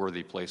a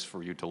worthy place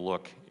for you to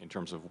look in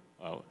terms of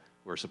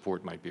where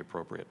support might be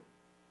appropriate.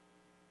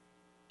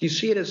 Do you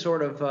see it as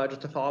sort of,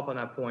 just to follow up on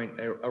that point,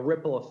 a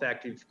ripple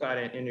effect? You've got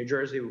in New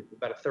Jersey,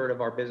 about 1/3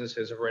 of our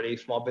businesses already,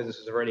 small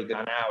businesses already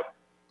gone out,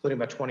 including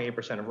about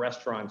 28% of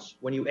restaurants.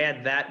 When you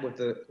add that with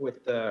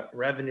the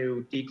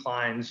revenue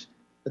declines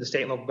for the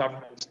state and local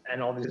governments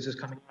and all the businesses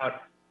coming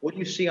out, what do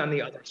you see on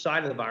the other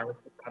side of the virus?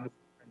 We're going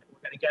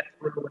to get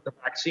through with the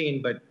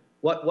vaccine, but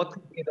what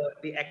could be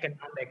the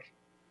economic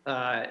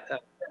that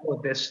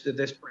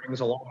this brings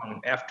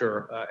along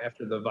after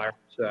the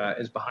virus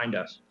is behind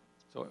us?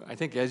 So I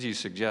think, as you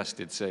suggest,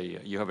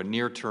 you have a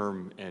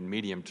near-term and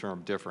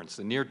medium-term difference.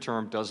 The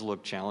near-term does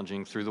look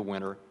challenging through the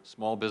winter.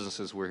 Small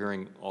businesses, we're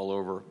hearing all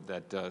over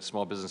that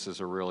small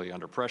businesses are really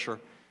under pressure.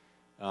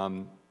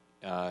 And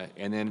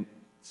then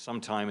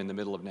sometime in the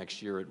middle of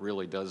next year, it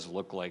really does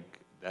look like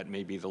that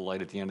may be the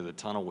light at the end of the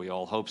tunnel. We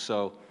all hope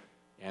so,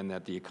 and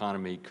that the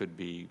economy could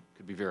be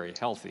very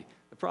healthy.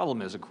 The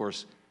problem is, of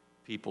course,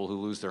 people who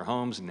lose their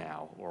homes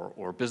now,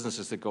 or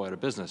businesses that go out of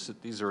business.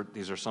 These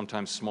are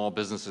sometimes small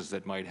businesses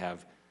that might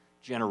have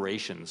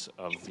generations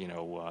of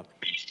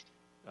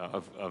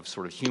of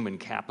sort of human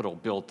capital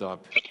built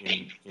up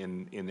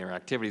in their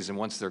activities, and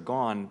once they're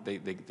gone,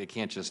 they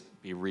can't just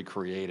be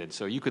recreated.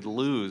 So you could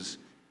lose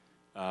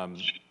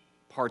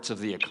parts of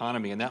the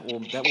economy, and that will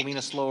mean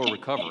a slower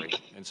recovery.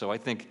 And so I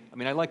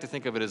like to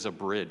think of it as a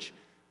bridge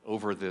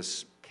over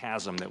this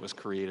chasm that was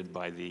created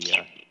by the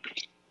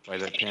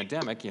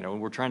pandemic.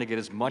 We're trying to get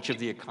as much of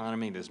the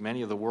economy and as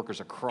many of the workers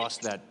across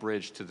that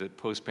bridge to the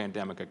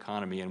post-pandemic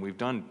economy, and we've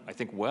done, I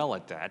think, well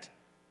at that,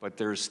 but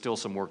there's still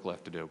some work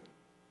left to do.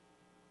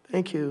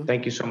 Thank you.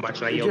 Thank you so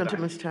much. The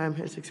gentleman's time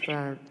has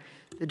expired.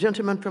 The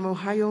gentleman from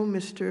Ohio,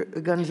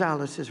 Mr.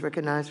 Gonzalez, is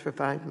recognized for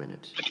 5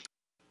 minutes.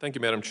 Thank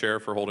you, Madam Chair,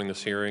 for holding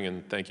this hearing,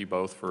 and thank you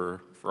both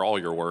for all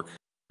your work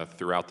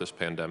throughout this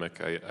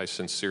pandemic. I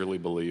sincerely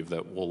believe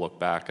that we'll look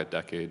back a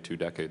decade, 2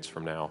 decades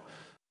from now,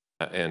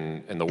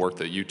 and the work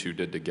that you two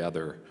did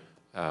together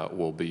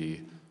will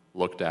be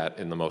looked at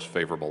in the most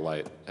favorable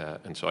light.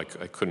 And so I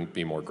couldn't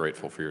be more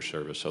grateful for your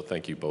service, so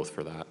thank you both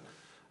for that.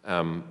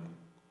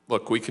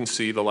 Look, we can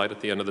see the light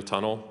at the end of the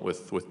tunnel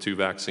with 2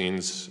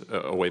 vaccines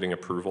awaiting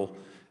approval.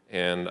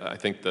 And I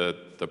think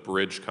the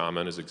bridge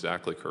comment is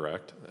exactly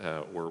correct.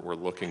 We're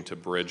looking to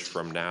bridge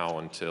from now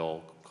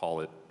until,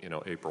 call it,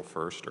 April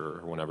 1st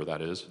or whenever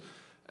that is.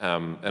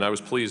 And I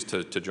was pleased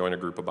to join a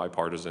group of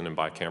bipartisan and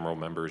bicameral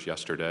members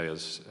yesterday,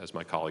 as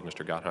my colleague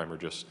Mr. Gottheimer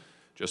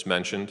just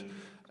mentioned,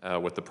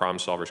 with the Problem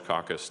Solvers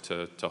Caucus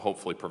to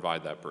hopefully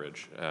provide that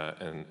bridge.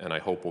 And I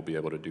hope we'll be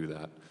able to do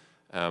that.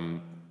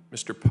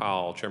 Mr.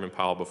 Powell, Chairman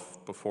Powell,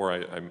 before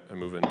I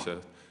move into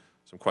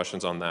some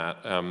questions on that,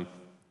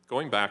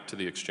 going back to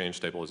the Exchange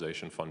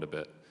Stabilization Fund a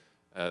bit,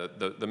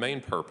 The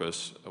main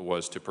purpose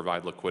was to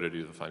provide liquidity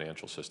to the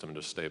financial system and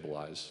to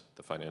stabilize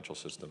the financial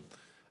system.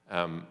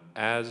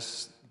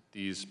 As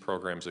these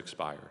programs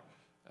expire,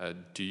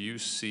 do you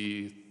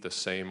see the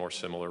same or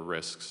similar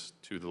risks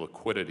to the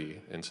liquidity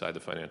inside the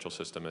financial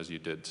system as you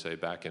did, say,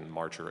 back in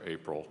March or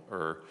April,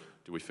 or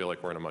do we feel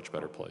like we're in a much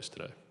better place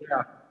today?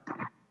 Yeah.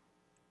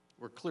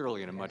 We're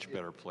clearly in a much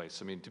better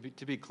place. I mean,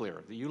 to be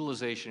clear, the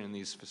utilization in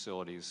these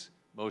facilities,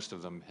 most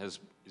of them, is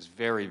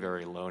very,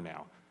 very low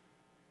now.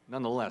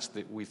 Nonetheless,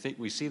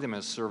 we see them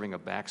as serving a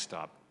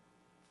backstop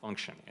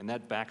function, and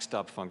that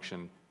backstop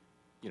function,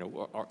 you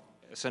know,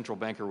 a central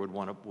banker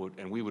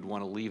and we would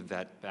want to leave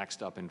that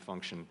backstop in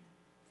function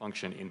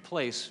in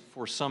place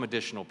for some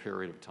additional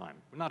period of time,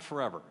 but not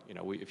forever. You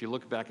know, if you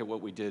look back at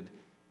what we did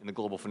in the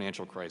global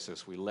financial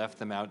crisis, we left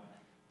them out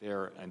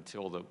there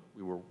until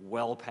we were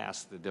well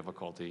past the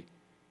difficulty,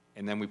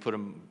 and then we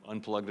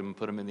unplugged them,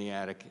 put them in the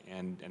attic,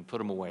 and put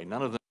them away.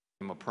 None of them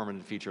became a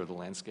permanent feature of the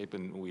landscape,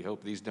 and we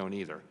hope these don't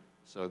either.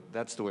 So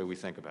that's the way we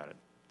think about it.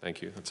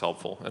 Thank you. That's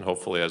helpful. And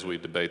hopefully, as we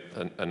debate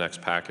a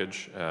next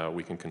package,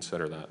 we can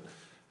consider that.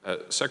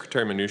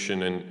 Secretary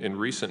Mnuchin, in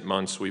recent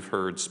months, we've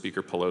heard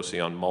Speaker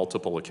Pelosi on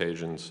multiple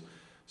occasions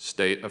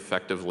state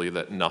effectively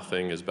that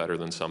nothing is better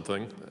than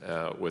something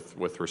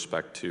with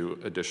respect to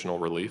additional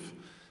relief.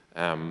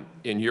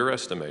 In your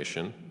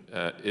estimation,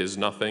 is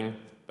nothing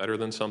better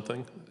than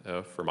something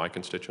for my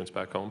constituents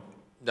back home?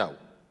 No.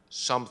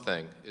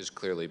 Something is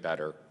clearly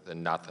better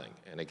than nothing.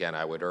 And again,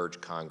 I would urge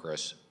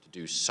Congress to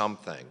do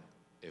something,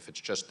 if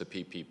it's just the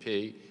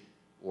PPP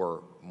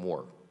or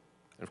more.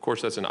 And of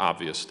course, that's an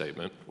obvious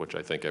statement, which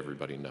I think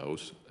everybody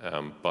knows.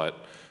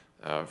 But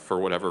for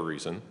whatever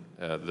reason,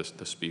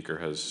 the Speaker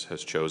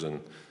has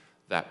chosen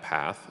that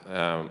path.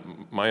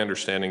 My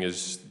understanding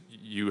is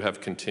you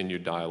have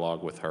continued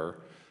dialogue with her.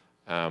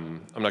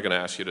 I'm not going to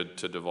ask you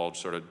to divulge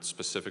sort of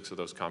specifics of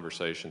those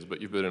conversations,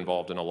 but you've been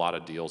involved in a lot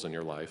of deals in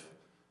your life,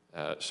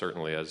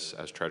 certainly as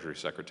Treasury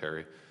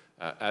Secretary.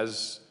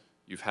 As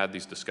you've had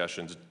these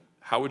discussions,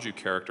 how would you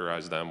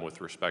characterize them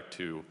with respect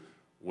to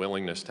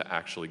willingness to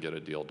actually get a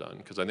deal done?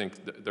 Because I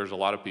think there's a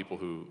lot of people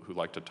who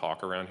like to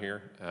talk around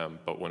here,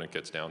 but when it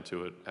gets down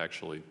to it,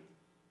 actually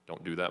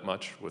don't do that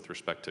much with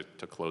respect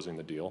to closing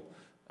the deal.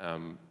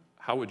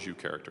 How would you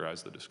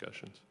characterize the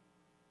discussions?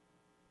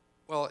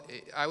 Well,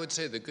 I would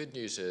say the good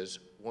news is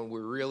when we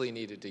really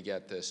needed to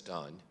get this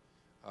done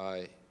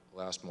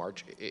last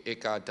March,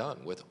 it got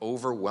done with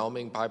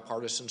overwhelming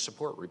bipartisan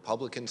support.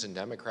 Republicans and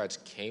Democrats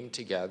came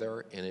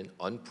together in an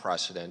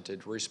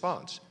unprecedented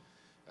response.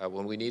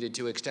 When we needed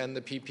to extend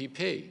the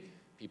PPP,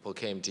 people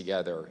came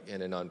together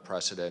in an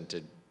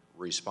unprecedented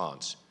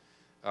response.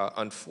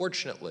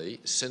 Unfortunately,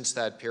 since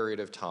that period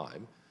of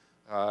time,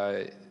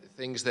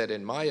 things that,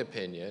 in my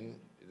opinion,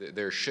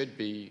 there should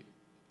be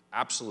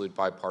absolute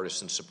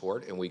bipartisan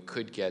support and we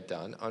could get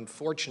done.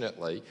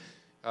 Unfortunately,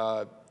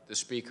 the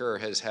Speaker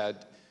has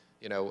had,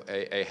 you know,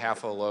 a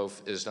half a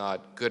loaf is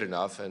not good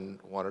enough and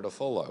wanted a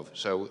full loaf.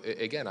 So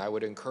again, I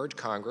would encourage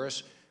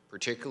Congress,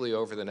 particularly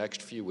over the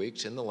next few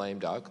weeks in the lame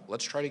duck,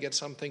 let's try to get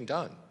something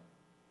done.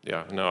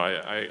 Yeah, no,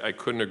 I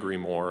couldn't agree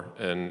more.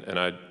 And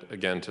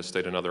again, to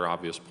state another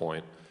obvious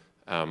point,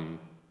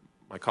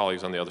 my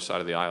colleagues on the other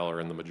side of the aisle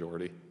are in the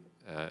majority.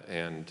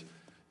 And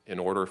in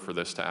order for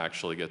this to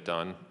actually get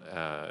done,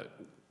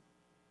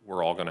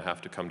 we're all going to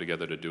have to come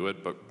together to do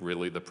it, but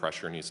really the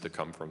pressure needs to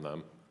come from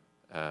them.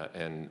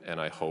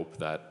 And I hope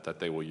that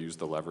they will use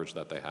the leverage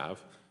that they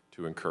have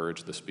to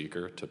encourage the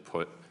Speaker to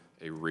put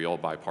a real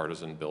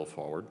bipartisan bill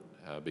forward,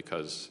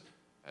 because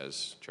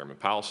as Chairman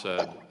Powell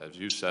said, as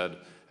you said,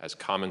 as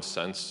common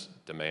sense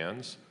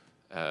demands,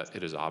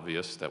 it is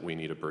obvious that we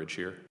need a bridge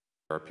here.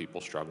 There are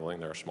people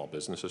struggling, there are small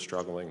businesses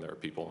struggling, there are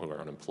people who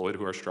are unemployed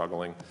who are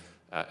struggling,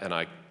 and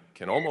I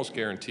can almost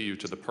guarantee you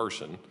to the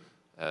person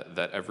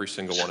that every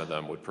single one of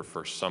them would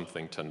prefer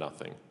something to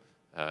nothing.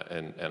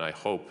 And I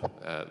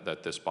hope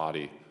that this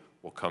body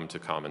will come to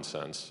common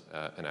sense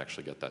and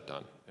actually get that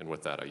done. And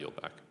with that, I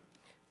yield back.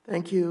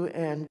 Thank you.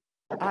 And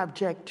I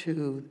object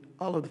to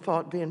all of the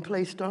fault being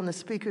placed on the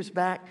Speaker's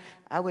back.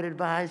 I would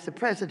advise the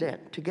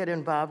President to get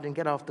involved and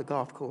get off the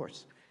golf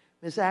course.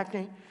 Ms.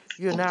 Acting,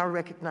 you're now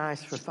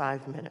recognized for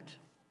 5 minutes.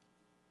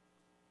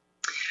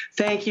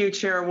 Thank you,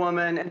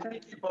 Chairwoman, and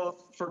thank you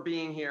both for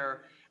being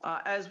here.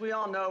 As we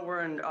all know,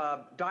 we're in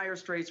dire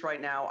straits right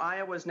now.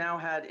 Iowa's now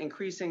had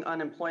increasing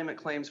unemployment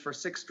claims for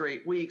 6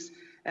 straight weeks.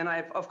 And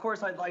of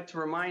course, I'd like to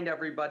remind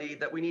everybody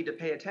that we need to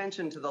pay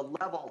attention to the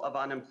level of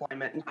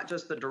unemployment, not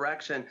just the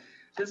direction.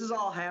 This is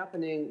all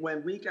happening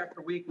when week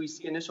after week we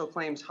see initial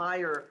claims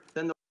higher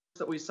than the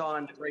that we saw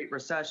in the Great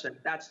Recession.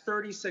 That's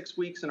 36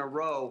 weeks in a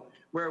row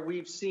where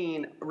we've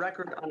seen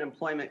record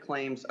unemployment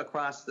claims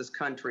across this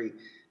country.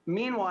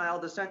 Meanwhile,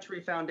 the Century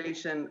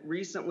Foundation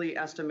recently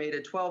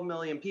estimated 12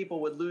 million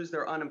people would lose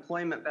their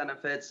unemployment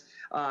benefits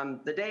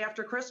the day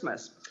after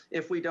Christmas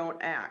if we don't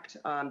act.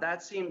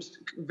 That seems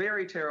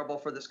very terrible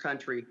for this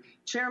country.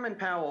 Chairman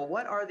Powell,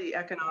 what are the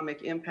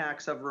economic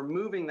impacts of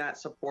removing that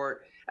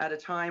support at a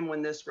time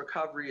when this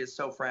recovery is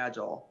so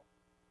fragile?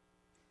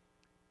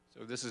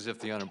 So this is if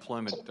the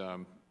unemployment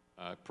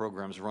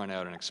programs run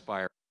out and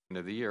expire at the end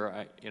of the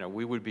year,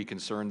 we would be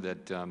concerned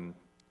that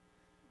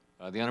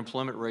the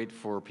unemployment rate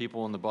for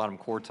people in the bottom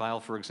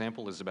quartile, for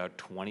example, is about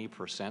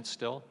 20%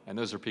 still, and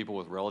those are people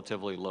with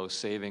relatively low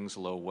savings,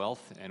 low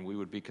wealth, and we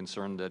would be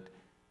concerned that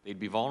they'd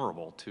be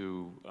vulnerable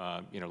to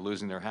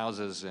losing their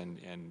houses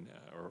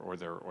or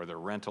their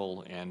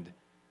rental and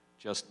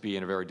just be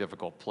in a very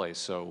difficult place.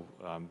 So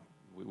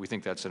we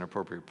think that's an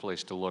appropriate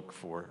place to look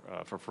for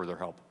further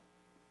help.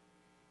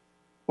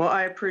 Well,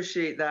 I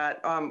appreciate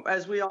that.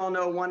 As we all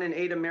know, 1 in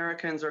 8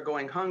 Americans are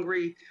going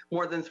hungry.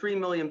 More than 3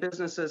 million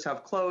businesses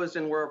have closed,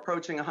 and we're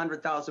approaching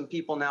 100,000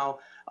 people now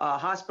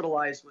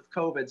hospitalized with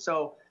COVID.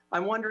 So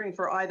I'm wondering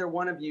for either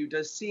one of you,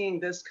 does seeing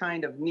this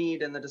kind of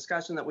need and the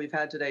discussion that we've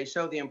had today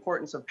show the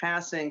importance of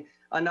passing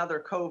another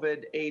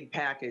COVID aid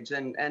package?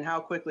 And how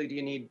quickly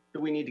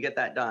do we need to get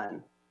that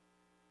done?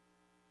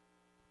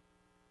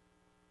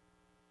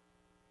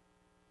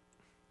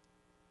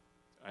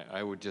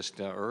 I would just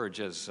urge,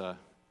 as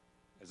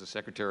the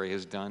Secretary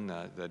has done,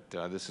 that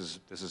this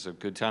is a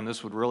good time.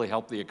 This would really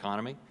help the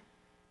economy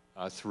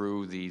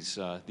through these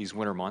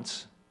winter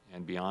months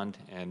and beyond.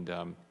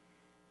 And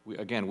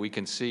we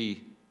can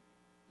see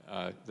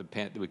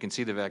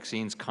the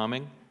vaccines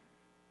coming,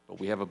 but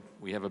we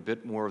have a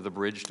bit more of the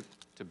bridge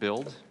to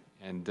build,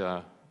 and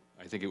I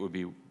think it would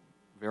be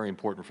very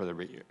important for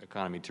the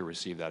economy to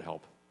receive that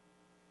help.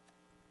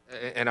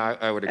 And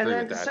I would agree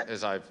with that,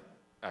 as I've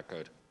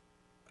echoed.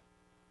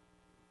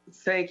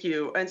 Thank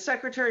you. And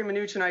Secretary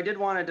Mnuchin, I did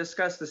want to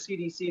discuss the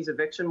CDC's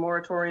eviction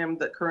moratorium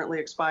that currently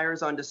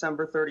expires on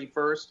December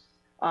 31st.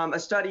 A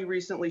study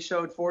recently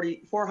showed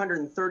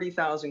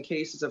 430,000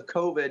 cases of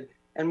COVID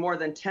and more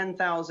than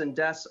 10,000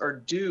 deaths are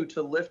due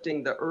to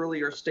lifting the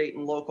earlier state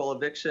and local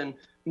eviction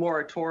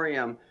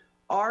moratorium.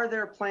 Are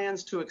there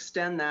plans to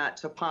extend that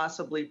to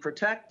possibly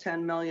protect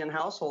 10 million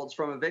households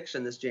from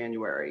eviction this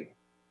January?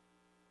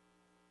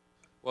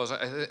 Well,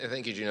 I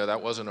think, as you know,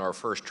 that wasn't our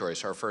first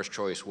choice. Our first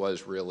choice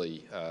was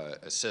really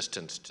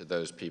assistance to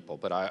those people.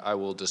 But I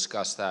will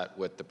discuss that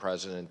with the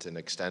President and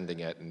extending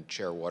it. And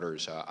Chair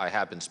Waters, I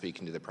have been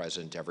speaking to the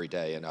President every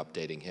day and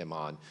updating him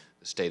on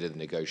the state of the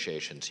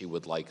negotiations. He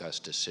would like us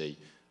to see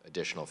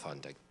additional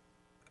funding.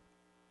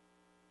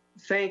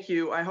 Thank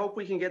you. I hope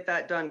we can get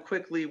that done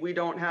quickly. We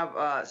don't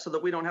have, so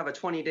that we don't have a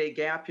 20-day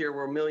gap here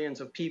where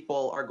millions of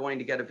people are going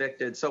to get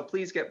evicted. So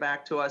please get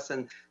back to us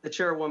and the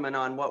chairwoman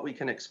on what we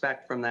can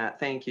expect from that.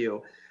 Thank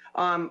you.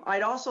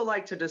 I'd also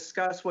like to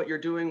discuss what you're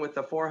doing with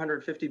the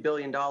 $450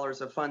 billion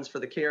of funds for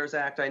the CARES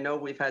Act. I know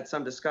we've had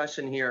some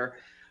discussion here.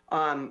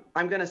 I'm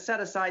going to set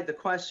aside the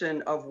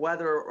question of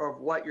whether or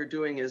what you're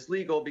doing is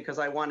legal because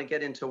I want to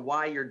get into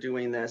why you're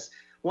doing this.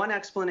 One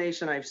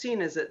explanation I've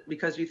seen is that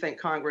because you think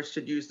Congress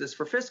should use this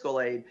for fiscal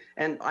aid,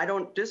 and I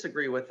don't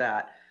disagree with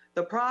that.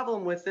 The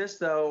problem with this,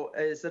 though,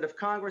 is that if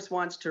Congress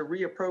wants to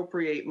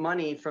reappropriate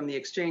money from the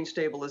Exchange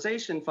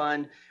Stabilization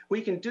Fund,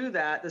 we can do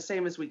that the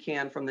same as we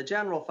can from the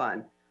general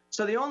fund.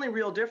 So the only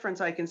real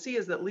difference I can see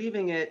is that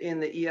leaving it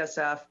in the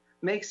ESF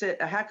makes it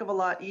a heck of a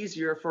lot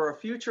easier for a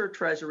future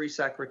Treasury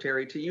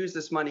Secretary to use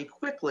this money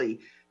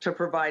quickly to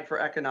provide for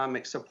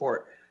economic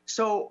support.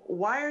 So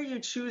why are you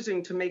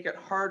choosing to make it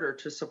harder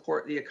to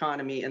support the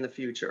economy in the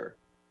future?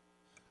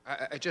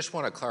 I just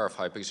want to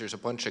clarify because there's a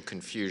bunch of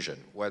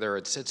confusion. Whether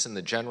it sits in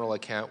the general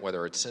account,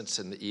 whether it sits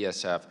in the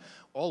ESF,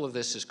 all of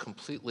this is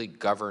completely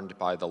governed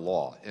by the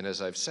law. And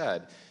as I've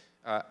said,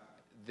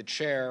 the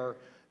chair,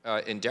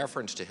 in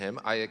deference to him,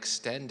 I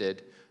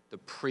extended the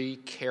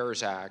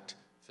pre-CARES Act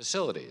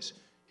facilities.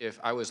 If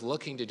I was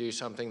looking to do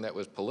something that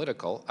was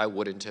political, I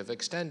wouldn't have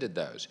extended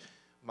those.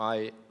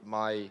 My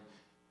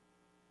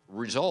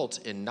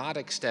result in not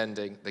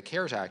extending the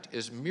CARES Act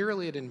is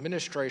merely an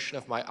administration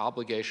of my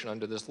obligation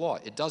under this law.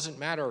 It doesn't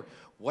matter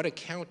what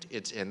account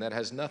it's in. That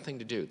has nothing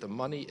to do. The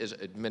money is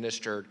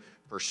administered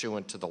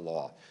pursuant to the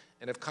law.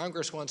 And if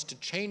Congress wants to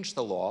change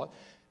the law,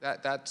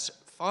 that's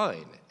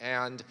fine.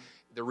 And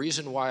the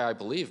reason why I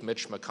believe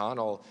Mitch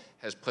McConnell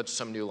has put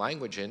some new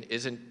language in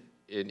isn't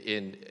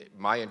in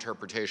my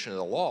interpretation of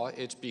the law.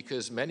 It's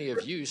because many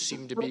of you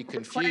seem to be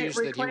confused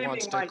that he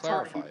wants to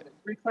clarify it.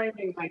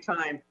 Reclaiming my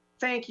time.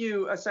 Thank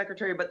you,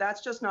 Secretary, but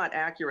that's just not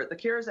accurate. The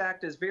CARES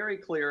Act is very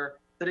clear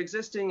that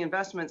existing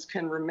investments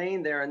can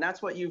remain there, and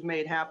that's what you've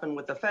made happen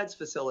with the Fed's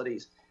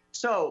facilities.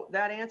 So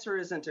that answer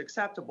isn't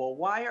acceptable.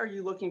 Why are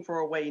you looking for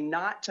a way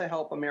not to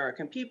help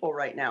American people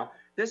right now?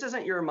 This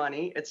isn't your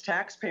money, it's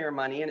taxpayer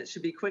money, and it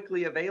should be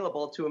quickly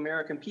available to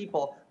American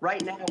people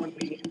right now when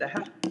we need the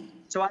help.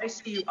 So I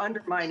see you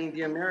undermining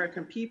the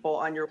American people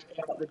on your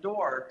way out the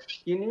door.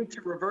 You need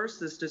to reverse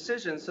this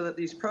decision so that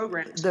these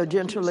programs— The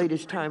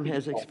gentlelady's time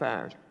has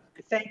expired.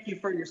 Thank you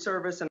for your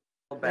service, and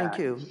I'll go back.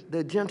 Thank you.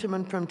 The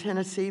gentleman from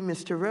Tennessee,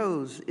 Mr.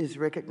 Rose, is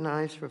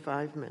recognized for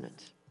 5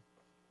 minutes.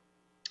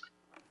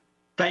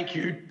 Thank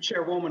you,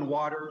 Chairwoman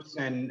Waters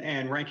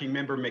and Ranking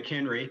Member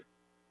McHenry.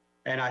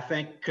 And I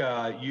thank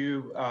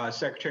you,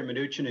 Secretary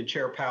Mnuchin and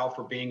Chair Powell,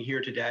 for being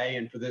here today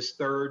and for this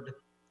third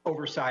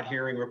oversight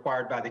hearing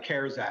required by the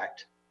CARES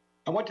Act.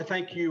 I want to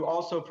thank you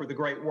also for the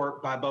great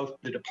work by both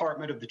the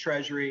Department of the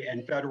Treasury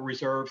and Federal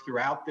Reserve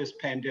throughout this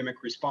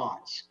pandemic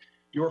response.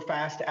 Your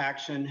fast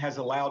action has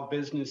allowed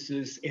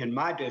businesses in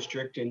my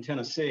district in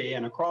Tennessee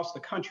and across the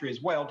country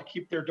as well to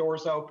keep their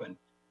doors open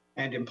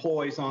and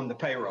employees on the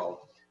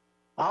payroll.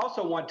 I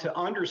also want to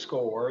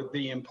underscore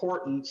the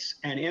importance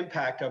and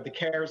impact of the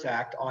CARES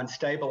Act on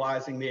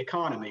stabilizing the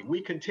economy.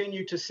 We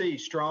continue to see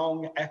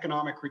strong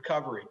economic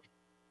recovery,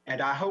 and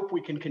I hope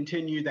we can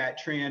continue that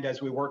trend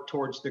as we work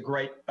towards the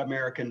great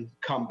American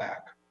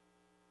comeback.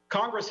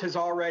 Congress has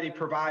already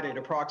provided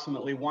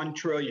approximately $1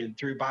 trillion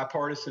through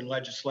bipartisan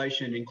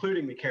legislation,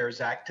 including the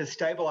CARES Act, to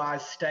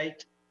stabilize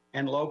state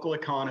and local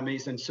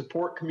economies and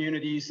support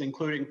communities,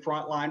 including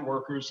frontline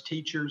workers,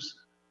 teachers,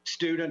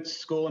 students,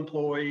 school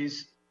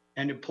employees,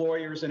 and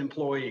employers and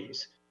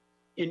employees.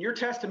 In your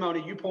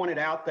testimony, you pointed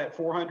out that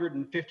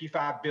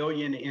 $455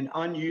 billion in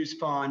unused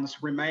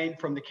funds remain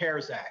from the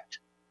CARES Act.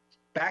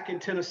 Back in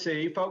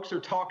Tennessee, folks are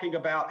talking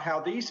about how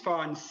these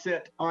funds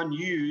sit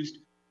unused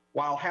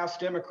while House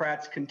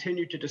Democrats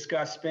continue to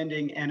discuss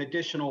spending an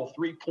additional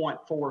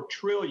 $3.4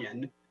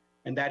 trillion,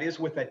 and that is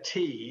with a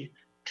T,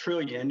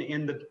 trillion,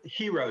 in the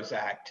HEROES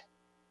Act.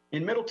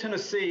 In Middle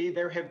Tennessee,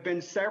 there have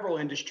been several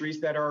industries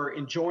that are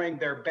enjoying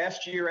their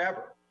best year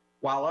ever,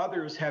 while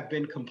others have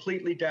been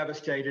completely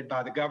devastated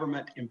by the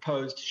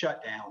government-imposed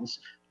shutdowns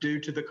due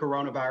to the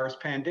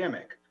coronavirus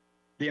pandemic.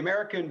 The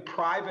American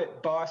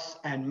private bus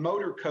and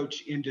motor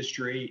coach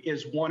industry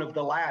is one of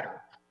the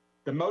latter.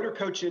 The motor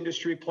coach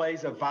industry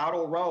plays a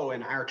vital role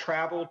in our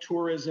travel,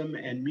 tourism,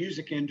 and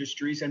music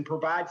industries and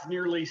provides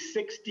nearly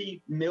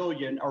 600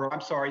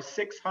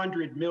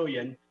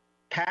 million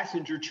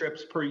passenger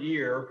trips per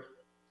year.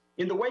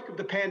 In the wake of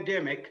the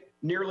pandemic,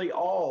 nearly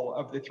all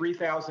of the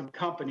 3,000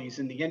 companies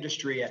in the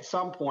industry at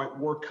some point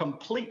were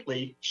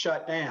completely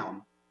shut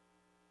down.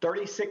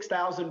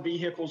 36,000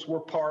 vehicles were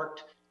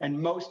parked, and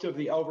most of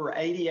the over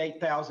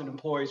 88,000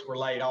 employees were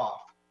laid off.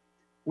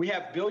 We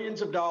have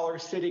billions of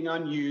dollars sitting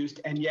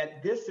unused, and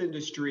yet this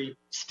industry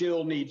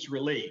still needs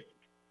relief.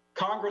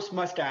 Congress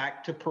must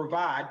act to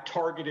provide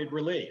targeted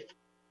relief.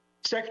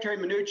 Secretary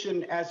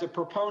Mnuchin, as a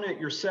proponent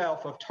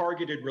yourself of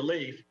targeted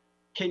relief,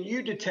 can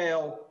you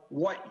detail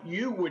what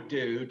you would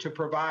do to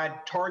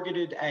provide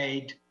targeted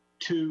aid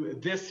to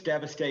this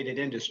devastated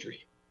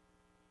industry?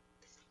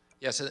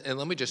 Yes, and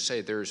let me just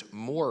say there's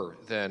more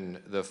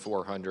than the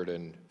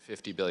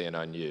 $450 billion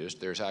unused.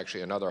 There's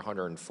actually another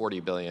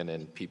 $140 billion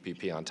in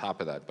PPP on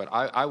top of that. But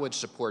I would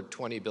support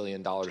 $20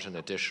 billion in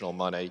additional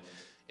money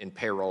in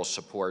payroll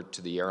support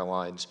to the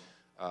airlines,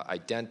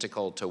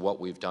 identical to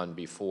what we've done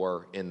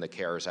before in the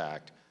CARES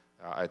Act.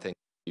 I think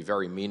it would be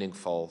very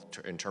meaningful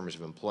in terms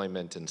of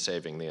employment and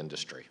saving the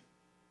industry.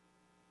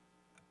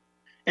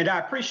 And I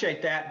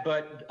appreciate that,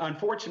 but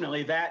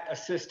unfortunately that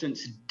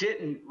assistance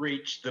didn't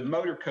reach the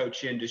motor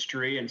coach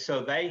industry, and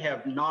so they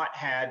have not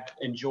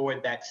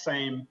enjoyed that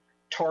same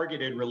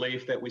targeted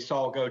relief that we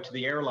saw go to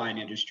the airline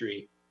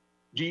industry.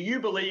 Do you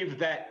believe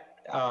that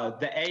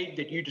the aid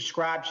that you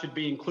described should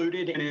be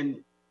included in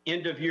an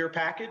end-of-year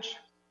package?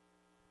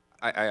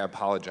 I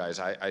apologize.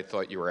 I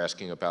thought you were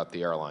asking about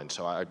the airline,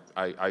 so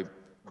I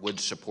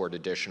would support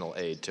additional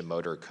aid to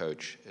motor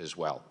coach as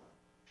well.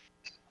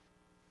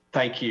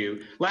 Thank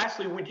you.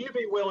 Lastly, would you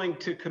be willing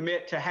to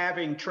commit to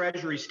having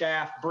Treasury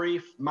staff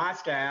brief my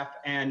staff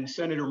and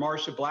Senator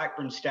Marsha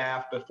Blackburn's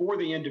staff before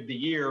the end of the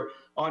year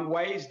on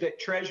ways that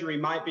Treasury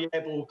might be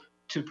able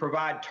to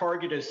provide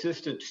targeted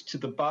assistance to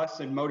the bus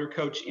and motor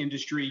coach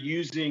industry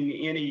using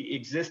any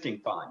existing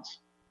funds?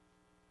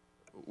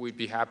 We'd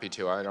be happy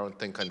to. I don't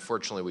think,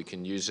 unfortunately, we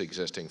can use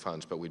existing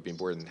funds, but we'd be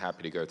more than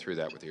happy to go through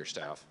that with your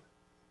staff.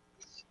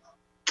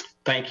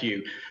 Thank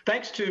you.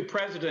 Thanks to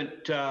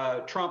President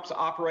Trump's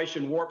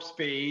Operation Warp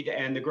Speed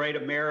and the great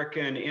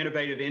American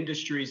innovative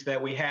industries that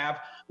we have,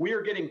 we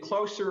are getting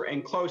closer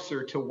and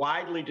closer to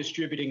widely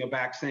distributing a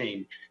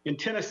vaccine. In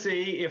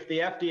Tennessee, if the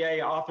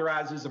FDA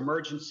authorizes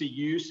emergency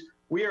use,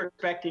 we are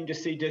expecting to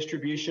see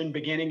distribution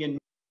beginning in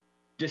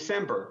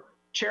December.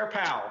 Chair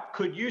Powell,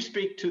 could you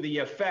speak to the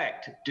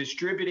effect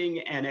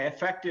distributing an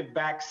effective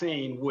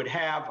vaccine would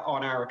have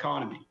on our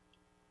economy?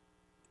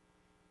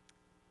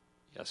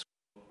 Yes.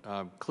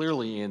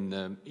 Clearly in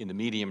the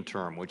medium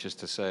term, which is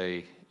to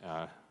say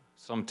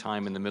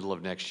sometime in the middle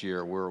of next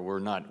year, we're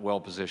not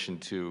well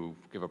positioned to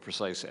give a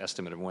precise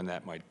estimate of when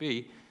that might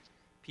be.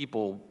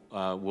 People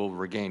will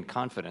regain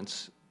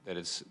confidence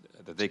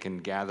that they can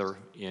gather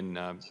in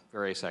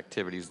various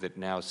activities that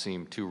now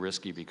seem too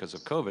risky because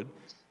of COVID,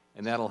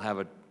 and that'll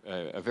have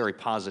a very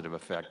positive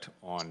effect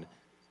on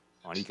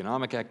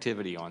economic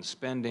activity, on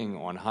spending,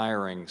 on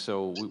hiring.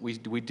 So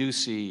we do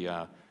see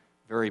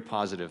very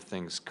positive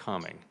things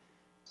coming.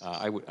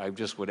 I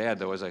just would add,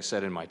 though, as I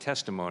said in my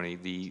testimony,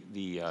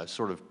 the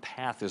sort of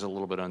path is a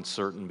little bit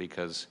uncertain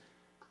because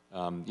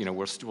you know,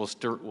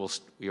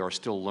 we are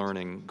still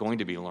going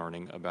to be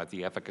learning about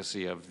the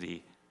efficacy of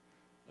the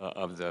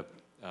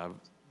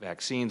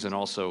vaccines and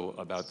also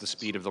about the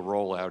speed of the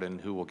rollout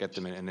and who will get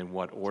them and in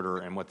what order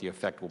and what the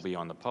effect will be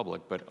on the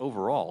public. But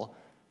overall,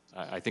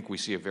 I think we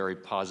see a very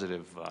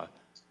positive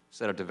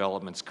set of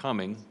developments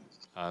coming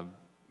at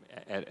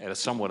a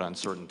somewhat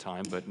uncertain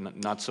time, but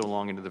not so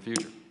long into the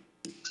future.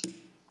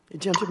 The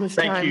gentleman's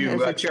Thank time you,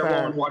 has expired.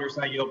 Chairwoman Waters.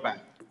 I yield back.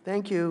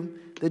 Thank you.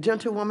 The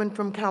gentlewoman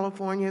from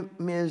California,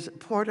 Ms.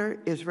 Porter,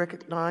 is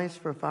recognized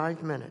for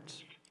 5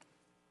 minutes.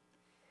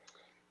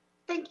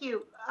 Thank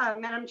you,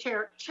 Madam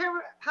Chair. Chair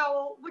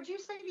Powell, would you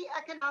say the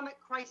economic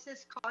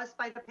crisis caused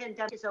by the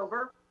pandemic is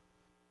over?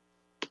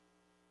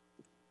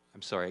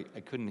 I'm sorry, I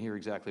couldn't hear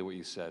exactly what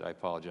you said. I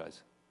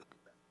apologize.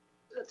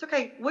 That's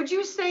okay. Would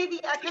you say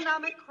the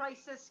economic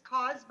crisis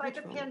caused by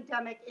the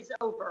pandemic is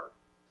over?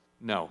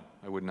 No,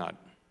 I would not.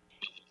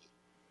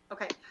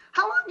 Okay.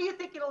 How long do you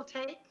think it'll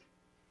take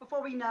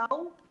before we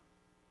know?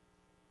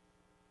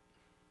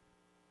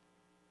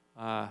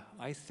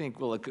 I think,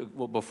 well,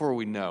 before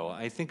we know,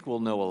 I think we'll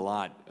know a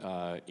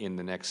lot in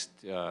the next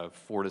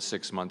 4 to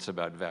 6 months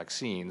about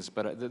vaccines.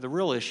 But the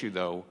real issue,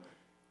 though,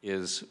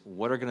 is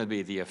what are going to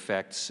be the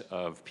effects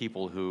of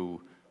people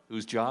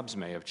whose jobs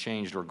may have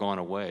changed or gone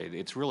away.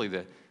 It's really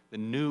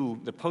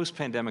the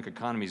post-pandemic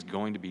economy is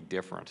going to be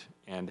different.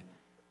 And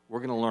we're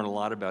going to learn a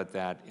lot about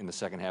that in the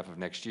second half of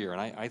next year.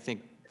 And I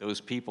think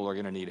those people are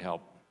going to need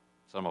help,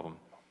 some of them.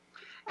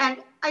 And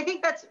I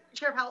think that's,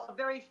 Chair Powell, a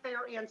very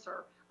fair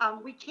answer.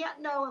 We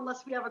can't know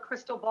unless we have a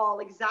crystal ball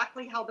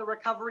exactly how the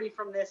recovery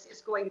from this is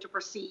going to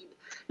proceed.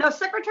 Now,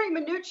 Secretary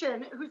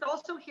Mnuchin, who's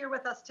also here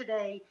with us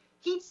today,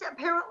 he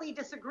apparently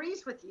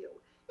disagrees with you.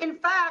 In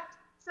fact,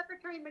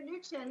 Secretary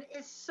Mnuchin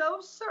is so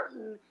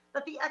certain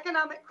that the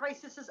economic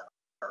crisis is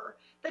over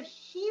that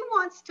he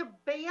wants to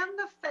ban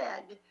the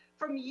Fed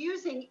from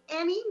using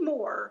any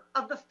more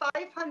of the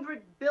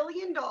 $500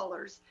 billion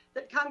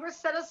that Congress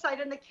set aside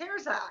in the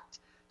CARES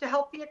Act to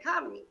help the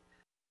economy.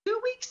 2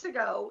 weeks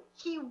ago,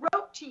 he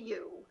wrote to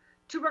you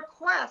to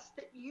request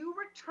that you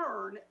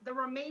return the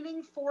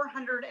remaining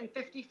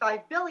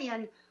 $455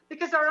 billion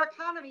because our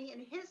economy, in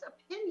his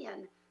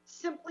opinion,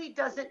 simply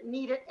doesn't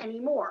need it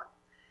anymore.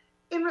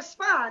 In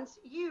response,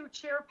 you,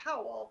 Chair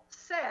Powell,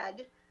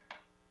 said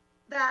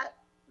that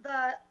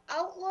the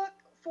outlook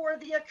for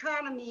the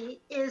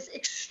economy is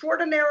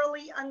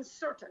extraordinarily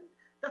uncertain.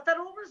 The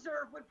Federal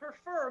Reserve would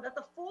prefer that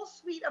the full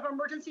suite of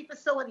emergency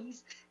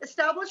facilities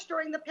established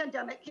during the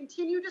pandemic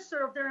continue to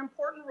serve their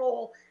important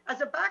role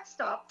as a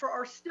backstop for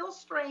our still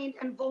strained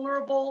and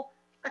vulnerable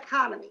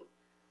economy.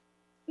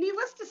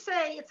 Needless to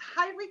say, it's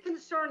highly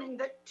concerning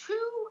that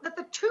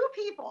the two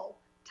people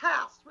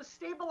tasked with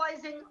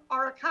stabilizing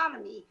our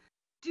economy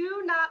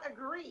do not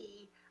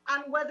agree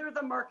on whether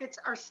the markets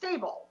are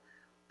stable.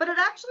 But it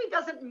actually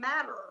doesn't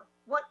matter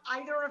what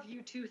either of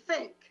you two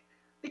think,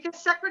 because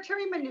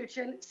Secretary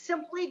Mnuchin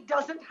simply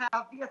doesn't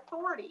have the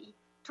authority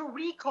to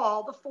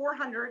recall the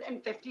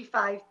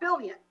 $455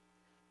 billion.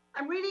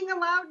 I'm reading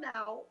aloud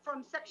now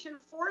from Section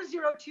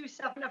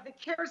 4027 of the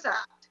CARES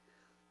Act.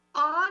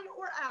 On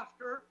or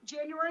after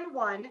January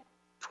 1,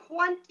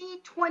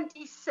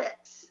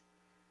 2026,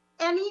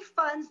 any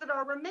funds that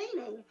are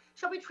remaining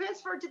shall be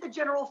transferred to the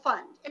general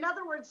fund. In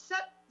other words,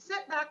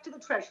 sent back to the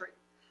Treasury.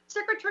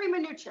 Secretary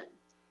Mnuchin,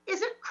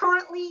 is it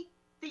currently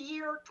the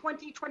year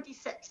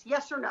 2026?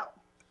 Yes or no?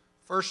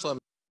 First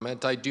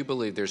Amendment, I do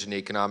believe there's an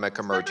economic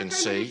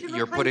emergency.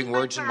 You're putting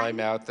words in my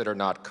mouth that are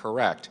not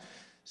correct.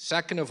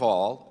 Second of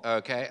all,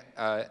 okay,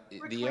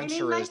 the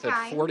answer is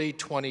that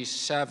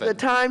 4027. The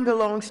time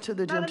belongs to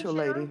the gentle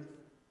lady.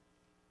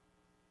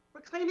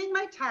 Reclaiming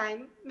my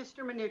time,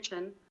 Mr.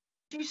 Mnuchin,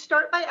 you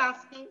start by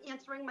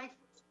answering my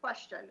first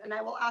question, and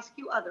I will ask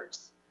you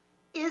others.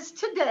 Is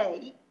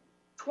today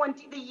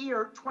the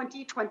year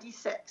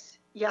 2026?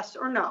 Yes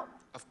or no?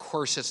 Of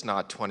course it's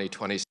not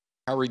 2026.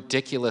 How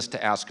ridiculous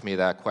to ask me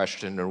that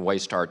question and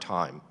waste our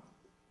time.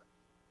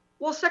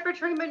 Well,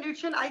 Secretary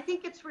Mnuchin, I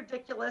think it's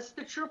ridiculous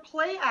that you're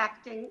play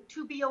acting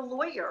to be a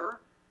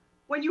lawyer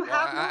when you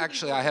have no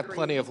actually, I have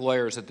plenty of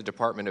lawyers at the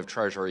Department of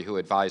Treasury who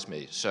advise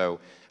me, so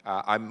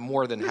I'm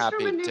more than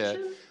happy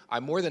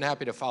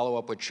to follow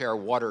up with Chair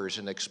Waters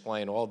and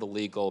explain all the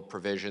legal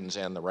provisions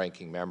and the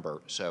ranking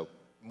member. So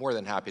more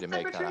than happy to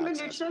make that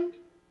access. Secretary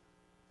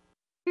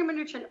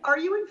Mnuchin, are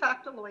you in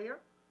fact a lawyer?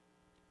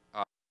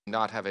 I do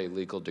not have a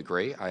legal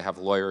degree. I have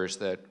lawyers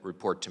that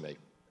report to me.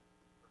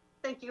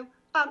 Thank you.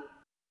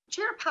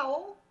 Chair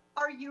Powell,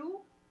 are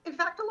you in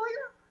fact a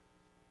lawyer?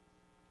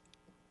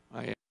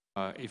 I am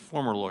a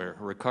former lawyer,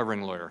 a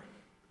recovering lawyer.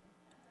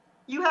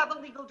 You have a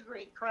legal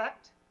degree,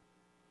 correct?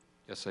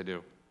 Yes, I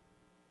do.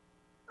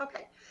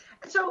 Okay.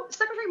 So,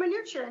 Secretary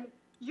Mnuchin,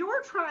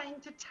 you're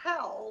trying to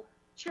tell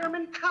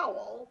Chairman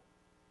Powell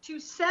to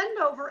send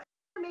over any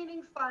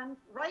remaining funds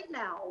right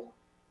now,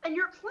 and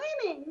you're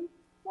claiming,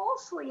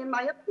 falsely in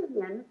my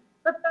opinion,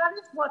 that that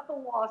is what the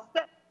law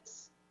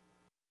says.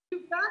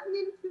 You've gotten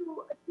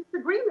into a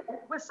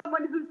disagreement with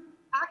someone who's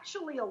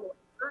actually a lawyer.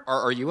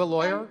 Are you a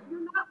lawyer? You're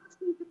not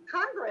listening to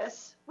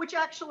Congress, which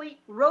actually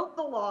wrote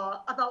the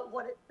law about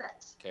what it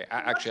says. Okay,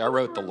 actually, I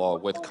wrote the law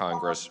with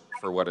Congress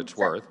for what it's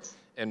worth.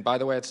 And by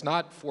the way, it's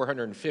not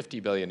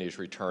 $450 billion he's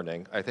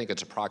returning. I think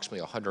it's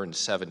approximately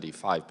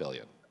 $175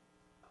 billion.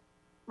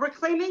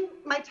 Reclaiming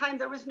my time,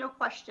 there was no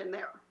question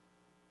there.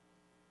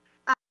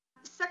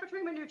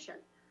 Secretary Mnuchin,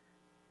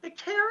 The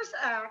CARES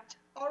Act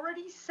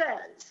already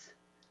says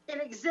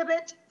in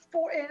Exhibit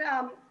 4,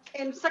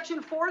 in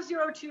Section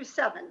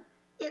 4027,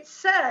 it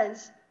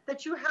says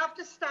that you have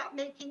to stop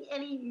making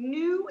any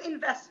new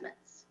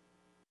investments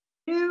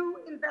in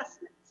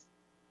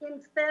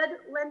Fed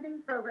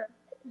lending programs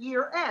at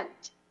year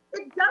end.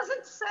 It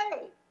doesn't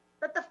say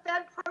that the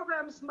Fed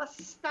programs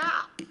must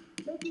stop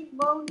making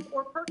loans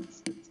or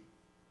purchases.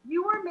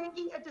 You are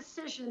making a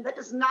decision that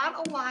does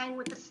not align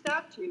with the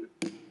statute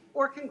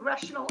or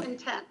congressional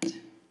intent.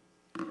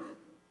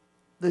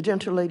 The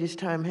gentlelady's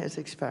time has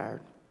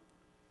expired.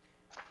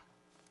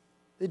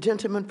 The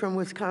gentleman from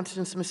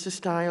Wisconsin, Mr.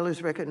 Stile,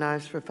 is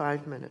recognized for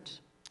 5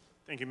 minutes.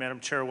 Thank you, Madam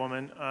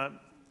Chairwoman.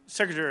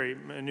 Secretary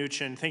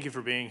Mnuchin, thank you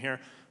for being here.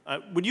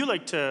 Would you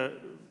like to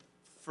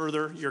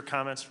further your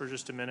comments for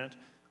just a minute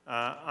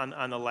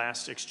on the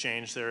last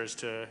exchange there as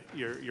to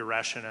your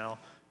rationale?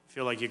 I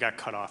feel like you got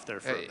cut off there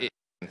for a minute.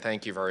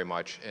 Thank you very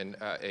much. And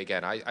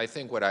again, I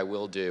think what I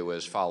will do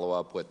is follow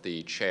up with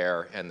the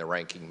chair and the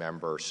ranking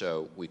member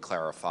so we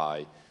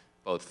clarify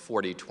both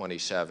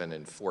 4027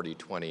 and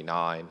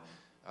 4029.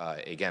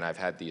 Again, I've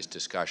had these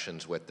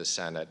discussions with the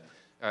Senate.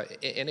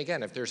 And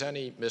again, if there's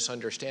any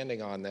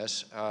misunderstanding on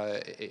this,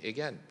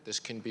 again, this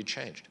can be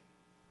changed.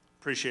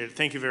 Appreciate it.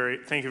 Thank you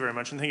very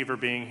much, and thank you for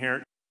being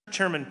here.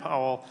 Chairman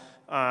Powell,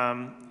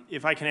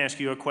 if I can ask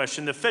you a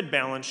question. The Fed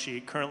balance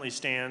sheet currently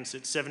stands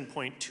at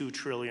 $7.2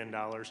 trillion,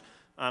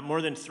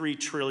 more than $3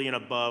 trillion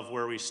above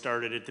where we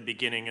started at the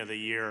beginning of the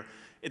year.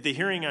 At the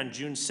hearing on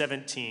June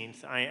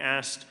 17th, I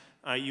asked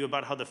you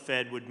about how the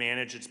Fed would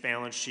manage its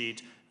balance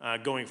sheet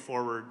going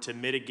forward to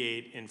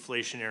mitigate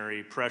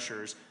inflationary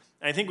pressures.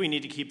 I think we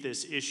need to keep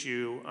this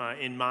issue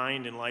in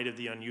mind in light of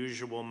the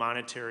unusual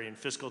monetary and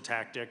fiscal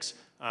tactics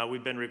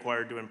we've been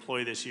required to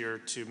employ this year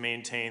to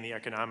maintain the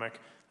economic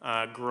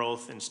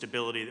growth and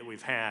stability that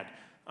we've had.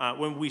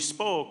 When we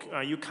spoke,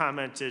 you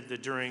commented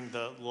that during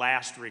the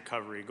last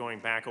recovery, going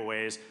back a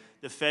ways,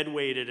 the Fed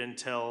waited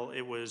until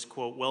it was,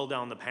 quote, well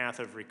down the path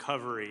of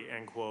recovery,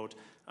 end quote,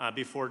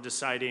 before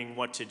deciding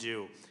what to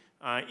do.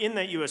 In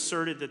that you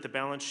asserted that the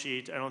balance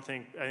sheet, I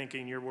think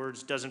in your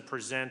words, doesn't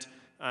present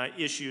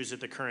issues at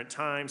the current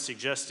time,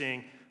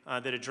 suggesting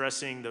that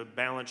addressing the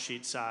balance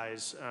sheet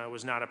size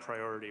was not a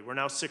priority. We're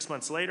now 6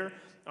 months later.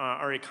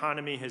 Our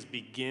economy has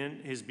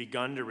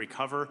begun to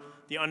recover.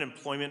 The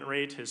unemployment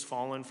rate has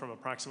fallen from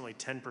approximately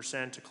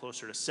 10% to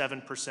closer to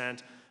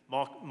 7%.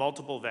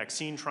 Multiple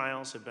vaccine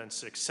trials have been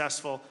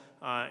successful,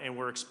 and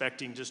we're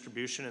expecting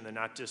distribution in the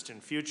not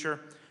distant future.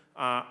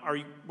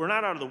 We're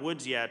not out of the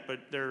woods yet, but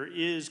there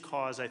is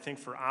cause, I think,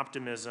 for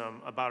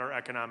optimism about our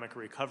economic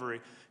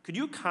recovery. Could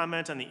you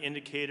comment on the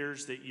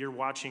indicators that you're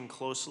watching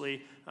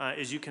closely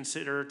as you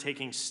consider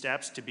taking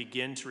steps to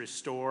begin to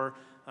restore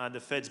the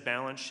Fed's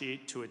balance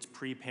sheet to its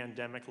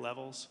pre-pandemic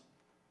levels?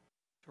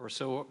 Sure.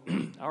 So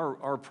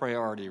our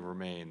priority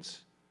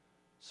remains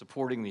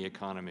supporting the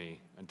economy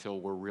until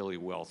we're really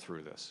well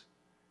through this.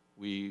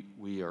 We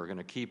are going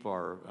to keep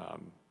our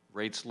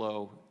rates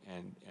low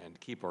and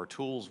keep our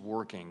tools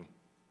working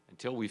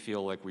until we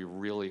feel like we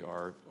really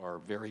are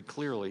very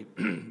clearly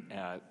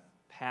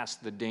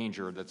past the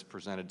danger that's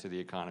presented to the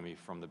economy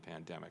from the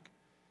pandemic.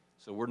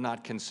 So we're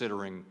not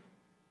considering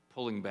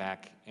pulling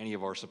back any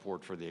of our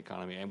support for the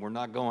economy, and we're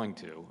not going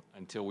to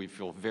until we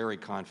feel very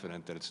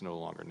confident that it's no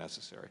longer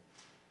necessary.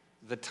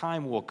 The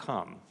time will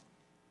come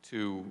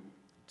to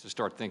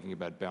start thinking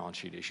about balance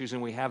sheet issues,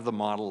 and we have the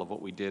model of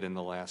what we did in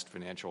the last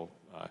financial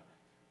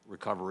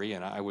recovery,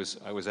 and I was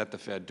at the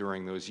Fed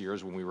during those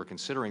years when we were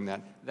considering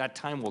that. That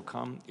time will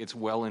come. It's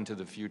well into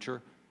the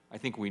future. I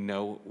think we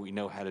know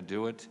how to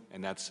do it,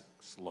 and that's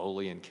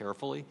slowly and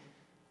carefully.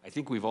 I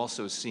think we've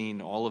also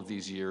seen all of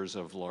these years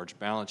of large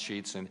balance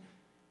sheets, and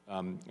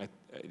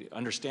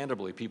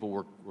understandably, people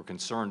were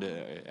concerned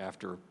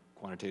after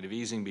quantitative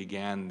easing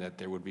began that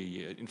there would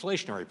be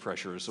inflationary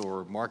pressures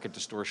or market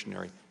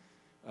distortionary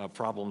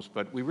problems,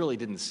 but we really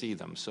didn't see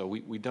them. So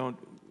we don't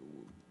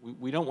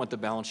want the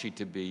balance sheet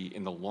to be,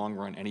 in the long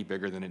run, any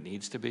bigger than it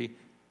needs to be.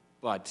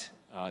 But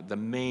the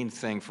main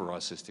thing for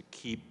us is to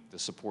keep the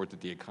support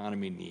that the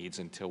economy needs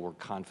until we're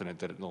confident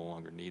that it no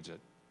longer needs it.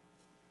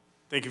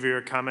 Thank you for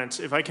your comments.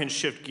 If I can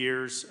shift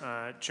gears,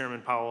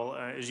 Chairman Powell,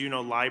 as you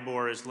know,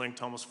 LIBOR is linked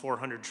to almost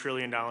 $400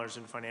 trillion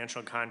in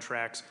financial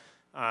contracts.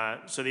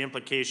 So the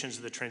implications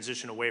of the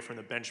transition away from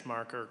the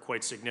benchmark are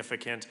quite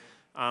significant.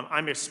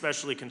 I'm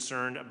especially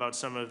concerned about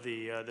some of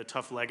the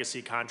tough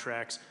legacy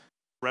contracts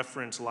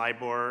reference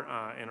LIBOR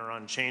and are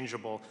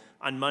unchangeable.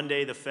 On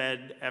Monday, the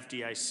Fed,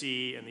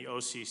 FDIC, and the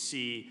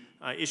OCC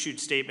issued a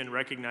statement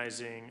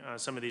recognizing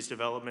some of these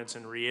developments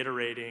and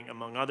reiterating,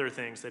 among other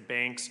things, that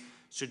banks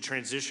should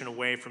transition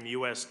away from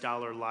U.S.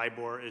 dollar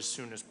LIBOR as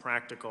soon as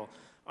practical.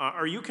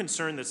 Are you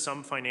concerned that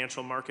some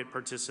financial market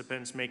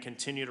participants may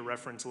continue to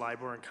reference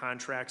LIBOR in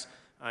contracts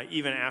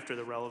even after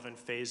the relevant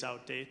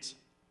phase-out dates?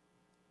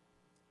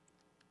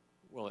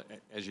 Well,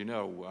 as you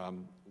know,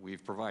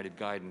 we've provided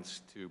guidance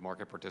to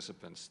market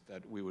participants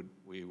that we would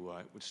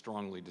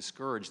strongly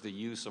discourage the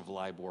use of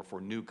LIBOR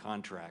for new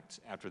contracts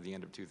after the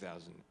end of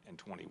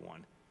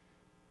 2021.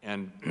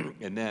 And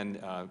then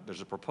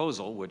there's a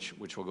proposal which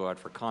will go out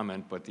for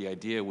comment, but the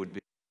idea would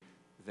be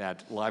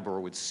that LIBOR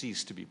would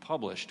cease to be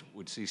published,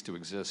 would cease to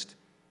exist,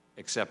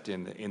 except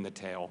in the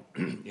tail,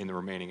 in the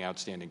remaining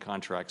outstanding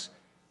contracts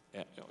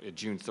at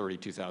June 30,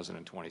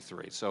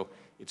 2023. So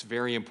it's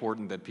very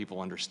important that people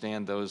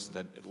understand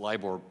that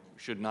LIBOR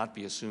should not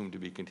be assumed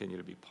to continue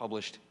to be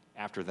published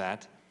after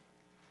that.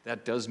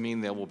 That does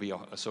mean there will be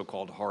a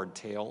so-called hard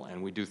tail,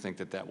 and we do think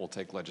that will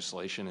take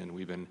legislation, and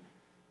we've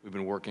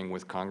been working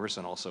with Congress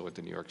and also at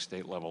the New York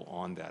State level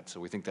on that. So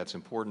we think that's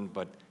important,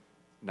 but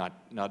not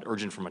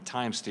urgent from a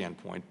time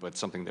standpoint, but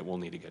something that will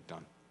need to get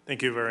done.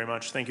 Thank you very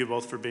much. Thank you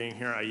both for being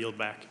here. I yield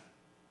back.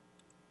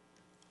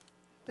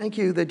 Thank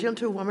you. The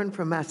gentlewoman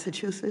from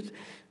Massachusetts,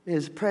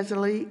 Ms.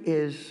 Presley,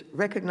 is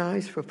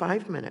recognized for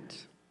 5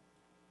 minutes.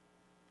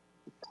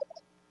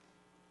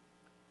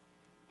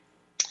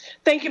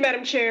 Thank you,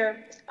 Madam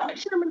Chair.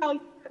 Chairman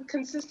Powell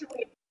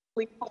consistently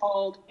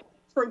called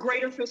for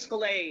greater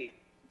fiscal aid.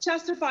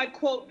 Testified,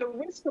 quote, the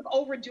risk of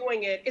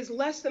overdoing it is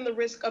less than the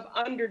risk of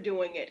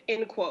underdoing it,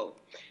 end quote.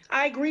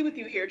 I agree with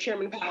you here,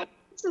 Chairman Powell.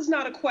 This is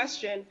not a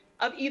question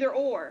of either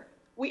or.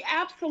 We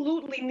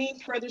absolutely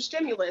need further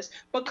stimulus,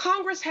 but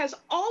Congress has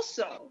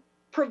also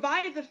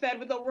provided the Fed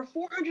with over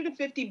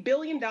 $450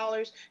 billion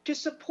to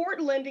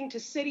support lending to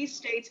cities,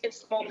 states, and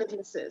small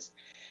businesses.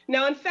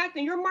 Now, in fact,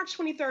 in your March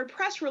 23rd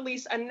press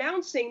release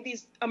announcing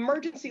these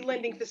emergency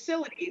lending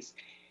facilities,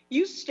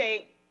 you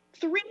state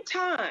 3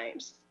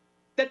 times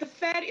that the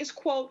Fed is,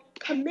 quote,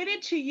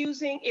 committed to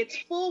using its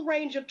full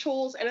range of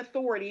tools and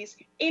authorities,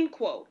 end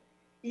quote.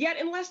 Yet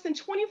in less than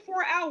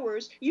 24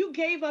 hours, you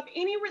gave up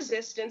any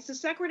resistance to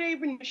Secretary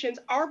Mnuchin's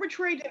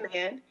arbitrary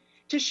demand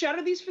to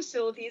shutter these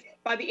facilities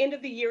by the end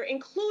of the year,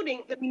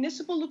 including the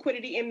municipal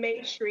liquidity and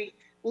Main Street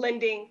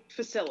lending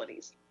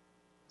facilities.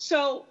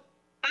 So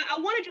I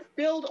want to just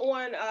build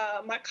on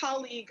my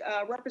colleague,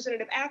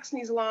 Representative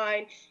Axney's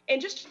line, and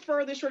just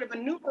further sort of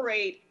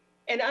enumerate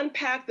and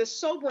unpack the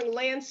sobering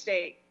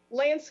landscape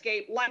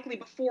likely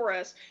before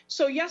us.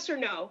 So yes or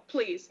no,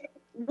 please.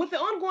 With the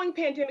ongoing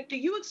pandemic, do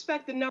you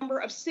expect the number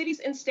of cities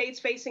and states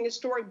facing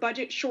historic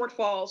budget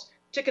shortfalls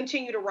to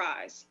continue to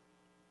rise?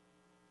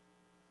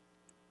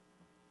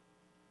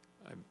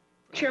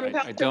 Chairman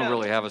Powell, I don't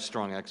really have a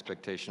strong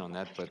expectation on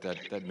that, but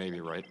that may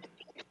be right.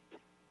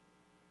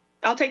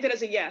 I'll take that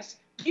as a yes.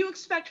 Do you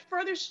expect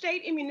further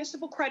state and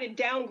municipal credit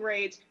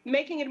downgrades,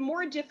 making it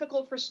more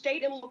difficult for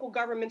state and local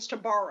governments to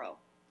borrow?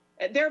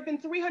 There have been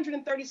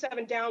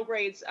 337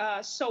 downgrades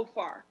so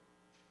far.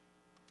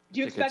 Do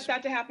you expect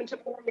that to happen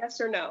tomorrow,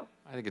 yes or no?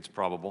 I think it's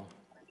probable.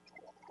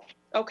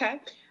 Okay.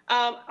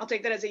 I'll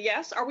take that as a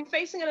yes. Are we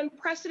facing an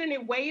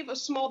unprecedented wave of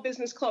small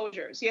business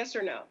closures, yes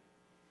or no?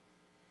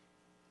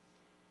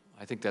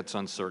 I think that's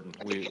uncertain.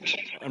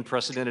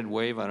 Unprecedented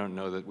wave, I don't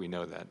know that we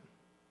know that.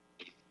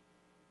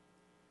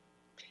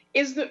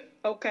 Is the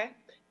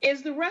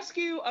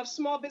rescue of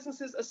small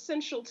businesses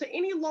essential to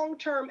any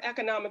long-term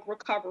economic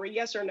recovery,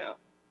 yes or no?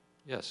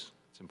 Yes,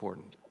 it's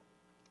important.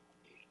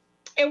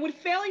 And would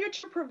failure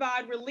to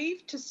provide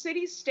relief to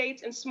cities,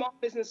 states, and small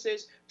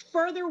businesses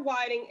further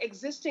widen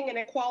existing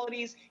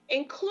inequalities,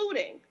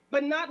 including,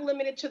 but not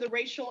limited to, the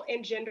racial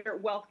and gender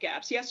wealth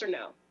gaps, yes or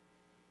no?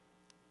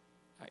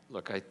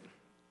 Look,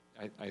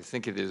 I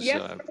think it is,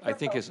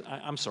 yes,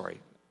 I'm sorry,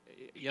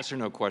 yes or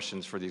no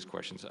questions for these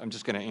questions. I'm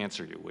just going to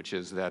answer you, which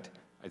is that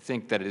I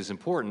think that it is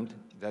important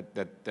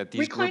that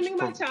these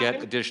groups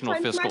get additional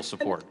fiscal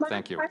support.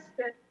 Thank you.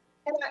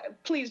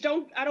 Please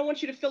I don't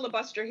want you to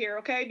filibuster here,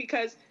 okay?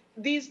 Because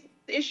these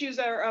issues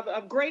are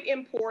of great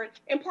import,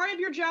 and part of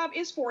your job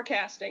is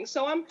forecasting.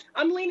 So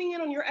I'm leaning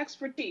in on your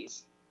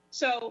expertise.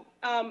 So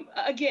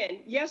again,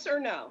 yes or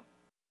no?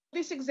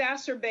 This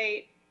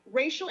exacerbate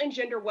racial and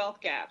gender wealth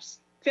gaps,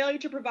 failure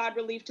to provide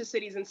relief to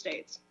cities and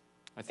states.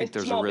 I think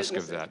there's a risk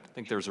of that. I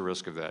think there's a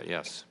risk of that,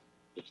 yes.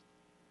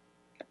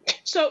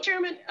 So,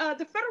 Chairman,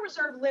 the Federal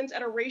Reserve lends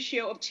at a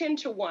ratio of 10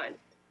 to 1.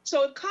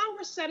 So if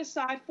Congress set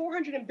aside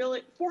 $400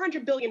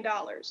 billion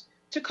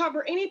to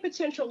cover any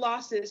potential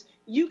losses,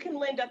 you can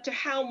lend up to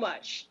how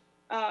much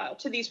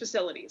to these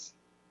facilities?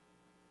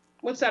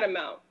 What's that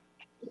amount?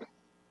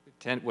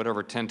 10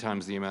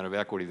 times the amount of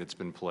equity that's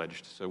been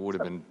pledged. So it would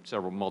have been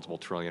multiple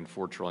trillion,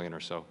 4 trillion or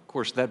so. Of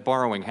course, that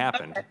borrowing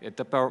happened. Okay.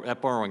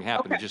 That borrowing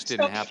happened. Okay. It just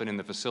didn't happen in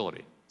the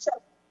facility.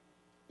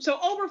 So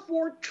over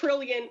 $4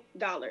 trillion.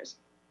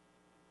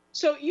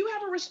 So you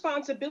have a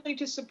responsibility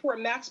to support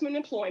maximum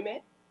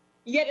employment,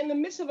 yet in the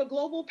midst of a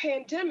global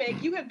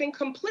pandemic, you have been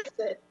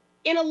complicit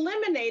in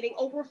eliminating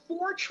over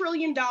 $4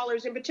 trillion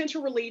in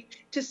potential relief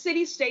to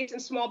cities, states,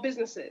 and small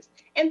businesses.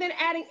 And then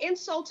adding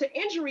insult to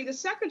injury, the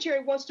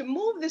Secretary wants to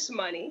move this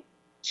money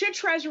to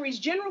Treasury's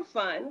general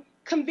fund,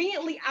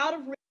 conveniently out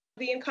of reach of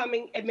the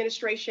incoming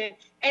administration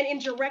and in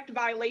direct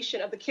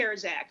violation of the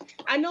CARES Act.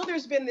 I know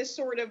there's been this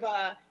sort of,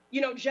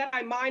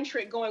 Jedi mind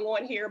trick going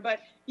on here, but,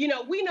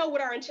 we know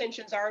what our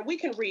intentions are and we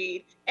can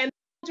read. And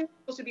they're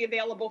supposed to be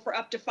available for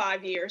up to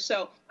 5 years.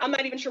 So I'm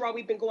not even sure why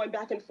we've been going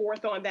back and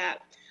forth on that.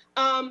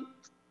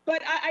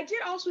 But I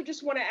did also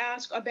just want to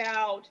ask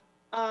about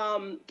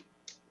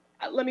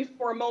let me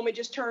for a moment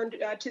just turn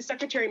to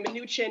Secretary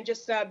Mnuchin,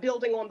 just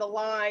building on the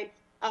line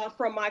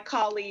from my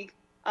colleague,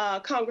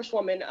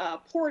 Congresswoman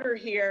Porter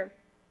here.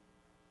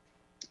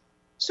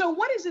 So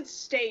what does it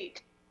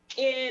state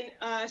in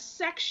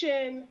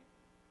section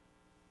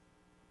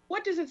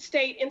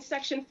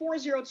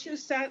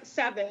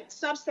 4027,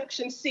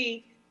 subsection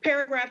C,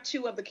 paragraph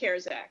 2 of the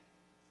CARES Act?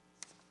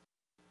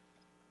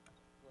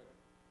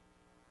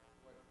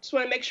 Just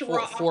want to make sure we're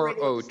all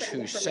operating with the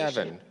same information.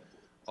 4027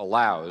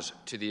 allows,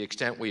 to the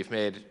extent we've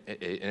made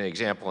an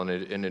example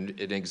in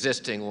an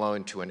existing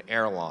loan to an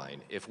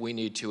airline, if we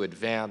need to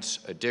advance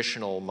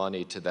additional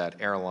money to that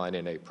airline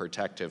in a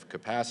protective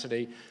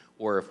capacity,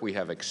 or if we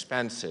have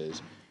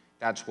expenses,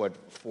 that's what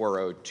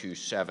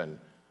 4027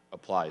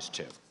 applies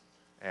to.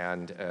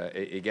 And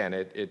again,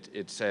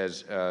 it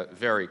says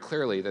very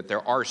clearly that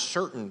there are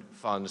certain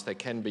funds that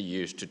can be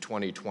used to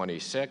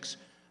 2026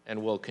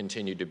 and will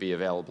continue to be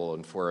available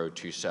in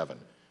 4027.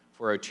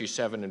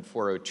 4027 and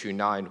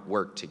 4029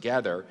 work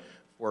together.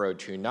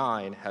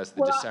 4029 has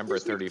the December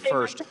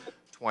 31st,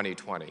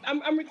 2020.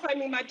 I'm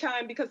reclaiming my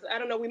time because, I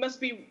don't know, we must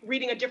be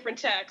reading a different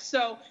text.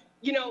 So,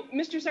 you know,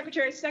 Mr.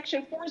 Secretary,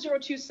 section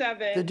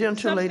 4027. The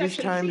gentleman's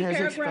time has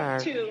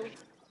expired. 2.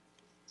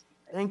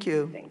 Thank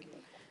you. Thank you.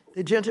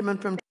 The gentleman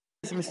from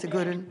Texas, Mr.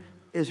 Gooden,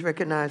 is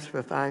recognized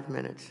for 5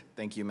 minutes.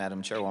 Thank you,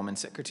 Madam Chairwoman.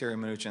 Secretary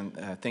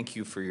Mnuchin, thank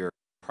you for your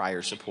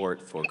prior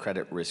support for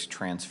credit risk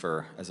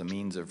transfer as a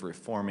means of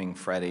reforming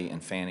Freddie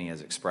and Fannie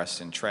as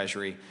expressed in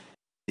Treasury,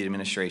 the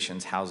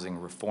administration's housing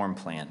reform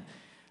plan.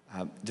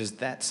 Does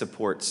that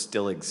support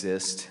still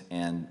exist,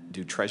 and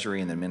do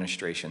Treasury and the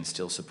administration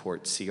still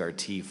support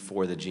CRT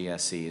for the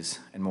GSEs,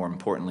 and more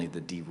importantly,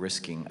 the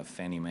de-risking of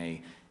Fannie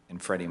Mae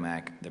and Freddie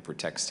Mac that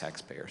protects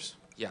taxpayers?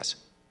 Yes.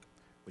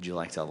 Would you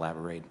like to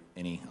elaborate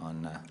any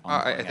on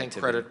I think activity?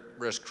 credit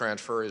risk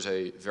transfer is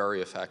a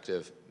very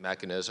effective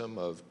mechanism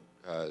of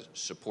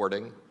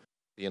supporting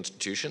the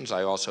institutions.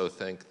 I also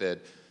think that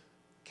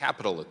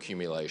capital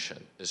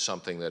accumulation is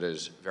something that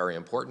is very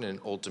important, and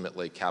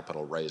ultimately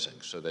capital raising,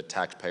 so that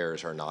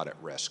taxpayers are not at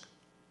risk.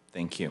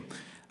 Thank you.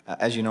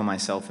 As you know,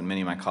 myself and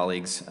many of my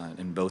colleagues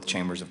in both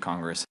chambers of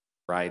Congress,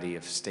 a variety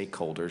of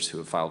stakeholders who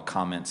have filed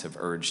comments have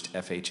urged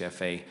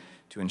FHFA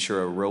to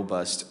ensure a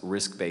robust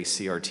risk-based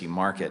CRT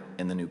market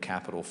in the new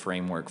capital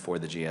framework for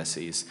the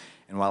GSEs.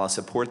 And while I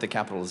support the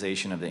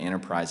capitalization of the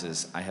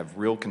enterprises, I have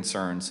real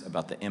concerns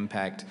about the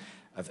impact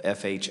of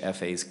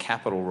FHFA's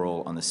capital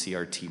role on the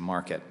CRT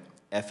market.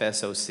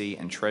 FSOC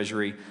and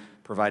Treasury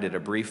provided a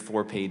brief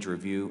 4-page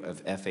review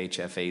of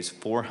FHFA's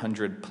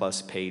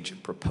 400-plus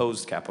page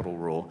proposed capital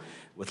rule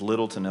with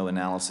little to no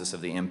analysis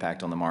of the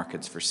impact on the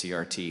markets for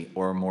CRT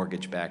or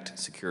mortgage-backed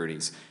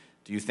securities.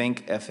 Do you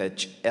think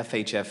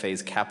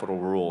FHFA's capital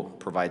rule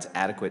provides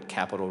adequate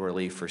capital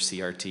relief for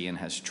CRT, and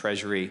has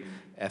Treasury,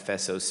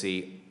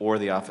 FSOC, or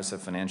the Office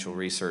of Financial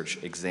Research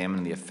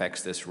examined the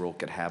effects this rule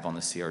could have on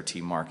the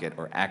CRT market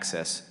or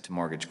access to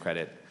mortgage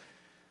credit?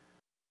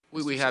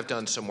 We have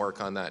done some work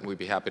on that, and we'd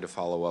be happy to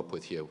follow up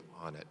with you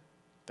on it.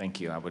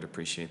 Thank you. I would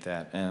appreciate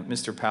that.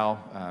 Mr. Powell,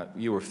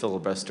 you were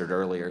filibustered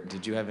earlier.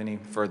 Did you have any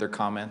further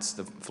comments?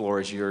 The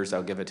floor is yours.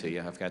 I'll give it to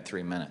you. I've got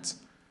 3 minutes.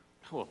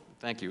 Well,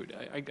 thank you.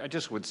 I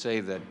just would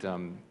say that,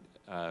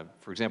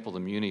 for example, the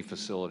Muni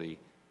facility,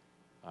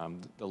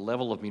 the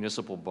level of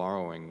municipal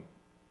borrowing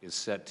is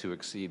set to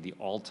exceed the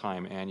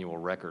all-time annual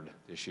record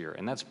this year,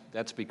 and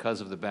that's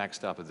because of the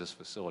backstop of this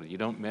facility. You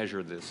don't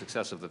measure the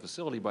success of the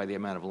facility by the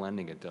amount of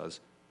lending it does.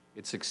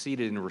 It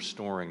succeeded in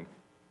restoring,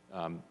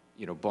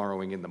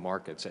 borrowing in the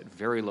markets at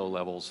very low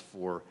levels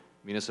for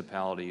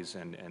municipalities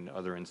and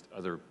other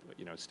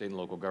state and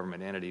local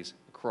government entities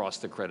across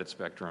the credit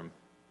spectrum,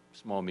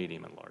 small,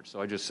 medium, and large.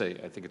 So I just say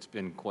I think it's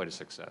been quite a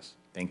success.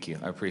 Thank you.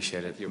 I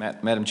appreciate it.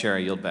 Madam Chair, I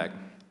yield back.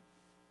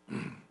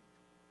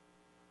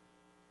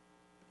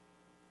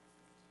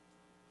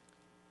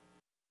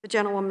 The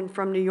gentlewoman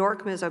from New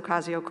York, Ms.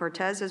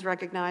 Ocasio-Cortez, is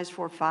recognized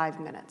for 5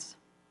 minutes.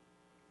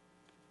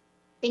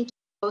 Thank you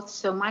both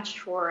so much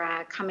for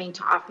coming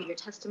to offer your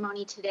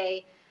testimony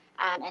today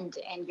and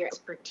your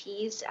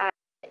expertise.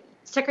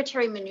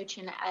 Secretary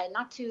Mnuchin,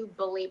 not to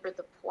belabor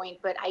the point,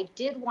 but I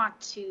did want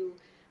to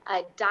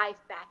dive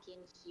back in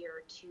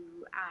here to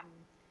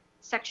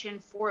section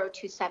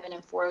 4027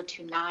 and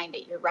 4029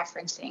 that you're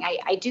referencing.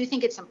 I do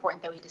think it's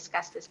important that we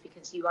discuss this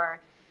because you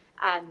are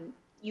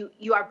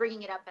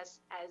bringing it up as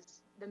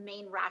the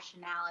main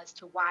rationale as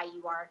to why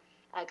you are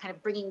kind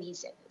of bringing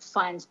these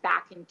funds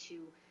back into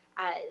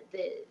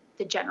the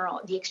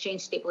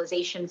exchange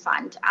stabilization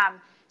fund.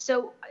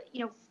 So,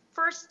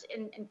 first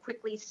and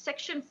quickly,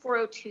 section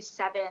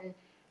 4027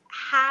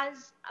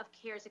 of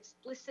CARES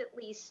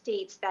explicitly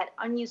states that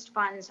unused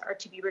funds are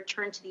to be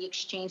returned to the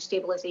exchange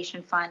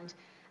stabilization fund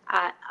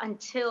on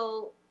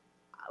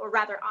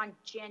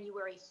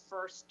January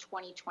 1st,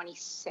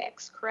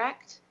 2026,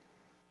 correct?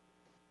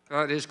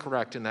 That is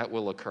correct, and that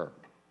will occur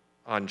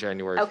on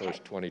January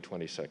 1st,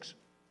 2026.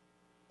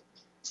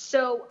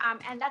 So,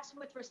 and that's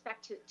with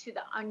respect to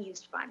the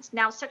unused funds.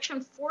 Now,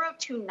 Section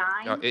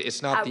 4029. No,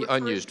 it's not the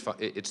unused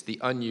it's the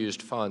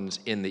unused funds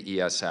in the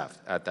ESF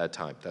at that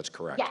time. That's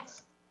correct.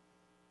 Yes.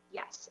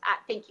 Yes.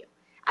 Thank you.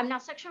 Now,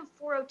 Section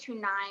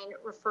 4029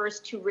 refers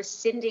to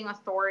rescinding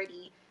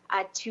authority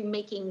to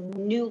making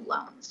new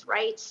loans,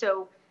 right?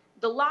 So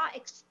the law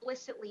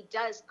explicitly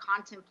does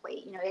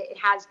contemplate, it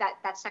has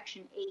that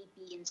Section A,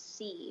 B, and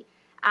C.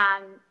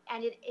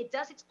 And it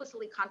does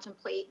explicitly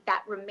contemplate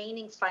that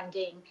remaining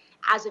funding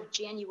as of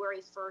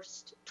January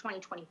 1st,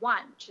 2021,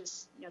 which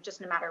is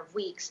just in a matter of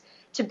weeks,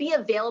 to be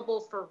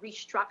available for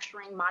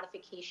restructuring,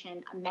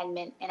 modification,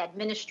 amendment, and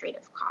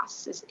administrative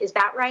costs. Is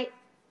that right?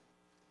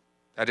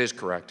 That is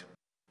correct.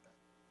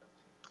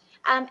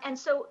 And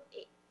so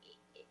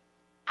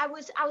I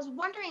was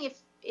wondering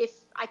if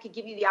I could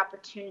give you the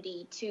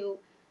opportunity to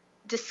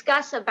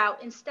discuss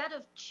about, instead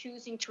of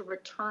choosing to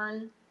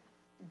return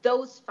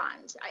those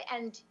funds,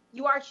 and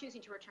you are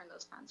choosing to return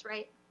those funds,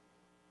 right?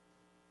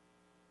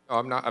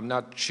 No, I'm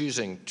not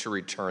choosing to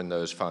return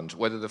those funds.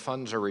 Whether the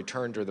funds are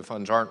returned or the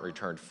funds aren't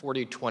returned,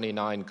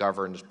 4029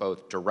 governs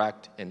both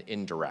direct and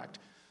indirect.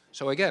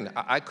 So again,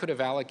 I could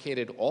have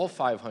allocated all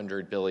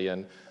 $500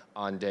 billion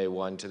on day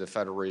one to the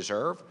Federal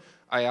Reserve.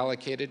 I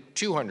allocated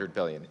 $200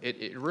 billion.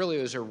 It really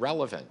is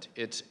irrelevant.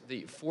 It's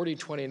the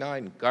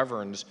 4029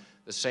 governs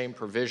the same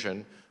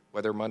provision,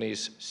 whether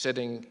money's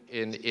sitting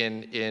in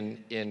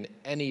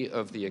any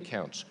of the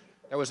accounts.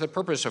 That was the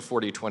purpose of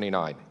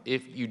 4029.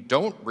 If you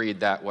don't read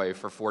that way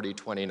for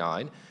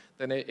 4029,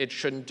 then it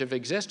shouldn't have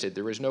existed.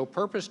 There was no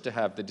purpose to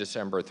have the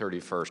December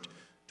 31st,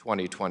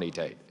 2020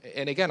 date.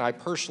 And again, I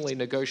personally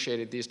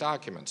negotiated these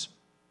documents.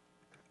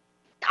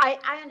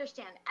 I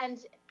understand,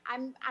 and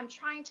I'm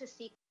trying to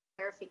seek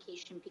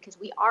clarification because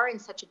we are in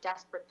such a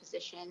desperate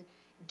position,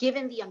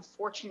 given the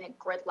unfortunate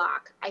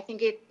gridlock. I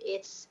think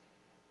it's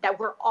that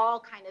we're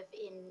all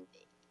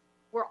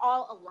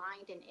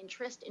aligned in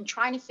interest in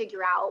trying to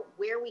figure out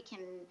where we can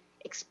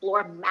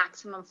explore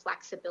maximum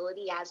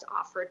flexibility as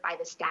offered by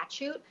the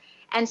statute.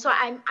 And so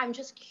I'm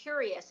just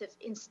curious if,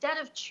 instead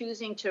of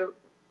choosing to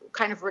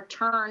kind of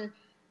return,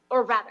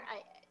 or rather,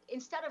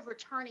 instead of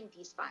returning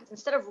these funds,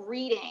 instead of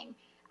reading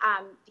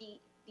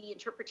the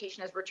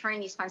interpretation as returning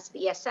these funds to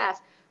the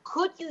ESF,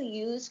 could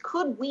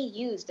we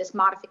use this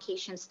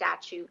modification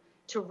statute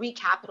to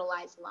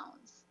recapitalize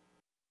loans?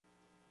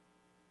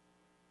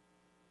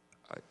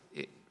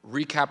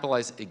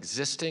 Recapitalize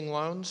existing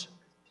loans?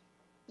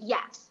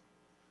 Yes.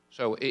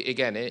 So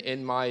again,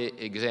 in my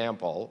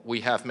example,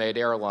 we have made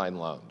airline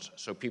loans.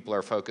 So people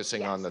are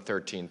focusing on the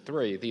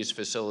 13.3. These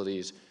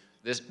facilities,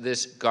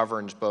 this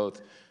governs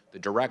both the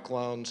direct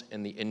loans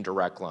and the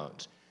indirect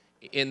loans.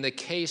 In the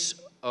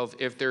case of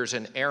if there's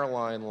an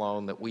airline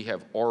loan that we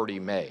have already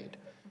made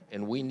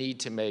and we need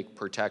to make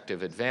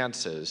protective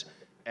advances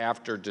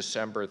after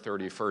December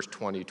 31st,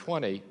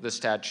 2020, the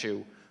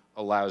statute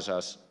allows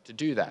us to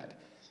do that.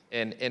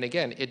 And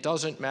again, it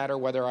doesn't matter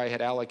whether I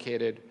had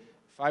allocated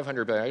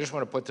 $500 billion. I just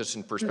want to put this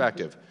in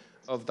perspective.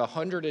 Of the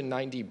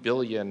 $190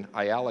 billion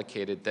I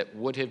allocated that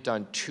would have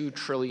done $2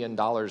 trillion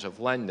of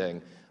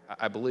lending,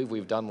 I believe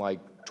we've done like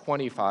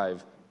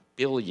 $25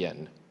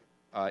 billion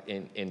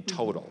in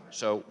total.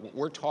 So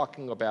we're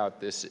talking about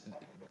this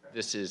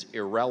is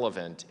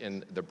irrelevant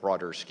in the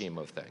broader scheme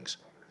of things.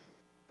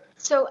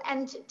 So,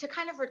 and to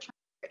kind of return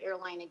to your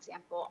airline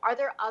example, are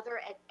there other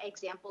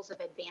examples of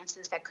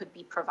advances that could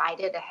be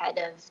provided ahead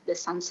of the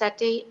sunset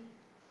date?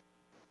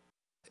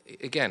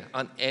 Again,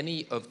 on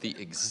any of the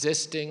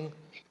existing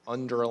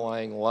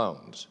underlying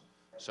loans.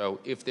 So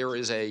if there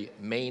is a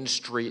Main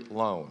Street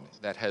loan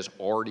that has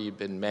already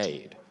been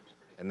made,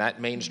 and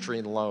that Main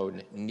Street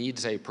loan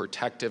needs a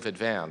protective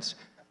advance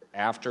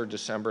after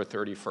December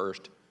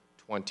 31st,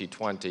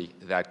 2020,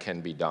 that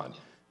can be done.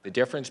 The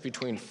difference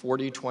between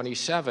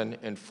 4027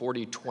 and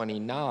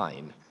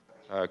 4029,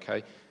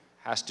 okay,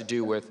 has to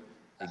do with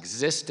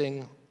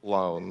existing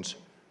loans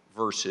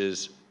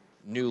versus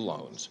new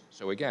loans.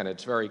 So again,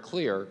 it's very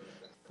clear,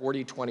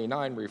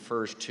 4029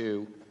 refers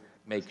to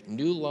make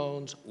new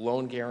loans,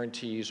 loan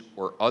guarantees,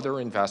 or other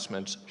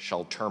investments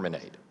shall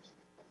terminate.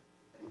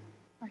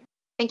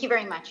 Thank you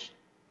very much.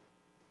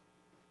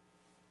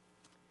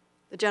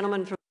 The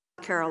gentleman from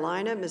North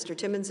Carolina, Mr.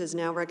 Timmons, is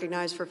now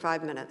recognized for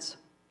 5 minutes.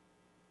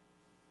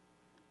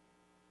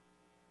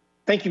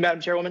 Thank you,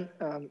 Madam Chairwoman.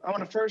 I want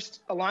to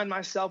first align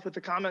myself with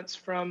the comments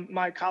from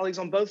my colleagues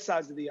on both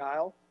sides of the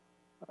aisle.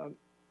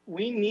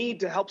 We need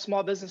to help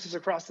small businesses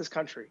across this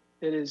country.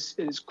 It is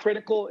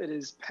critical. It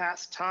is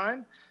past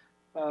time.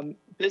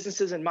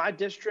 Businesses in my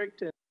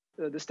district,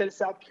 the state of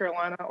South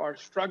Carolina, are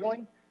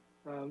struggling.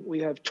 We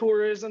have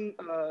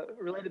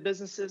tourism-related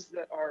businesses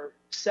that are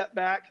set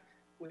back.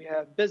 We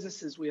have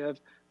businesses. We have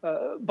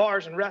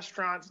bars and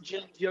restaurants,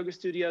 gyms, yoga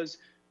studios.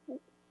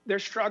 They're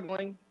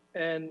struggling,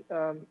 and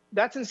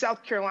that's in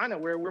South Carolina,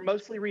 where we're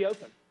mostly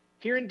reopened.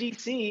 Here in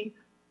D.C.,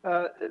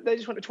 they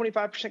just went to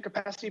 25%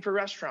 capacity for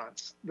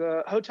restaurants.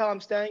 The hotel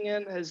I'm staying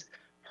in has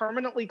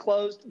permanently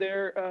closed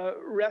their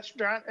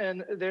restaurant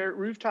and their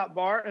rooftop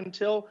bar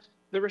until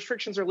the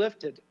restrictions are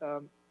lifted.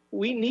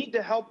 we need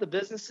to help the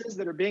businesses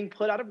that are being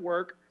put out of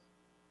work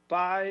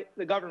by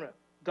the government.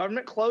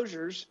 Government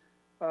closures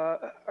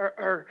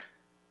are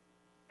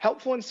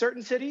helpful in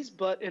certain cities,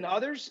 but in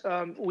others,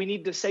 we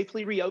need to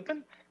safely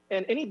reopen.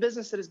 And any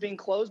business that is being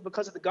closed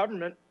because of the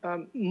government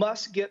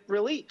must get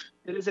relief.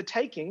 It is a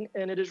taking,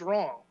 and it is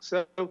wrong.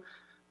 So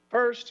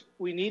first,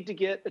 we need to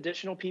get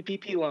additional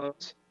PPP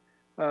loans.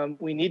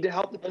 We need to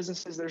help the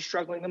businesses that are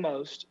struggling the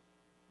most,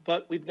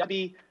 but we've got to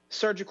be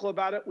surgical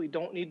about it. We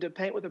don't need to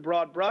paint with a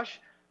broad brush.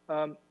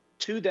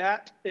 To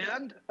that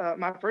end,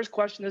 my first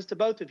question is to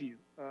both of you.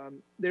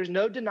 There's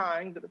no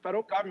denying that the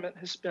federal government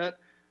has spent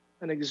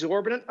an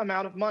exorbitant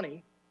amount of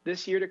money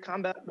this year to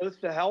combat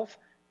both the health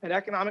and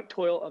economic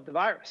toil of the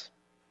virus.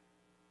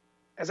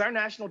 As our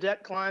national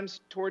debt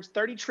climbs towards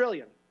 $30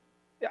 trillion,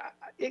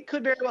 it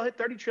could very well hit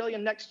 $30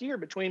 trillion next year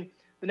between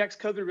the next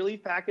COVID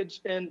relief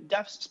package and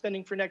deficit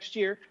spending for next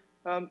year.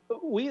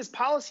 We as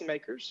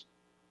policymakers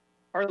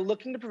are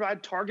looking to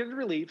provide targeted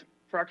relief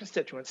for our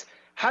constituents.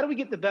 How do we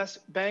get the best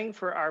bang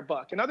for our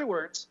buck? In other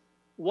words,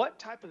 what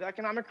type of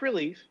economic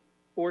relief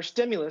or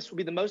stimulus will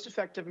be the most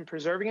effective in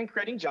preserving and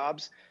creating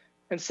jobs?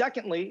 And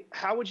secondly,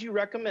 how would you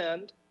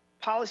recommend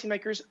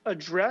policymakers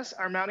address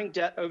our mounting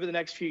debt over the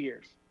next few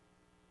years?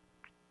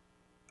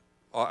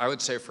 Well, I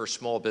would say for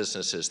small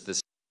businesses, the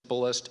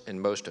simplest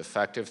and most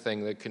effective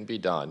thing that can be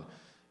done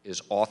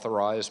is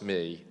authorize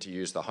me to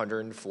use the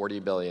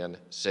 $140 billion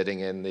sitting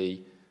in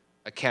the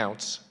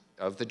accounts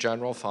of the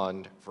general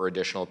fund for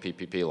additional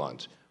PPP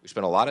loans. We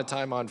spent a lot of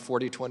time on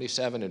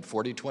 4027 and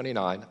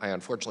 4029. I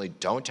unfortunately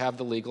don't have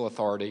the legal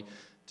authority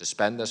to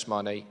spend this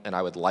money, and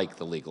I would like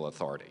the legal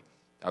authority.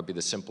 That would be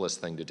the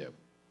simplest thing to do.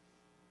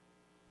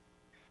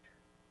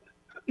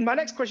 My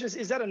next question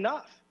is that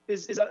enough?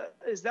 Is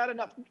that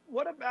enough?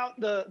 What about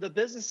the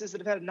businesses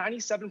that have had a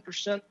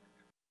 97%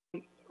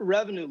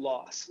 revenue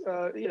loss?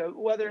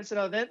 Whether it's an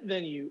event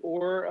venue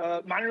or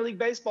a minor league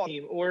baseball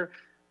team or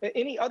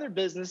any other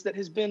business that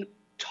has been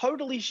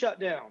totally shut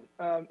down.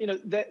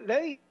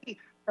 They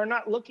are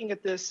not looking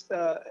at this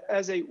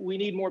as we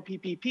need more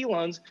PPP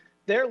loans.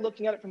 They're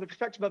looking at it from the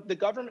perspective of the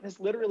government has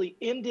literally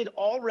ended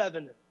all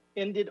revenue.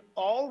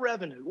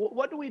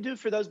 What do we do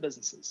for those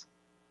businesses?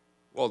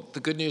 Well, the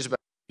good news about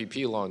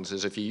PPP loans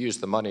is if you use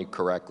the money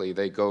correctly,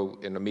 they go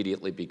and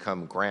immediately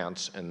become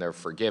grants and they're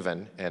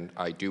forgiven. And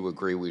I do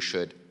agree we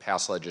should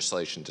pass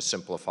legislation to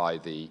simplify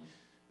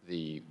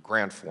the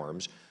grant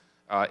forms.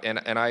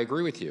 And I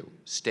agree with you.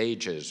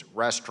 Stages,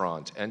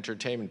 restaurants,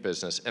 entertainment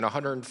business, and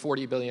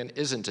 $140 billion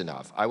isn't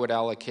enough. I would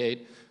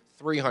allocate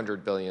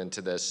 $300 billion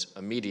to this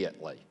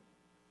immediately.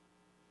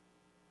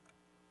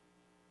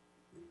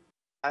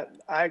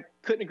 I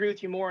couldn't agree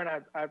with you more, and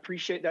I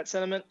appreciate that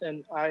sentiment.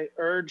 And I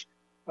urge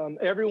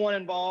everyone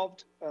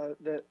involved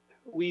that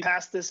we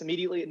pass this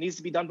immediately. It needs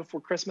to be done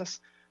before Christmas.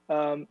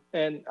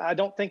 And I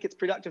don't think it's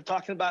productive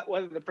talking about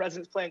whether the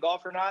president's playing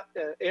golf or not.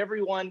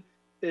 Everyone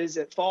is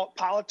at fault.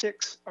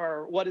 Politics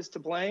are what is to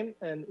blame,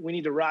 and we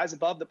need to rise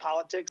above the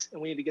politics,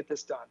 and we need to get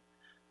this done.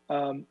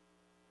 I'm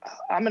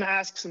going to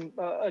ask some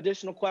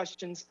additional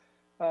questions.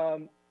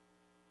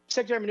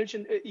 Secretary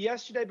Mnuchin,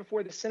 yesterday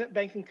before the Senate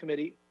Banking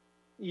Committee,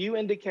 you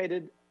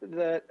indicated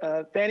that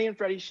Fannie and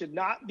Freddie should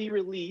not be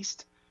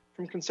released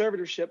from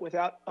conservatorship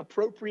without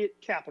appropriate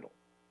capital.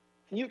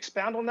 Can you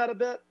expound on that a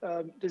bit?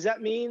 Does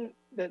that mean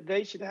that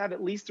they should have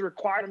at least the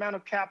required amount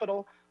of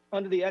capital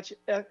under the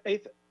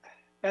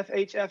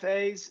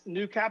FHFA's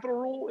new capital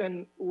rule?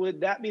 And would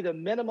that be the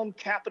minimum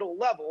capital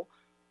level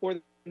or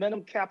the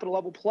minimum capital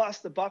level plus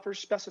the buffers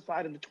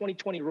specified in the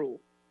 2020 rule?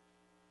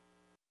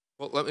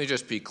 Well, let me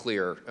just be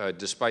clear.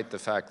 Despite the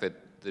fact that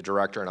the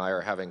director and I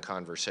are having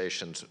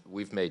conversations,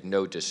 we've made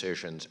no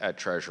decisions at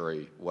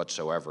Treasury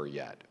whatsoever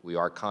yet. We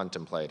are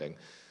contemplating.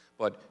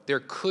 But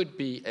there could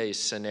be a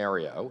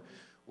scenario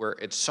where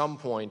at some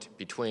point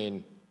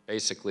between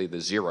basically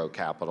the zero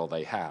capital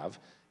they have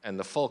and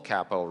the full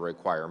capital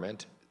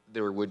requirement,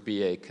 there would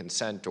be a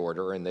consent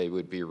order and they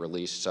would be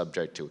released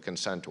subject to a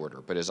consent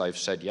order. But as I've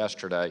said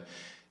yesterday,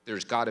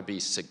 there's got to be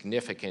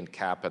significant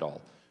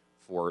capital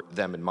for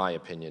them, in my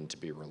opinion, to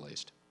be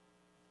released.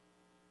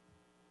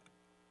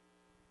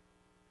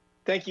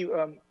 Thank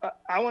you.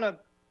 I want to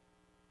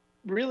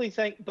really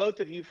thank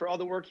both of you for all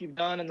the work you've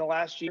done in the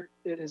last year.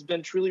 It has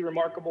been truly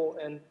remarkable,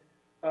 and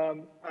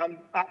I'm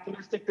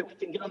optimistic that we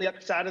can get on the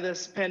other side of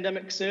this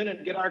pandemic soon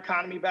and get our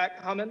economy back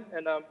humming.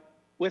 And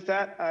with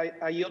that,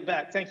 I yield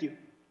back. Thank you.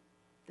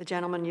 The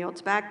gentleman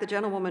yields back. The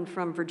gentlewoman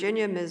from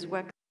Virginia, Ms.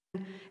 Wexton,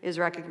 is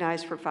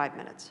recognized for 5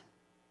 minutes.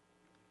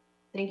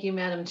 Thank you,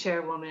 Madam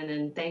Chairwoman,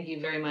 and thank you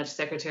very much,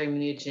 Secretary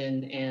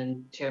Mnuchin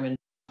and Chairman,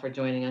 for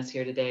joining us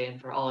here today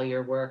and for all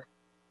your work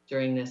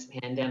during this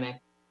pandemic.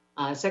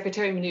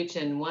 Secretary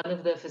Mnuchin, one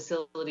of the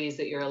facilities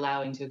that you're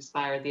allowing to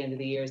expire at the end of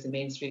the year is the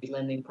Main Street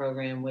Lending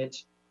Program,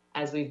 which,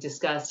 as we've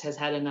discussed, has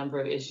had a number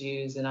of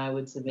issues and I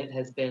would submit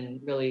has been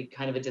really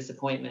kind of a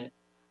disappointment.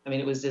 I mean,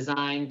 it was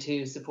designed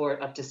to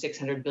support up to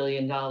 $600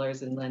 billion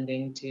in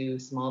lending to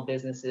small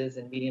businesses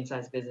and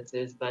medium-sized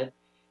businesses, but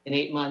in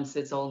 8 months,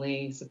 it's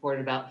only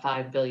supported about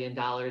 $5 billion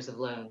of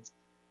loans.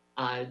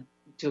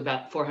 to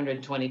about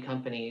 420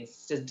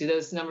 companies. Do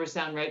those numbers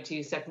sound right to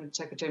you,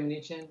 Secretary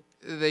Mnuchin?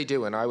 They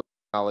do, and I would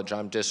acknowledge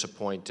I'm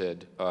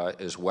disappointed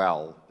as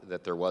well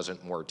that there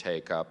wasn't more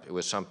take-up. It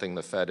was something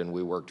the Fed and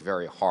we worked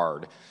very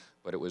hard,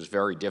 but it was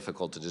very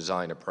difficult to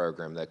design a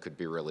program that could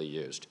be really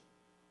used.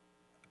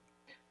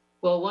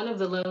 Well, one of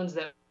the loans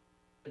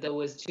that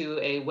was to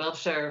a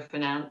Wilshire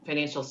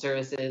Financial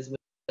Services, which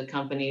is a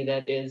company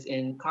that is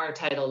in car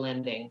title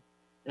lending.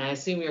 And I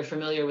assume you're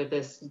familiar with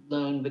this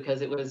loan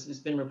because it's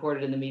been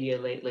reported in the media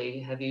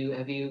lately.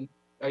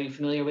 Are you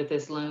familiar with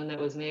this loan that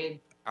was made?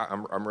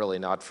 I'm really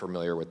not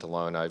familiar with the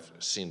loan. I've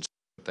seen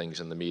some things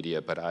in the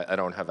media, but I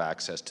don't have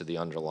access to the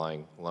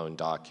underlying loan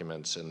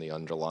documents and the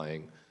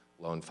underlying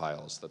loan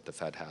files that the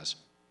Fed has.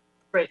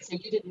 Right. So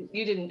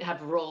you didn't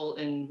have a role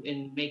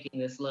in making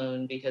this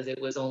loan because it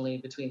was only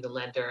between the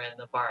lender and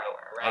the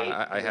borrower,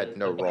 right? I had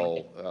no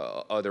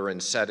role other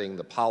than setting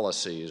the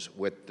policies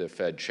with the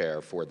Fed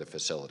chair for the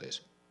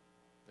facilities.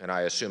 And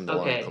I assume the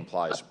loan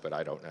complies, but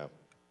I don't know.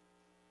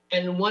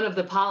 And one of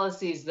the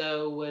policies,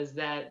 though, was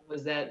that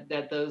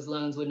those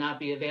loans would not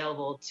be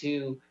available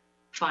to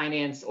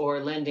finance or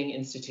lending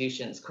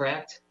institutions,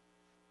 correct?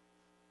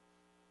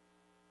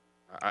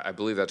 I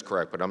believe that's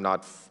correct, but I'm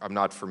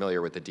not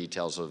familiar with the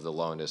details of the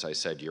loan, as I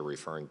said, you're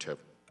referring to.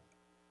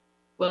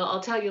 Well,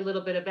 I'll tell you a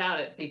little bit about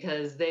it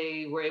because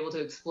they were able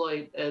to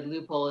exploit a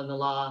loophole in the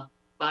law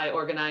by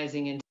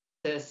organizing in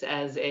Texas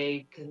as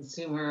a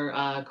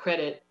consumer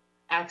credit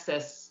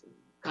access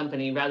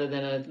company rather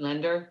than a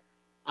lender.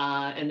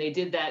 And they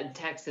did that in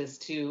Texas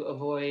to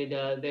avoid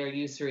their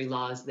usury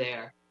laws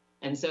there.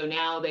 And so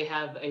now they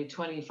have a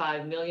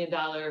 $25 million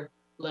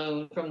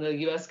loan from the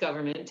U.S.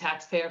 government,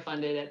 taxpayer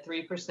funded at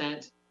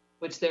 3%,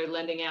 which they're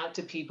lending out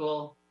to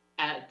people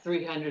at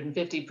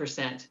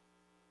 350%.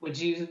 Would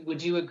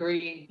you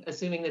agree,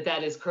 assuming that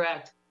that is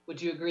correct,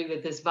 would you agree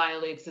that this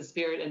violates the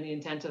spirit and the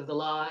intent of the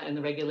law and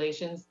the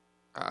regulations?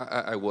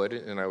 I would,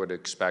 and I would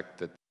expect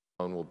that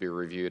the loan will be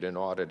reviewed and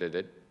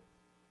audited.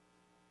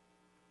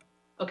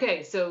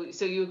 Okay, so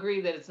you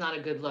agree that it's not a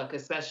good look,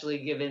 especially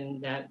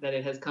given that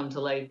it has come to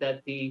light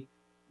that the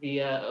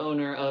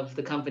owner of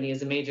the company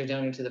is a major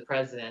donor to the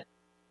president.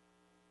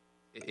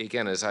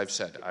 Again, as I've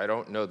said, I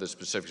don't know the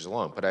specifics of the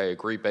loan, but I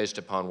agree based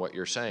upon what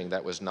you're saying,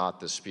 that was not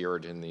the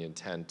spirit and the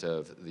intent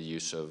of the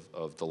use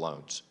of the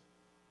loans.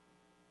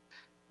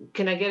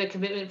 Can I get a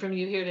commitment from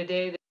you here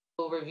today that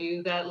you'll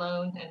review that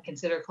loan and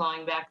consider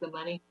clawing back the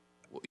money?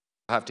 You'll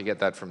have to get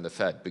that from the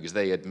Fed because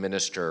they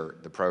administer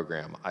the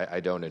program. I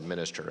don't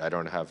administer it. I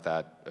don't have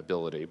that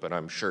ability, but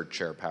I'm sure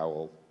Chair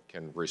Powell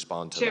can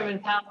respond to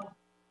Chairman that. Powell.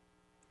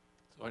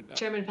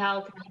 Chairman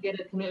Powell, can I get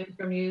a commitment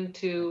from you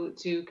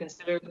to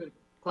consider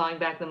clawing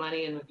back the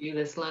money and review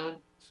this loan?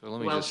 So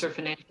let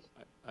me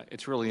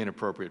it's really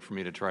inappropriate for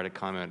me to try to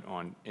comment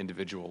on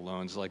individual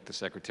loans like the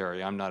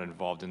Secretary. I'm not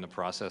involved in the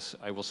process.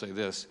 I will say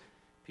this,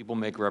 people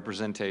make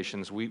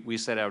representations. We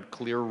set out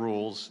clear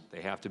rules.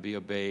 They have to be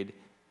obeyed.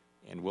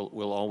 And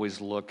we'll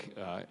always look,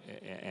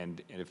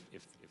 and if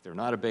they're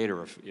not obeyed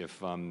or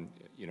if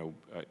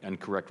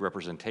incorrect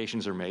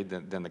representations are made,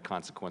 then the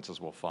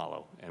consequences will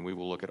follow. And we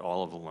will look at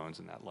all of the loans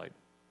in that light.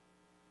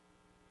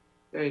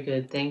 Very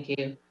good, thank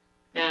you.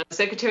 Now,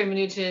 Secretary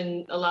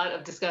Mnuchin, a lot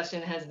of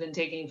discussion has been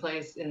taking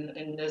place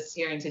in this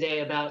hearing today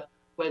about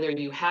whether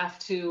you have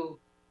to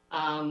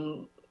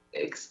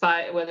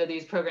expire, whether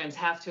these programs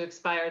have to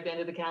expire at the end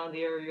of the calendar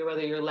year or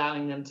whether you're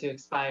allowing them to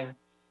expire.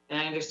 And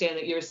I understand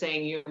that you're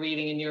saying your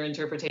reading and your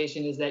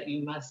interpretation is that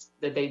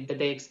that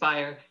they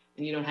expire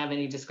and you don't have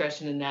any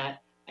discretion in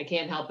that. I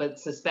can't help but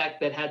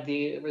suspect that had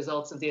the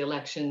results of the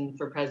election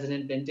for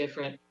president been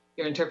different,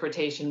 your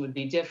interpretation would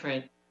be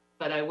different.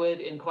 But I would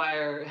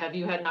inquire, have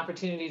you had an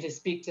opportunity to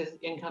speak to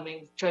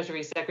incoming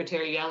Treasury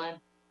Secretary Yellen?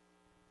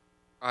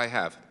 I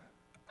have.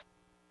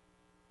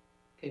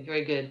 Okay,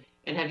 very good.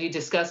 And have you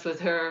discussed with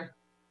her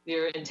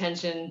your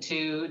intention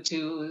to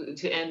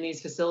end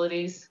these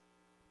facilities?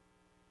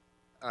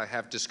 I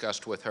have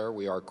discussed with her.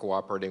 We are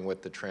cooperating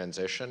with the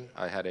transition.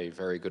 I had a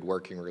very good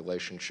working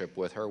relationship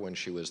with her when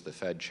she was the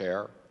Fed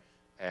chair,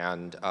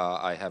 and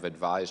I have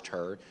advised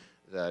her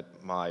that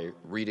my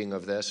reading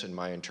of this and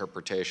my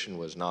interpretation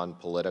was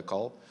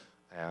non-political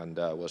and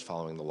was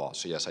following the law.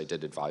 So yes, I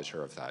did advise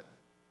her of that.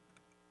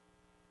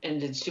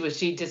 And was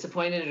she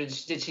disappointed, or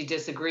did she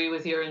disagree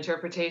with your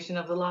interpretation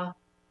of the law?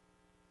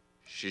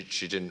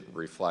 She didn't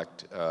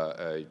reflect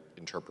a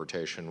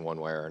interpretation one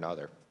way or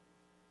another.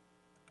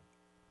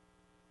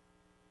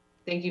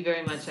 Thank you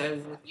very much. I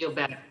will yield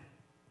back.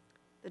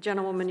 The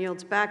gentlewoman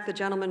yields back. The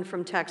gentleman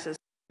from Texas,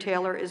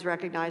 Taylor, is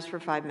recognized for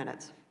 5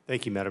 minutes.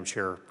 Thank you, Madam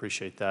Chair.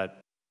 Appreciate that.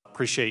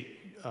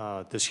 Appreciate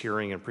this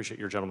hearing and appreciate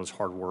your gentleman's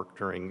hard work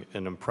during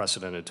an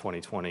unprecedented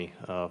 2020,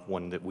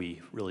 one that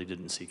we really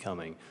didn't see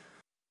coming.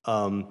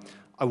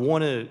 I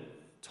want to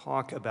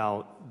talk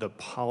about the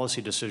policy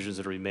decisions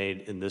that are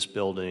made in this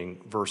building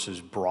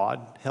versus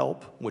broad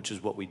help, which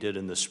is what we did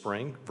in the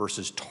spring,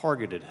 versus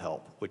targeted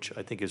help, which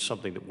I think is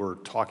something that we're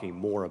talking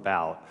more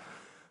about.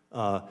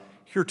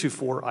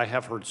 Heretofore, I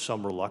have heard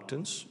some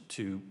reluctance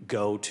to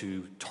go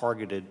to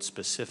targeted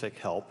specific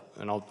help,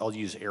 and I'll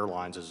use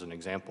airlines as an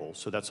example.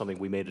 So that's something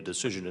we made a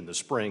decision in the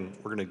spring.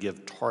 We're going to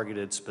give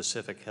targeted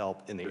specific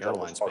help in the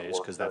airline space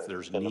because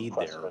there's need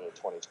there.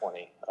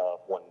 2020,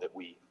 one that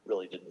we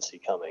really didn't see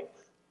coming.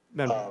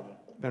 Madam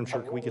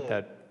Chair, can we get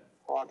that?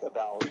 Talk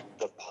about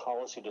the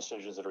policy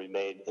decisions that are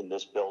made in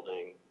this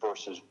building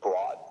versus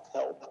broad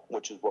help,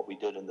 which is what we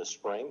did in the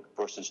spring,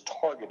 versus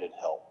targeted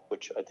help,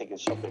 which I think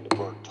is something that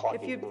we're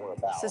talking more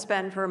about.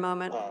 Suspend for a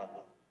moment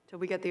till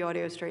we get the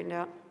audio straightened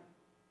out.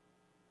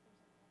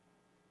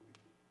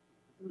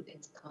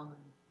 It's Colin.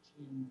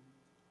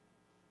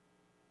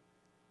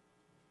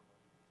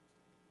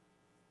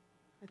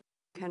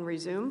 Can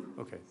resume.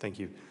 Okay, thank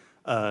you.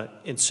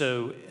 And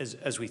so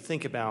as we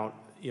think about,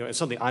 it's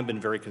something I've been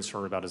very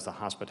concerned about is the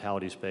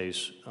hospitality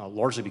space,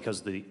 largely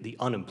because the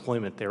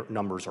unemployment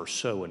numbers are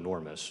so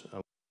enormous.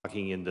 We're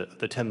talking in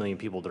the 10 million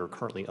people that are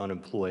currently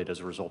unemployed as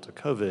a result of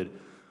COVID,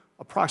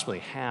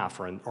 approximately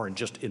half are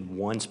just in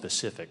one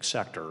specific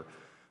sector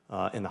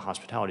in the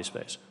hospitality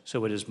space.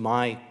 So it is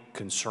my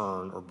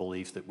concern or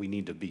belief that we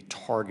need to be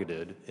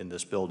targeted in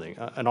this building.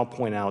 And I'll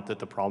point out that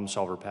the problem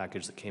solver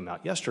package that came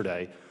out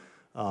yesterday,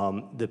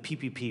 the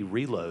PPP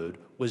reload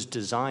was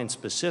designed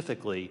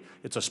specifically,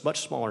 it's a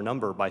much smaller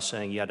number by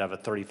saying you had to have a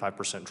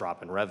 35%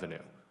 drop in revenue,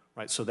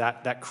 right? So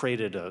that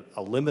created a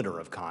limiter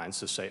of kinds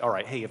to say, all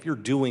right, hey, if you're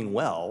doing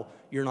well,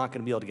 you're not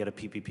gonna be able to get a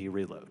PPP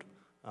reload.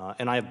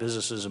 And I have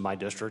businesses in my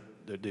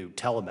district that do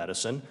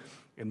telemedicine,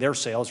 and their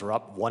sales are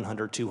up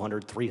 100,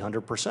 200,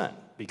 300%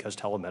 because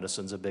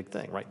telemedicine's a big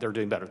thing, right? They're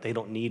doing better. They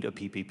don't need a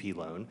PPP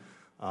loan.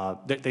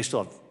 They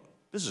still have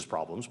business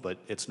problems, but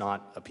it's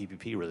not a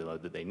PPP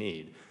reload that they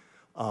need.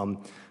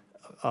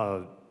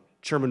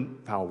 Chairman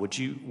Powell, would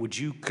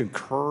you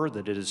concur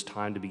that it is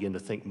time to begin to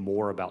think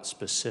more about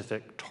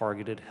specific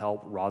targeted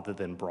help rather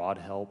than broad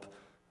help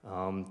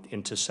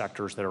into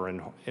sectors that are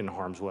in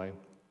harm's way?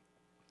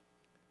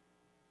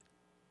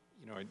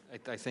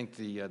 I think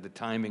the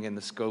timing and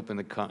the scope and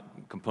the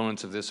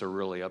components of this are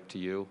really up to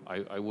you.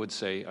 I would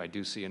say I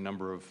do see a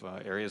number of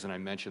areas, and I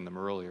mentioned them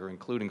earlier,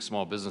 including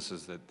small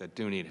businesses that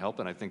do need help,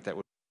 and I think that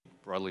would be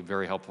broadly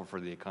very helpful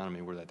for the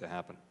economy were that to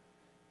happen.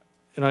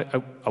 And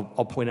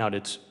I'll point out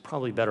it's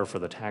probably better for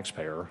the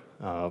taxpayer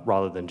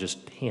rather than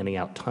just handing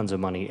out tons of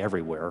money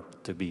everywhere,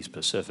 to be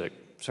specific.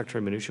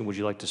 Secretary Mnuchin, would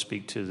you like to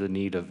speak to the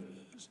need of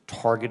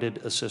targeted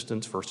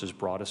assistance versus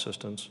broad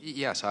assistance?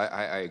 Yes,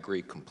 I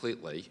agree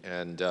completely.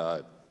 And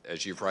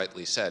as you've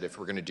rightly said, if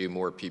we're going to do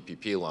more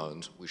PPP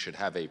loans, we should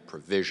have a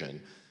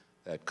provision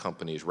that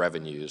companies'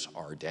 revenues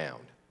are down.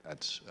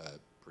 That's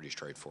pretty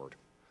straightforward.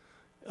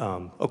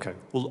 Okay.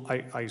 Well,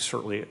 I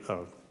certainly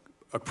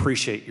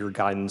appreciate your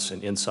guidance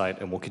and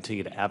insight, and we'll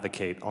continue to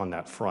advocate on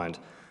that front.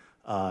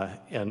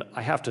 And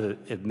I have to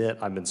admit,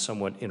 I've been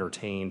somewhat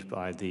entertained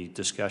by the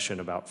discussion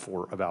about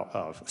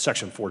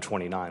Section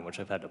 429, which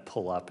I've had to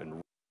pull up and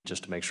read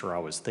just to make sure I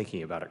was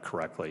thinking about it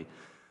correctly.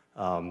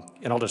 And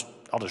I'll just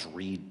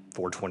read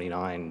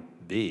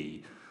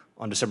 429B.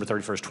 On December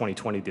 31st,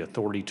 2020, the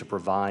authority to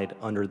provide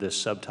under this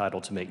subtitle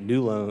to make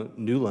new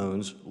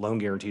loans, loan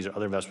guarantees, or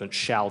other investments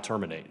shall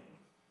terminate.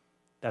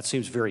 That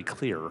seems very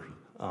clear.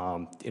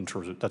 In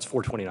terms of, that's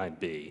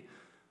 429B.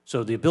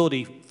 So the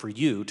ability for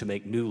you to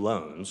make new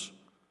loans,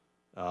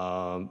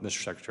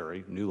 Mr.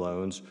 Secretary, new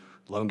loans,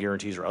 loan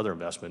guarantees or other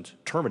investments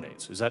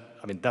terminates. Is that,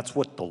 I mean, that's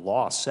what the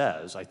law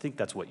says. I think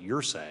that's what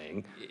you're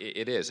saying.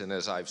 It is, and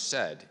as I've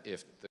said,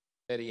 if the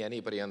committee,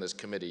 anybody on this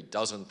committee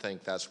doesn't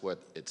think that's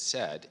what it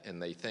said and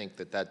they think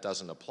that that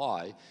doesn't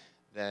apply,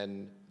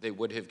 then they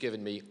would have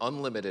given me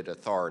unlimited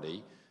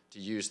authority to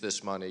use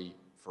this money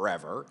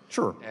forever.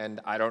 Sure. And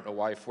I don't know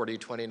why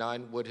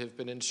 4029 would have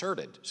been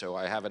inserted. So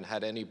I haven't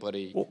had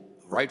anybody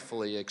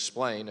rightfully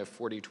explain if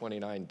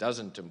 4029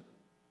 doesn't,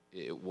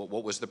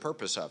 what was the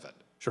purpose of it?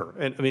 Sure.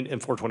 And I mean, in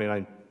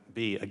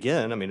 429B,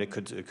 again, I mean, it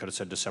could have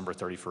said December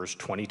 31st,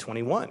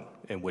 2021,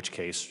 in which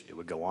case it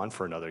would go on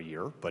for another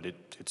year, but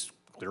it's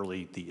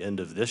clearly the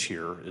end of this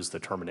year is the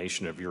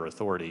termination of your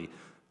authority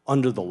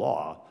under the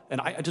law.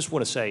 And I just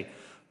want to say,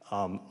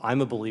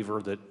 I'm a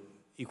believer that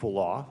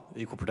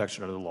equal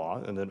protection under the law,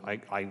 and then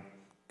I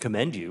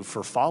commend you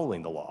for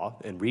following the law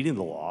and reading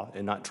the law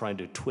and not trying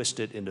to twist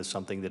it into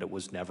something that it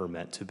was never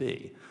meant to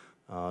be.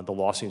 The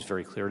law seems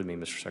very clear to me,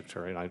 Mr.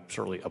 Secretary, and I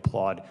certainly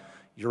applaud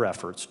your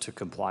efforts to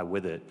comply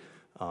with it,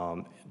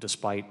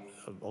 despite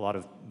a lot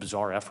of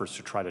bizarre efforts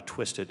to try to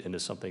twist it into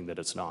something that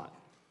it's not.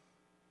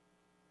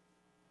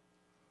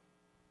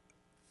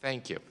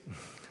 Thank you.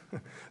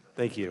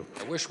 Thank you.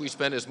 I wish we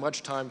spent as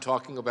much time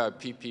talking about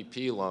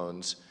PPP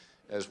loans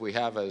as we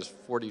have as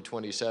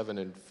 4027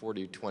 and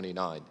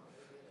 4029.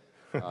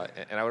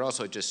 And I would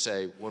also just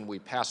say, when we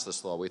passed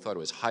this law, we thought it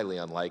was highly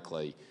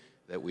unlikely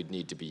that we'd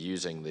need to be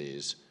using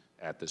these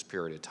at this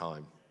period of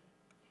time.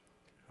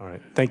 All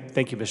right.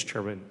 Thank you, Mr.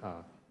 Chairman.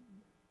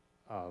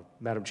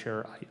 Madam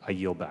Chair, I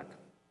yield back.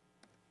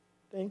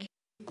 Thank you.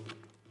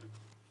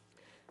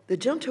 The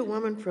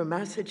gentleman from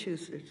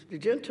Massachusetts,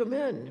 Mr.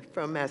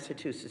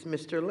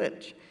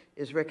 Lynch,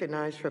 is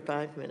recognized for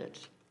 5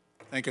 minutes.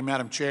 Thank you,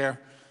 Madam Chair.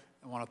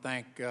 I want to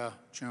thank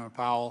Chairman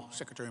Powell,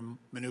 Secretary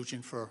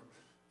Mnuchin for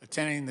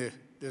attending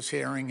this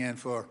hearing and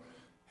for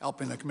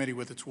helping the committee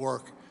with its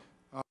work.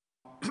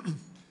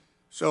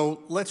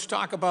 So let's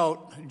talk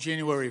about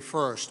January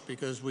 1st,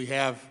 because we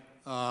have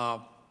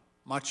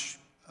much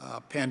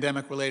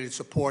pandemic-related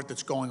support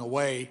that's going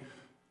away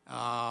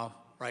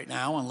right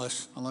now,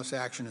 unless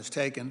action is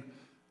taken.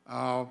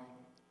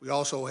 We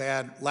also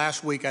had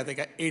last week, I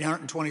think,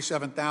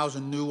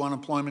 827,000 new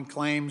unemployment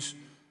claims.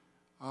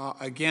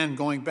 Again,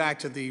 going back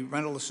to the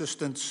rental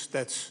assistance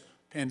that's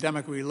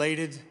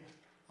pandemic-related,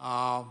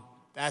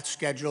 that's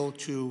scheduled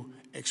to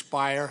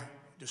expire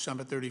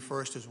December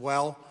 31st as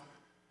well.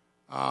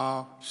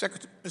 Mr.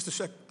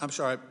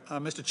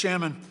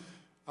 Chairman,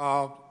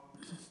 we're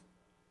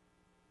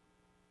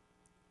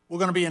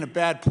going to be in a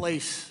bad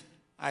place,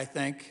 I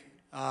think,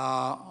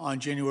 on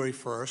January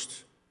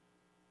 1st.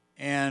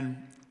 And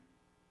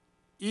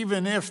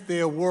even if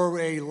there were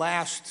a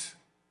last-ditch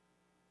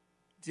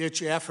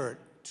effort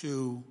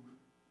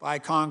by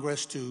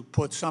Congress to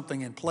put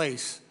something in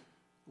place,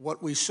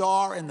 what we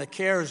saw in the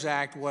CARES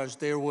Act was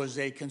there was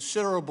a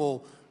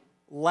considerable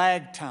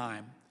lag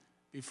time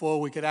before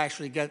we could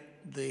actually get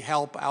the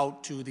help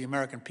out to the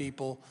American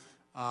people,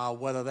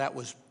 whether that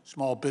was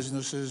small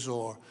businesses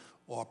or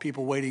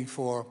people waiting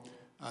for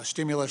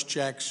stimulus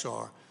checks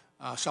or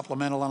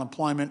supplemental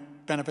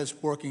unemployment benefits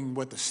working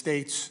with the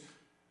states.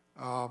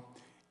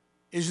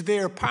 Is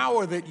there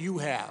power that you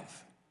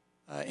have,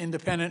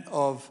 independent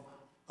of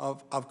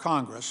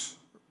Congress,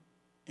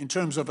 in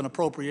terms of an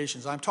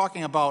appropriations? I'm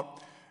talking about,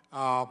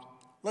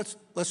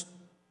 let's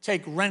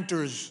take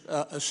renters'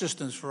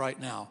 assistance for right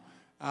now.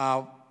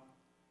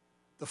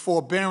 The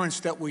forbearance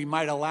that we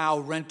might allow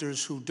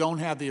renters who don't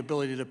have the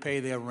ability to pay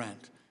their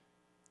rent.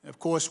 Of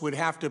course, we'd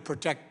have to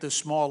protect the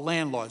small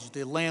landlords,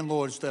 the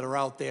landlords that are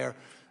out there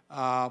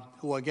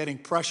who are getting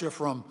pressure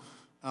from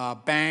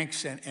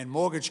banks and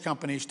mortgage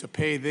companies to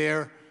pay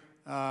their,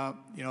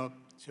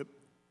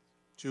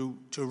 to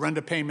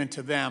render payment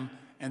to them,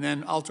 and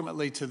then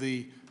ultimately to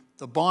the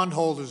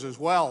bondholders as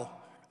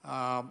well,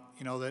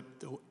 that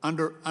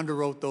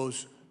underwrote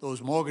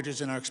those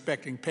mortgages and are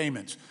expecting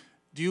payments.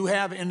 Do you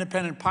have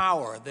independent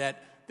power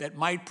that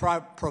might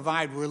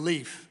provide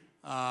relief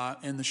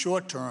in the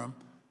short term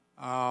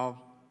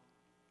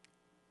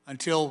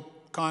until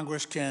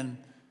Congress can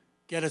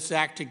get its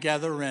act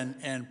together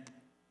and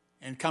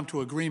come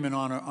to agreement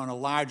on a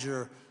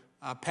larger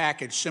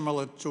package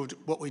similar to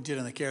what we did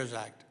in the CARES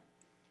Act?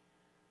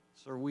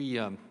 Sir, we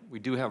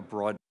do have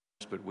broad,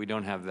 but we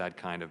don't have that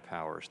kind of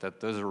powers.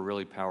 Those are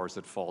really powers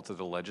that fall to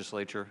the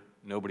legislature.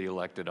 Nobody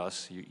elected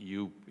us.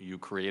 You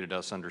created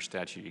us under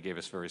statute. You gave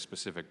us very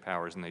specific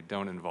powers, and they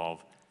don't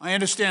involve. I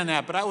understand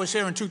that, but I was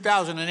here in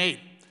 2008,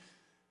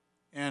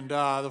 and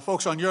the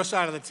folks on your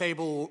side of the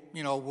table,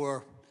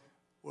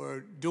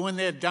 were doing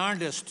their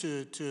darndest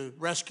to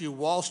rescue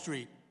Wall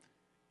Street,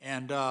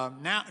 and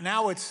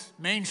now it's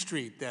Main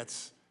Street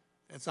that's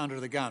under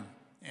the gun,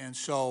 and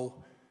so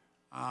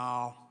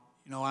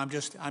I'm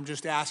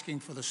just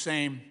asking for the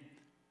same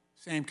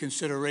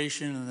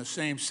consideration and the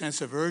same sense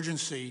of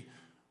urgency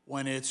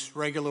when it's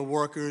regular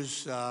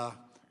workers or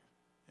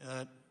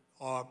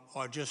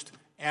just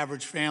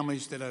average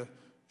families that are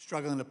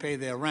struggling to pay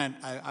their rent.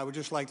 I would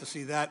just like to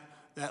see that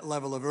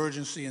level of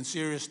urgency and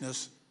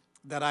seriousness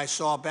that I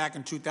saw back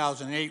in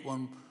 2008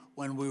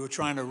 when we were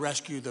trying to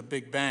rescue the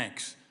big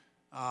banks.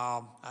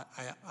 I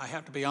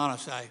have to be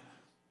honest, I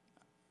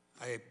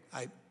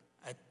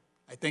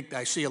think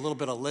I see a little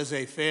bit of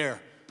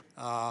laissez-faire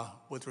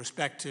with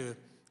respect to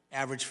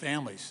average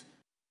families.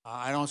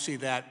 I don't see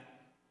that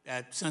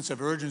sense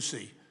of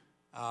urgency,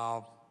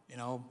 and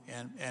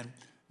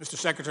Mr.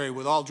 Secretary,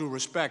 with all due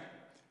respect,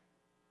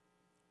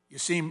 you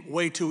seem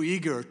way too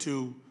eager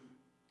to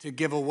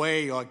give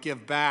away or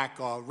give back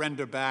or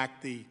render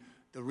back the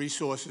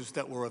resources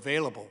that were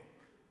available.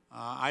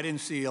 I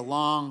didn't see a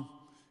long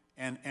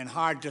and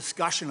hard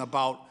discussion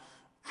about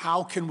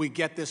how can we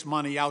get this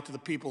money out to the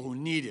people who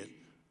need it.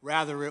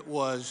 Rather, it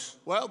was,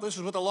 well, this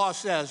is what the law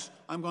says,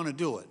 I'm going to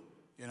do it,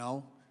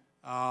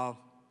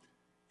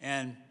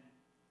 and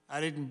I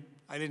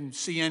didn't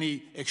see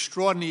any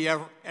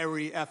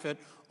extraordinary effort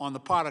on the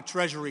part of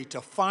Treasury to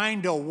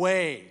find a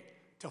way,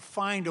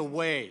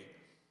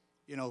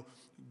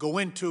 go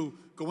into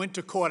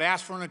court,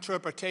 ask for an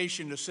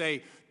interpretation to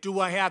say, do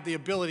I have the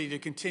ability to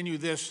continue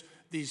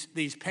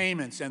these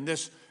payments and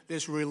this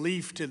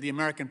relief to the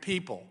American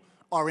people,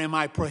 or am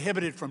I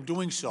prohibited from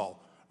doing so?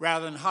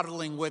 Rather than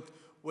huddling with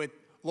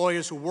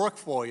lawyers who work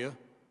for you,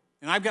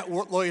 and I've got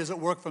lawyers that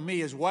work for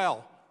me as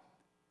well.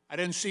 I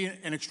didn't see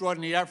an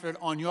extraordinary effort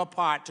on your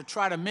part to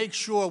try to make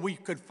sure we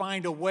could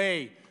find a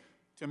way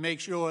to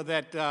make sure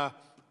that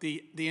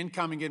the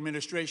incoming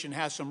administration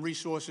has some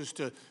resources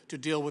to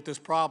deal with this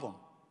problem.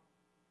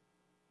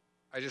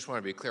 I just want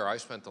to be clear. I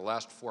spent the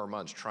last 4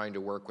 months trying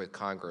to work with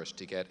Congress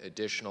to get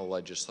additional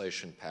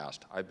legislation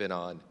passed. I've been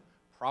on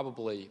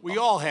probably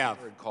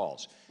 100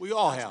 calls. We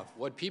all have.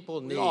 What people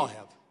need, we all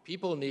have.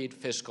 People need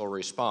fiscal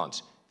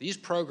response. These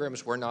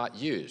programs were not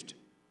used.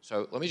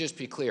 So let me just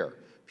be clear.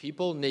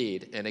 People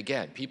need, and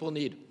again, people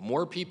need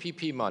more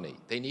PPP money.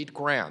 They need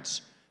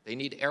grants. They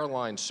need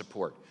airline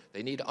support.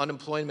 They need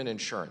unemployment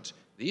insurance.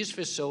 These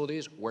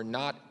facilities were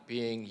not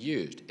being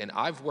used, and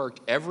I've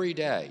worked every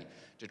day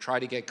to try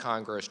to get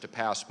Congress to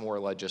pass more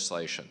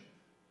legislation.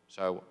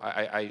 So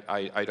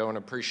I don't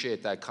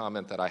appreciate that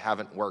comment that I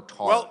haven't worked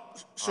hard. Well,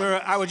 sir,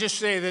 I would just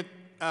say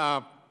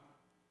that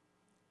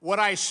what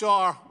I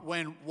saw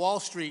when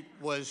Wall Street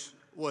was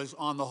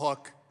on the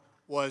hook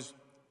was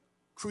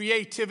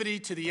creativity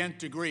to the nth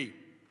degree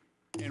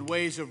in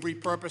ways of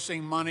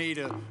repurposing money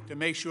to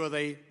make sure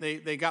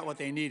they got what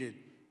they needed.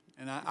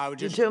 And I would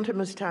just... The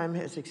gentleman's time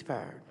has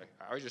expired.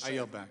 I was just saying,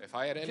 yield back. If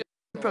I had any...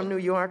 From New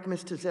York,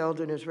 Mr.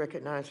 Zeldin is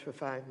recognized for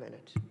 5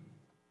 minutes.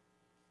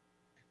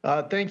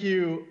 Thank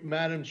you,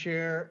 Madam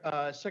Chair.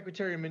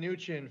 Secretary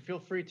Mnuchin, feel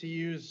free to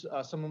use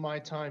some of my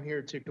time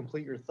here to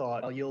complete your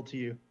thought. I'll yield to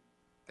you.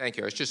 Thank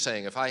you. I was just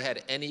saying, if I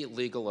had any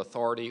legal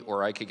authority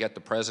or I could get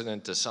the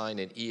president to sign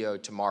an EO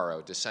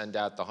tomorrow to send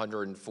out the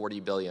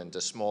 $140 billion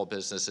to small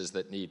businesses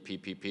that need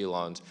PPP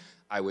loans,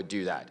 I would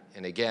do that.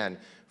 And again,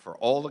 for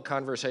all the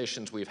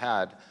conversations we've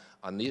had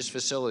on these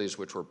facilities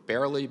which were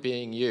barely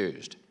being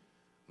used,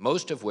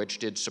 most of which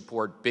did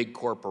support big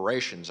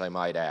corporations, I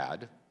might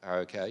add,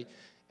 okay,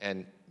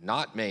 and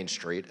not Main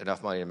Street,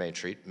 enough money to Main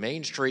Street.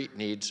 Main Street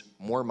needs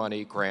more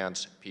money,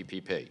 grants,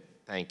 PPP.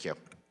 Thank you.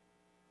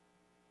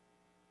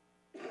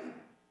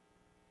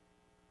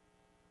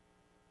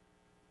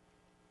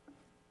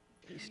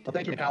 Well,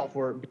 thank you, Powell,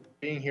 for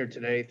being here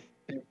today.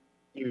 Thank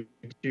you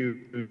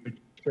to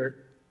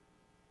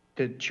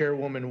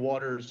Chairwoman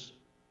Waters,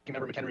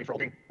 Member McHenry for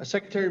holding.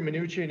 Secretary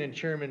Mnuchin and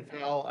Chairman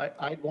Powell,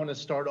 I want to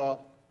start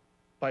off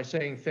by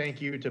saying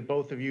thank you to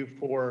both of you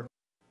for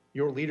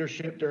your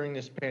leadership during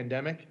this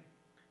pandemic,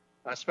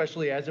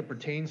 especially as it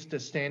pertains to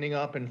standing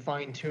up and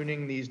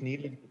fine-tuning these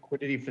needed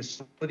liquidity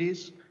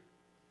facilities.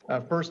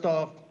 First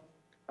off,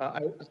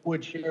 I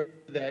would share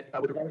that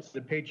with regards to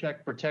the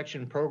Paycheck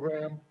Protection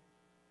Program,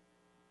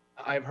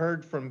 I've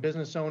heard from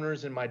business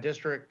owners in my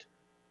district,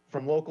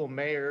 from local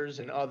mayors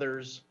and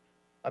others,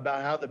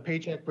 about how the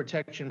Paycheck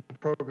Protection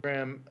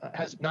Program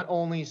has not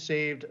only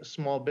saved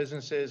small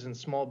businesses and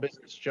small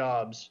business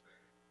jobs,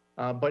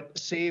 but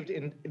saved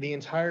in the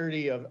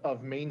entirety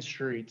of main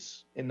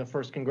streets in the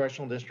 1st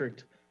Congressional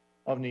District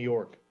of New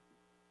York.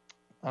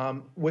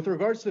 With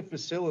regards to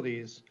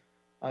facilities,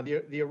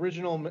 the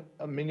original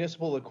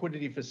municipal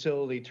liquidity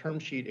facility term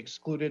sheet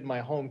excluded my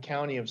home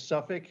county of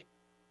Suffolk,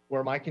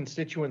 where my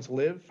constituents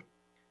live.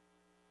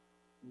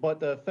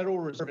 But the Federal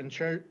Reserve and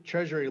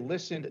Treasury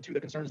listened to the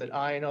concerns that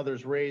I and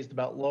others raised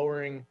about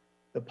lowering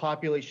the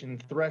population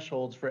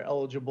thresholds for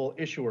eligible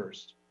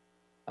issuers.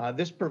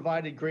 This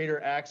provided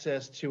greater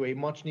access to a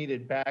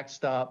much-needed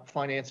backstop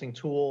financing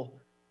tool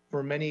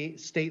for many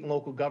state and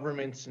local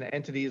governments and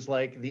entities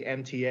like the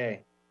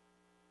MTA.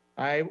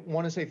 I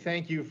want to say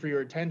thank you for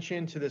your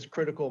attention to this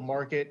critical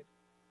market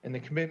and the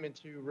commitment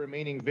to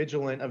remaining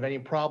vigilant of any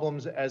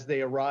problems as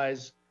they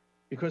arise,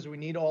 because we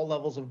need all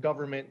levels of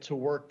government to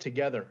work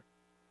together.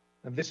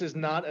 And this is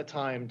not a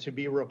time to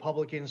be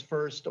Republicans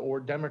first or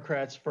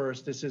Democrats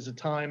first. This is a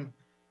time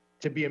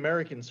to be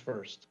Americans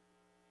first.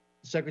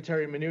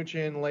 Secretary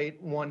Mnuchin, late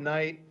one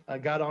night,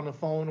 got on the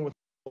phone with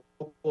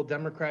a local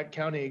Democrat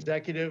county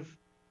executive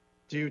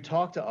to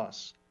talk to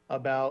us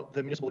about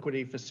the municipal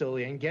liquidity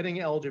facility and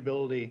getting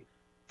eligibility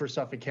for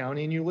Suffolk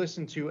County, and you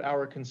listened to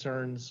our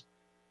concerns.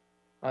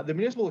 The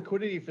municipal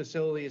liquidity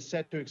facility is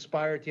set to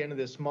expire at the end of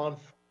this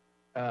month,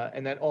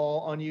 and that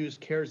all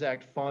unused CARES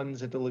Act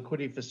funds at the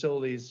liquidity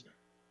facilities,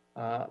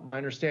 my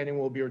understanding,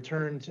 will be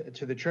returned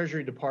to the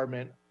Treasury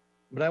Department.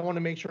 But I want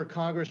to make sure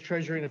Congress,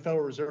 Treasury, and the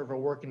Federal Reserve are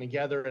working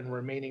together and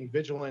remaining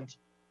vigilant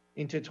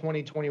into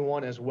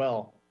 2021 as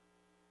well.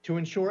 To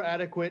ensure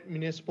adequate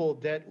municipal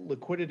debt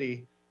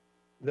liquidity,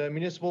 the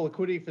municipal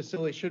liquidity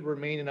facility should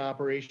remain in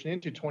operation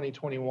into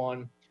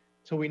 2021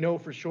 till we know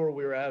for sure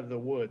we're out of the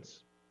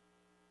woods.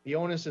 The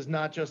onus is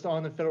not just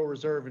on the Federal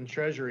Reserve and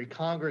Treasury.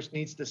 Congress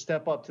needs to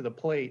step up to the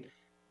plate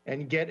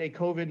and get a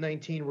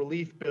COVID-19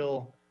 relief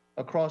bill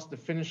across the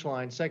finish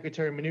line.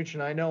 Secretary Mnuchin,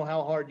 I know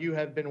how hard you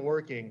have been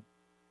working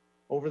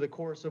over the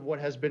course of what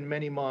has been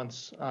many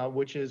months,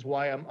 which is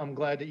why I'm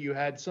glad that you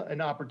had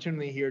an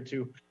opportunity here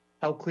to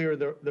help clear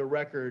the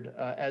record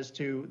as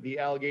to the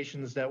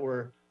allegations that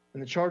were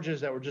and the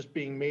charges that were just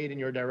being made in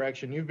your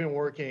direction. You've been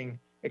working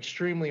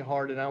extremely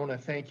hard, and I want to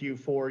thank you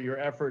for your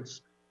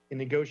efforts in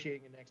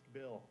negotiating the next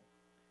bill.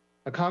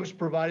 Congress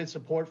provided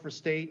support for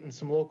state and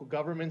some local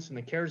governments in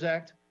the CARES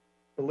Act,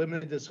 but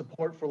limited the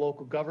support for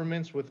local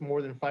governments with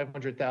more than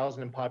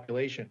 500,000 in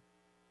population.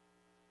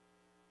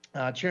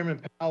 Chairman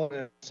Powell, in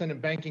the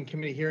Senate Banking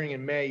Committee hearing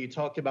in May, you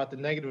talked about the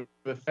negative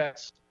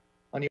effects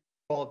on the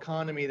overall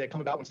economy that come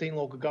about when state and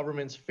local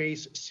governments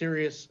face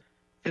serious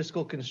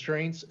fiscal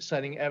constraints,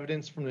 citing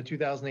evidence from the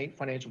 2008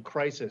 financial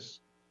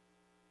crisis.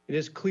 It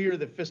is clear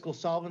that fiscal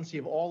solvency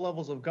of all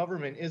levels of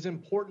government is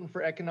important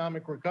for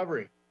economic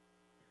recovery.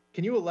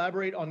 Can you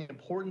elaborate on the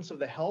importance of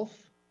the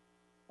health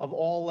of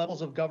all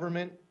levels of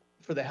government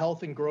for the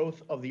health and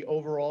growth of the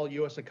overall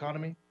U.S.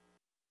 economy?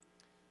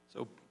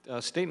 So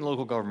State and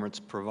local governments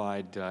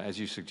provide, as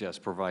you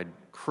suggest, provide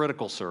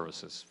critical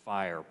services,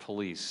 fire,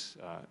 police,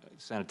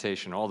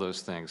 sanitation, all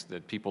those things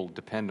that people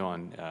depend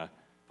on,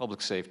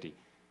 public safety,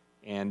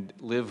 and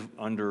live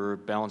under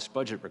balanced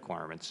budget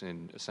requirements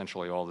in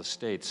essentially all the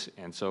states.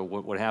 And so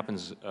what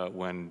happens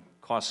when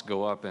costs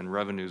go up and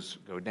revenues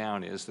go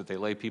down is that they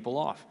lay people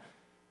off.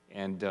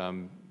 And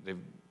they've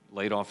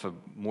laid off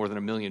more than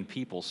 1 million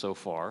people so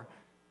far.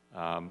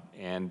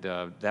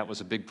 That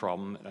was a big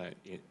problem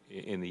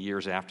in the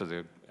years after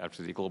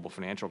the global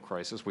financial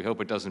crisis. We hope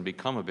it doesn't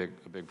become a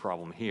big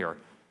problem here.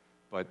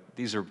 But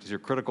these are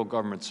critical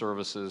government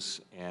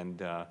services,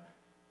 and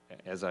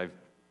as I've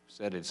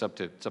said, it's up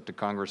to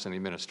Congress and the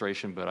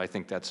administration. But I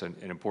think that's an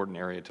important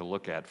area to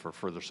look at for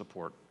further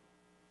support.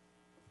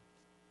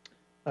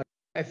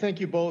 I thank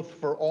you both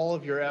for all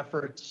of your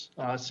efforts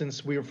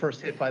since we were first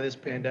hit by this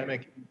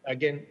pandemic.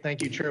 Again,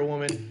 thank you,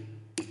 Chairwoman,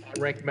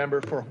 Ranking Member,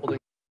 for holding.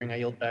 I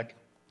yield back.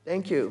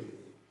 Thank you.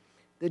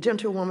 The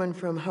gentlewoman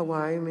from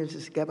Hawaii,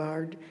 Mrs.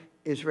 Gebhard,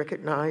 is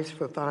recognized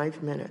for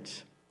 5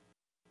 minutes.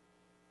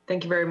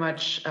 Thank you very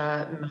much,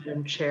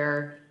 Madam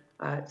Chair.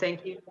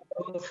 Thank you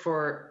both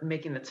for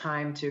making the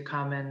time to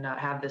come and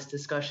have this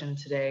discussion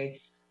today.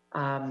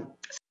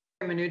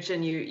 Secretary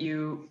Mnuchin,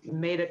 you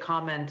made a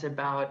comment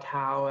about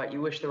how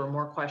you wish there were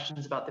more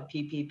questions about the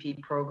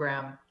PPP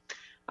program.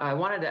 I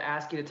wanted to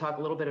ask you to talk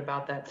a little bit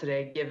about that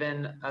today,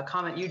 given a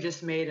comment you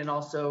just made and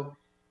also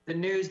the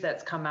news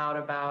that's come out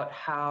about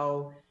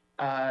how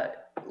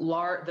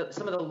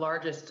some of the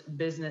largest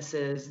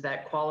businesses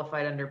that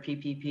qualified under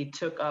PPP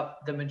took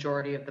up the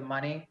majority of the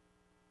money.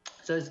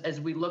 So as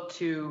we look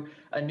to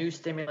a new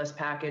stimulus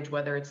package,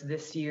 whether it's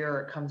this year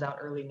or it comes out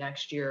early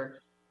next year,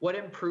 what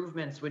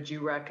improvements would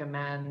you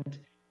recommend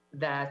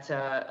that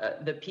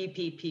the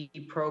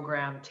PPP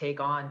program take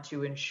on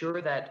to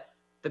ensure that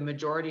the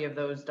majority of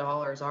those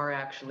dollars are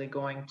actually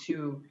going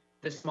to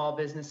the small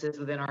businesses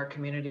within our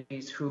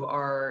communities who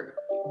are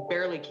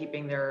barely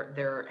keeping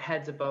their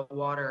heads above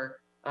water,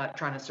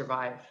 trying to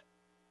survive?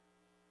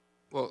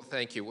 Well,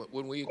 thank you.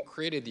 When we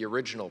created the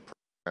original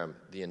program,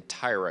 the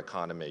entire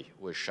economy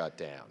was shut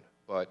down.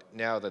 But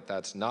now that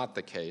that's not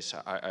the case,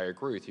 I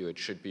agree with you. It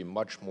should be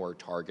much more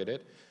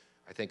targeted.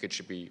 I think it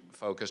should be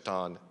focused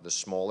on the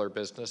smaller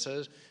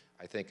businesses.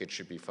 I think it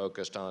should be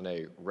focused on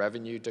a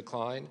revenue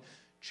decline.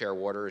 Chair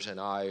Waters and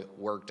I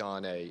worked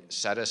on a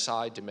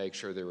set-aside to make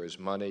sure there was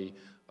money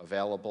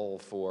available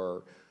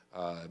for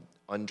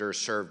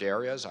underserved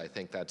areas. I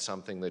think that's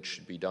something that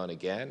should be done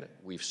again.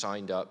 We've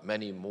signed up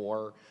many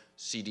more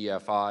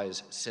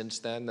CDFIs since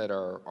then that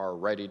are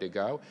ready to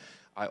go.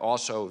 I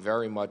also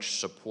very much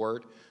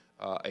support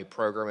a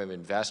program of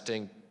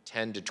investing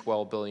 $10 to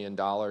 $12 billion in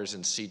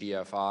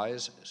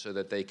CDFIs so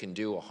that they can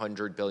do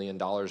 $100 billion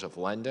of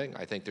lending.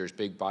 I think there's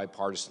big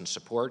bipartisan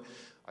support.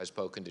 I've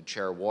spoken to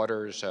Chair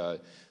Waters,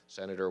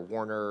 Senator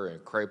Warner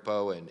and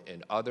Crapo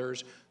and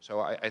others. So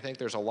I think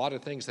there's a lot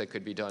of things that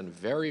could be done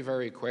very,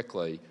 very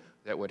quickly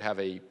that would have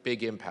a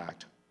big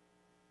impact.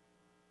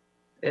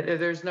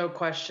 There's no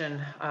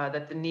question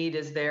that the need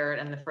is there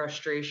and the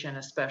frustration,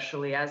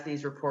 especially as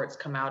these reports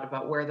come out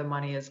about where the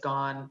money has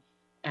gone,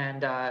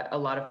 and a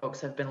lot of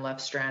folks have been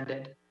left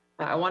stranded.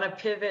 I want to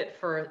pivot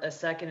for a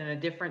second in a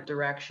different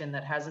direction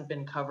that hasn't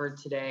been covered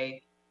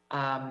today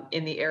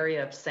in the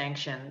area of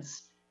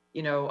sanctions.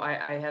 You know,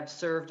 I have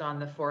served on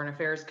the Foreign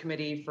Affairs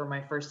Committee for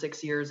my first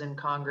 6 years in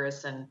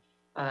Congress, and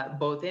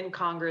both in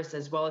Congress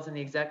as well as in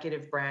the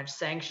executive branch,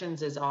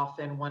 sanctions is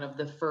often one of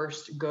the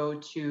first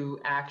go-to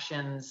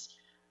actions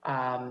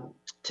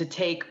to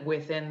take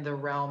within the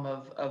realm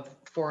of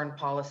foreign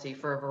policy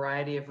for a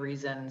variety of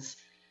reasons.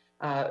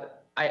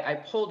 I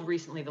pulled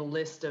recently the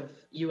list of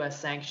U.S.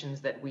 sanctions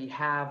that we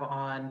have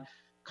on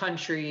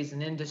countries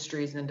and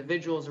industries and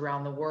individuals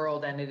around the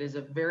world, and it is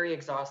a very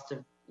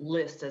exhaustive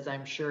list, as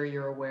I'm sure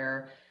you're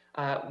aware,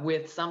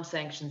 with some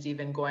sanctions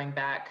even going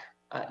back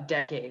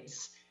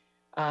decades.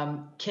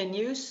 Can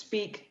you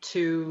speak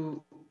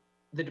to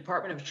the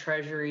Department of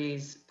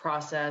Treasury's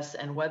process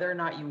and whether or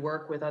not you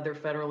work with other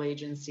federal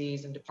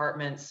agencies and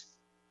departments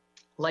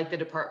like the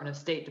Department of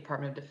State,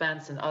 Department of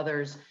Defense, and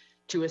others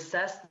to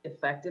assess the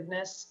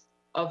effectiveness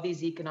of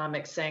these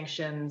economic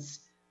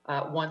sanctions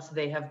once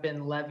they have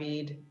been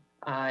levied?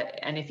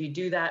 And if you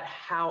do that,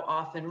 how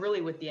often,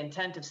 really with the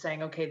intent of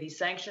saying, okay, these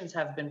sanctions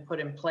have been put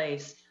in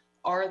place,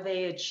 are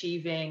they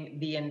achieving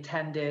the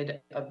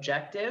intended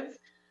objective?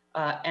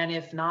 And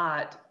if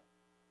not,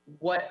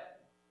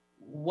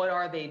 what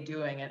are they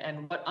doing,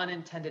 and what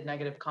unintended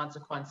negative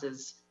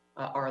consequences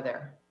are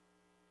there?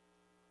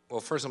 Well,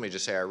 first, let me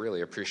just say I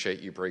really appreciate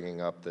you bringing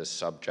up this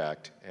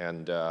subject,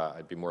 and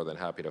I'd be more than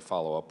happy to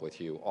follow up with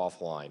you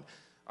offline.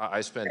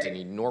 I spent an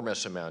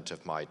enormous amount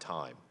of my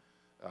time.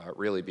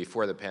 Really,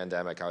 before the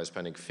pandemic, I was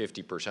spending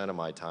 50% of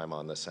my time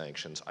on the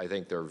sanctions. I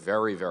think they're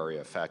very, very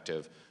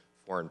effective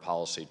foreign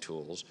policy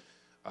tools.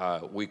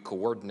 We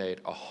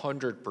coordinate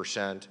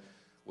 100%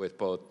 with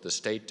both the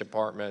State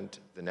Department,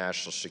 the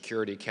National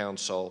Security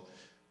Council,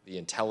 the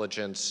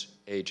intelligence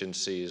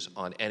agencies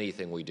on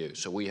anything we do.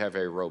 So we have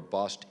a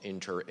robust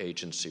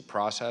interagency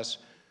process.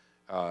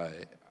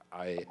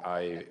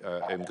 I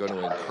am going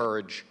to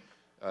encourage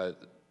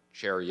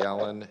Chair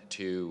Yellen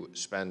to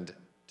spend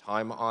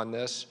time on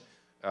this.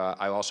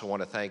 I also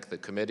want to thank the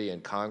committee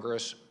and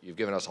Congress. You've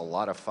given us a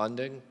lot of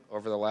funding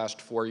over the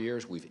last 4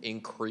 years. We've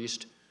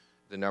increased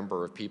the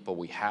number of people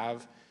we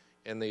have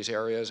in these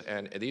areas,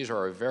 and these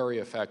are very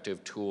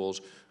effective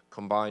tools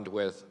combined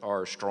with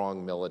our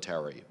strong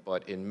military.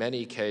 But in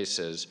many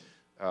cases,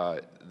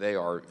 they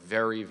are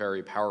very,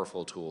 very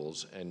powerful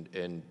tools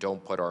and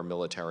don't put our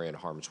military in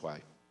harm's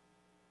way.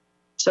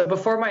 So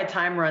before my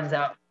time runs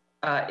out,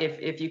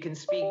 if you can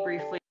speak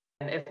briefly,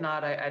 and if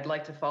not, I'd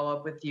like to follow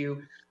up with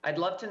you. I'd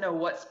love to know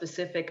what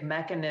specific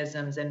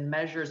mechanisms and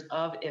measures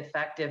of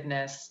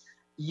effectiveness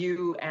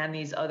you and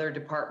these other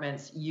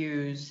departments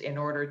use in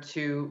order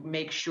to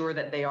make sure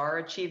that they are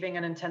achieving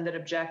an intended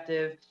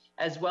objective,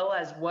 as well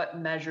as what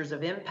measures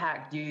of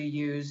impact do you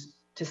use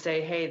to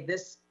say, hey,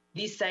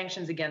 these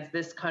sanctions against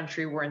this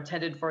country were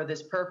intended for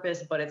this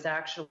purpose, but it's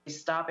actually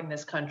stopping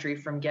this country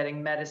from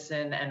getting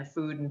medicine and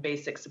food and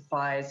basic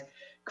supplies,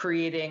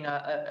 creating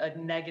a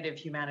negative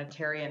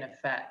humanitarian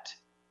effect?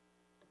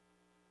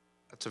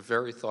 That's a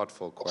very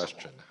thoughtful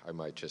question, I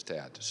might just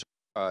add. So,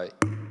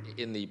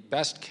 in the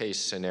best case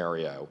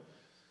scenario,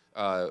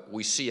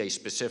 we see a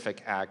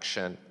specific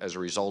action as a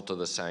result of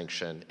the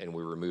sanction and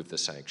we remove the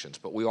sanctions.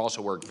 But we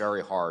also work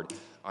very hard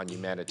on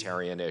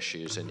humanitarian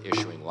issues and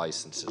issuing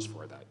licenses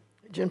for that.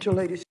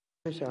 Gentlelady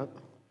is up.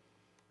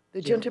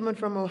 The gentleman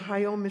from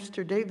Ohio,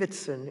 Mr.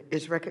 Davidson,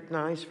 is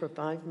recognized for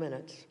 5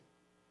 minutes.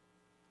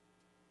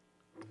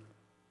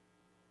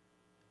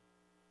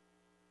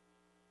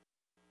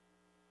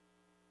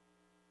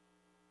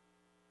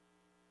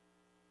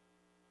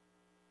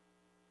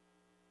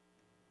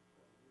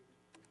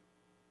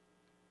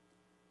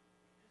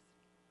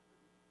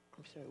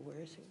 I'm sorry, where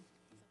is he?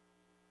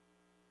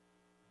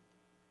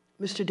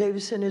 Mr.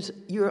 Davidson,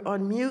 you're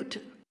on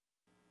mute.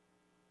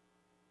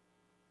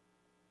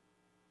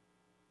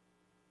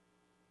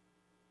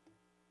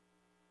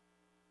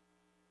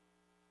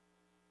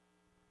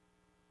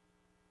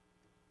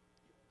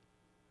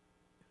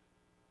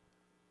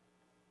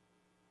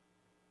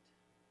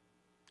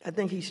 I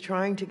think he's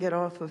trying to get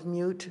off of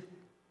mute.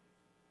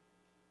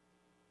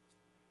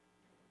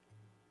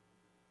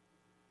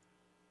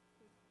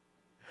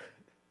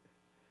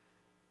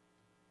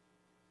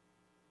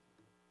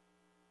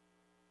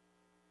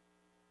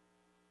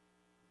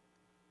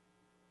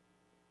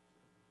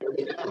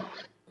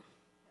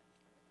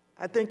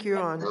 I think you're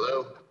on.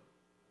 Hello?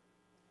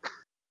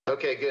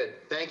 Okay, good.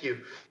 Thank you.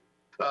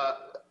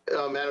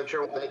 Madam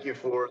Chairman, thank you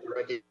for the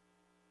recognition.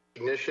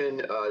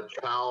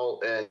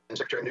 Powell and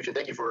Secretary Mnuchin,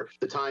 thank you for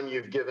the time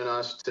you've given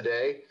us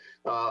today.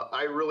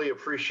 I really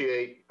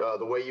appreciate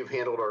the way you've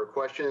handled our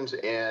questions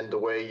and the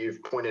way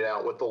you've pointed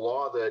out what the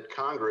law that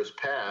Congress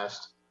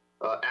passed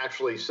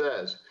actually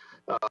says,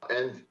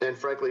 and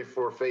frankly,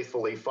 for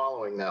faithfully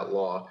following that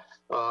law.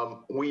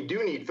 We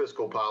do need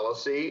fiscal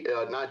policy,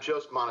 not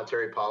just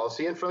monetary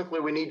policy, and frankly,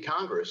 we need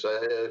Congress.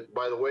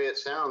 By the way it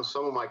sounds,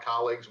 some of my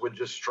colleagues would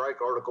just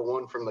strike Article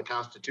 1 from the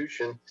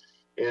Constitution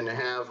and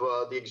have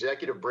the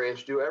executive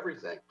branch do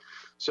everything.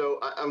 So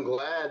I'm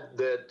glad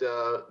that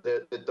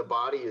that the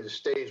body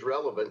stays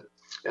relevant,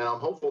 and I'm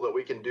hopeful that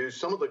we can do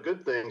some of the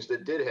good things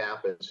that did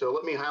happen. So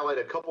let me highlight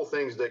a couple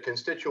things that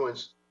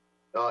constituents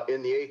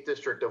in the 8th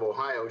District of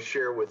Ohio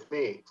share with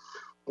me.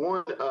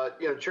 One,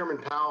 Chairman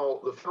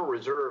Powell, the Federal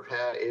Reserve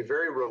had a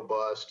very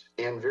robust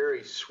and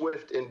very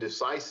swift and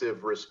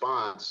decisive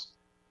response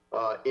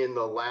in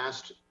the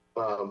last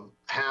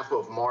half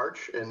of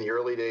March and the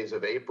early days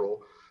of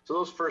April. So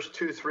those first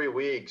 2-3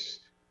 weeks,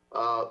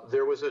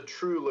 there was a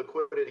true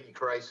liquidity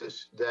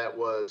crisis that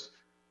was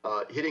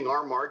hitting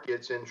our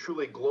markets and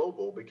truly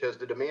global, because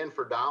the demand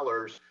for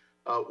dollars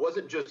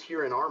wasn't just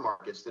here in our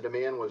markets. The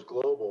demand was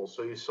global.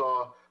 So you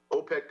saw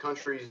OPEC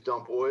countries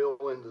dump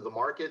oil into the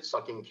market,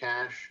 sucking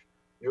cash,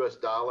 U.S.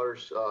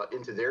 dollars,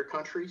 into their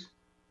countries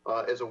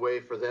as a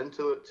way for them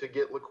to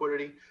get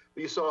liquidity.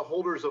 But you saw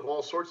holders of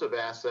all sorts of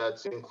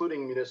assets,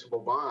 including municipal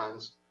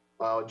bonds,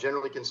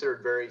 generally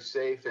considered very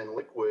safe and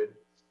liquid,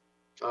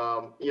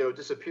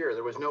 disappear.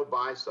 There was no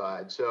buy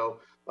side. So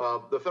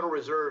the Federal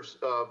Reserve's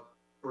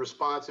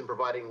response in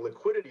providing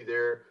liquidity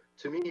there,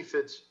 to me,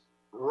 fits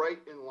right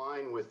in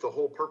line with the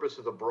whole purpose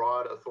of the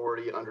broad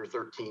authority under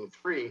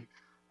 13.3.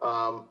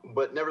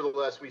 But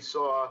nevertheless, we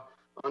saw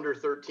under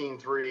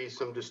 13.3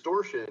 some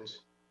distortions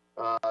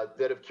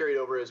that have carried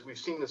over as we've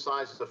seen the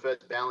size of the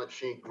Fed's balance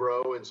sheet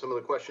grow, and some of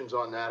the questions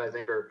on that I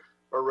think are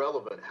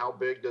relevant. How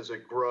big does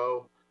it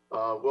grow?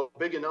 Well,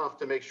 big enough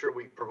to make sure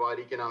we provide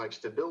economic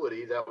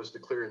stability. That was the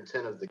clear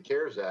intent of the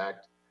CARES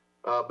Act,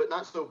 but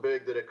not so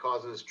big that it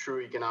causes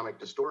true economic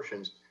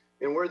distortions.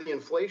 And where the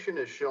inflation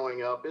is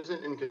showing up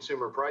isn't in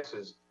consumer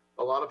prices.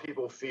 A lot of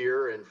people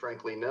fear and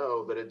frankly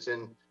know that it's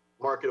in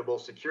marketable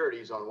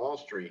securities on Wall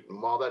Street.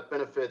 And while that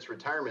benefits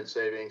retirement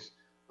savings,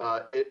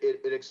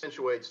 it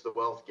accentuates the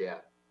wealth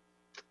gap.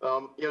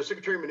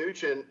 Secretary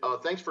Mnuchin,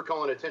 thanks for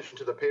calling attention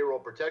to the payroll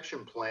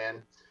protection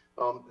plan.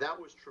 That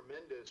was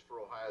tremendous for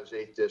Ohio's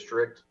 8th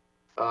District.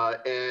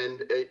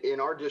 And in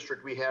our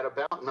district, we had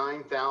about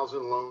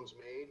 9,000 loans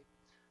made.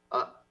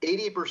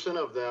 80%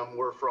 of them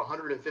were for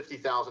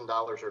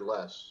 $150,000 or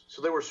less.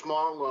 So they were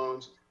small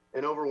loans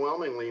and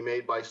overwhelmingly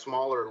made by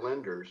smaller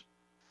lenders.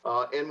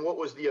 And what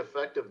was the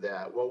effect of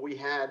that? Well, we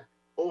had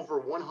over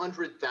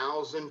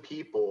 100,000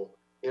 people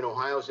in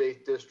Ohio's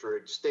 8th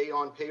district stay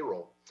on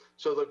payroll.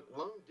 So the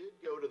loan did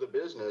go to the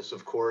business,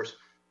 of course,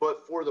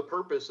 but for the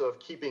purpose of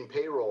keeping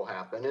payroll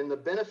happen. And the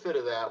benefit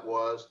of that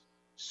was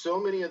so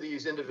many of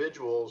these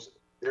individuals,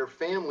 their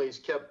families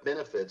kept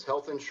benefits,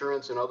 health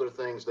insurance and other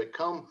things that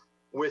come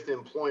with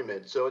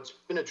employment. So it's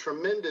been a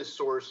tremendous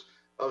source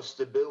of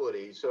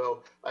stability.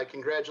 So I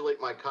congratulate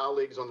my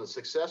colleagues on the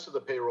success of the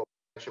payroll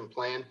protection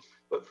plan,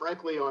 but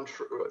frankly on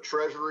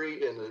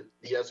Treasury and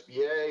the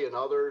SBA and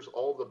others,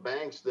 all the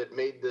banks that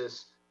made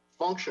this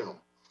functional.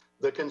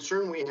 The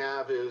concern we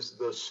have is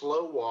the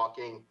slow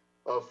walking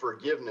of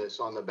forgiveness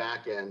on the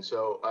back end.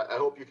 So I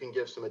hope you can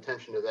give some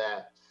attention to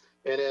that.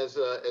 And as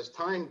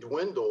time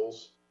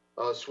dwindles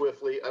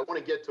swiftly, I want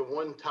to get to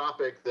one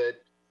topic that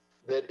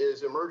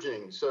is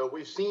emerging. So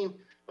we've seen,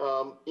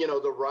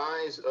 the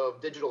rise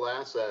of digital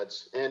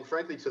assets, and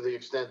frankly, to the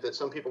extent that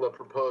some people have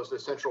proposed a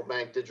central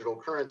bank digital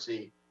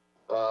currency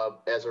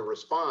as a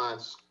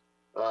response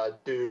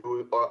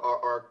to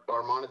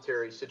our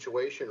monetary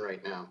situation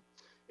right now.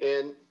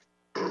 And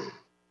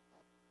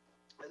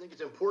I think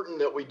it's important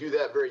that we do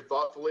that very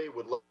thoughtfully.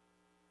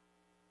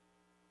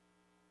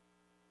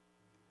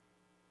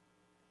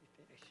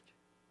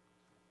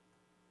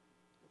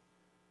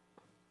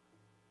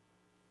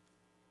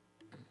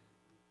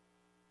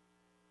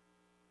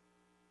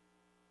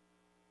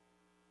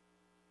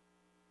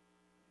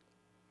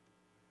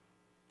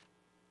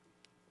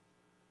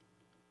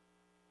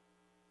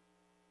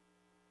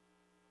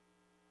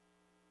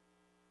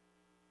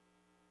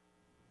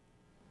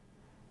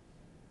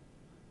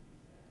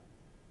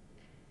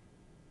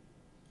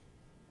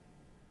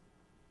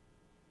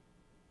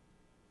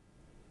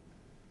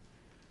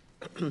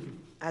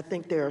 I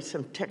think there are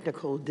some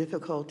technical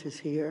difficulties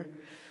here.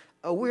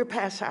 We're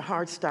past our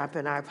hard stop,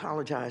 and I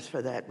apologize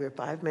for that. We're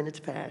 5 minutes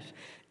past.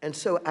 And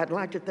so I'd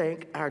like to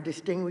thank our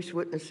distinguished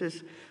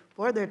witnesses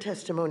for their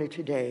testimony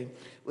today.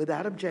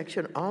 Without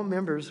objection, all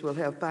members will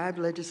have 5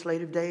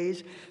 legislative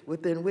days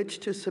within which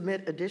to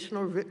submit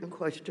additional written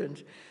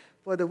questions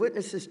for the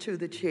witnesses to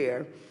the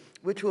chair,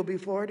 which will be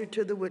forwarded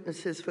to the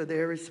witnesses for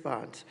their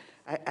response.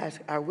 I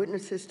ask our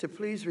witnesses to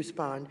please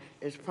respond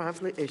as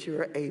promptly as you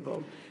are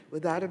able.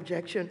 Without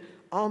objection,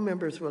 all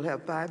members will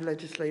have 5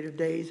 legislative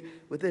days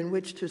within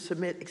which to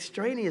submit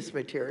extraneous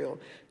material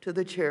to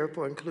the chair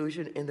for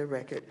inclusion in the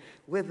record.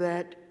 With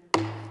that,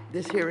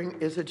 this hearing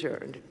is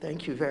adjourned.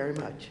 Thank you very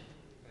much.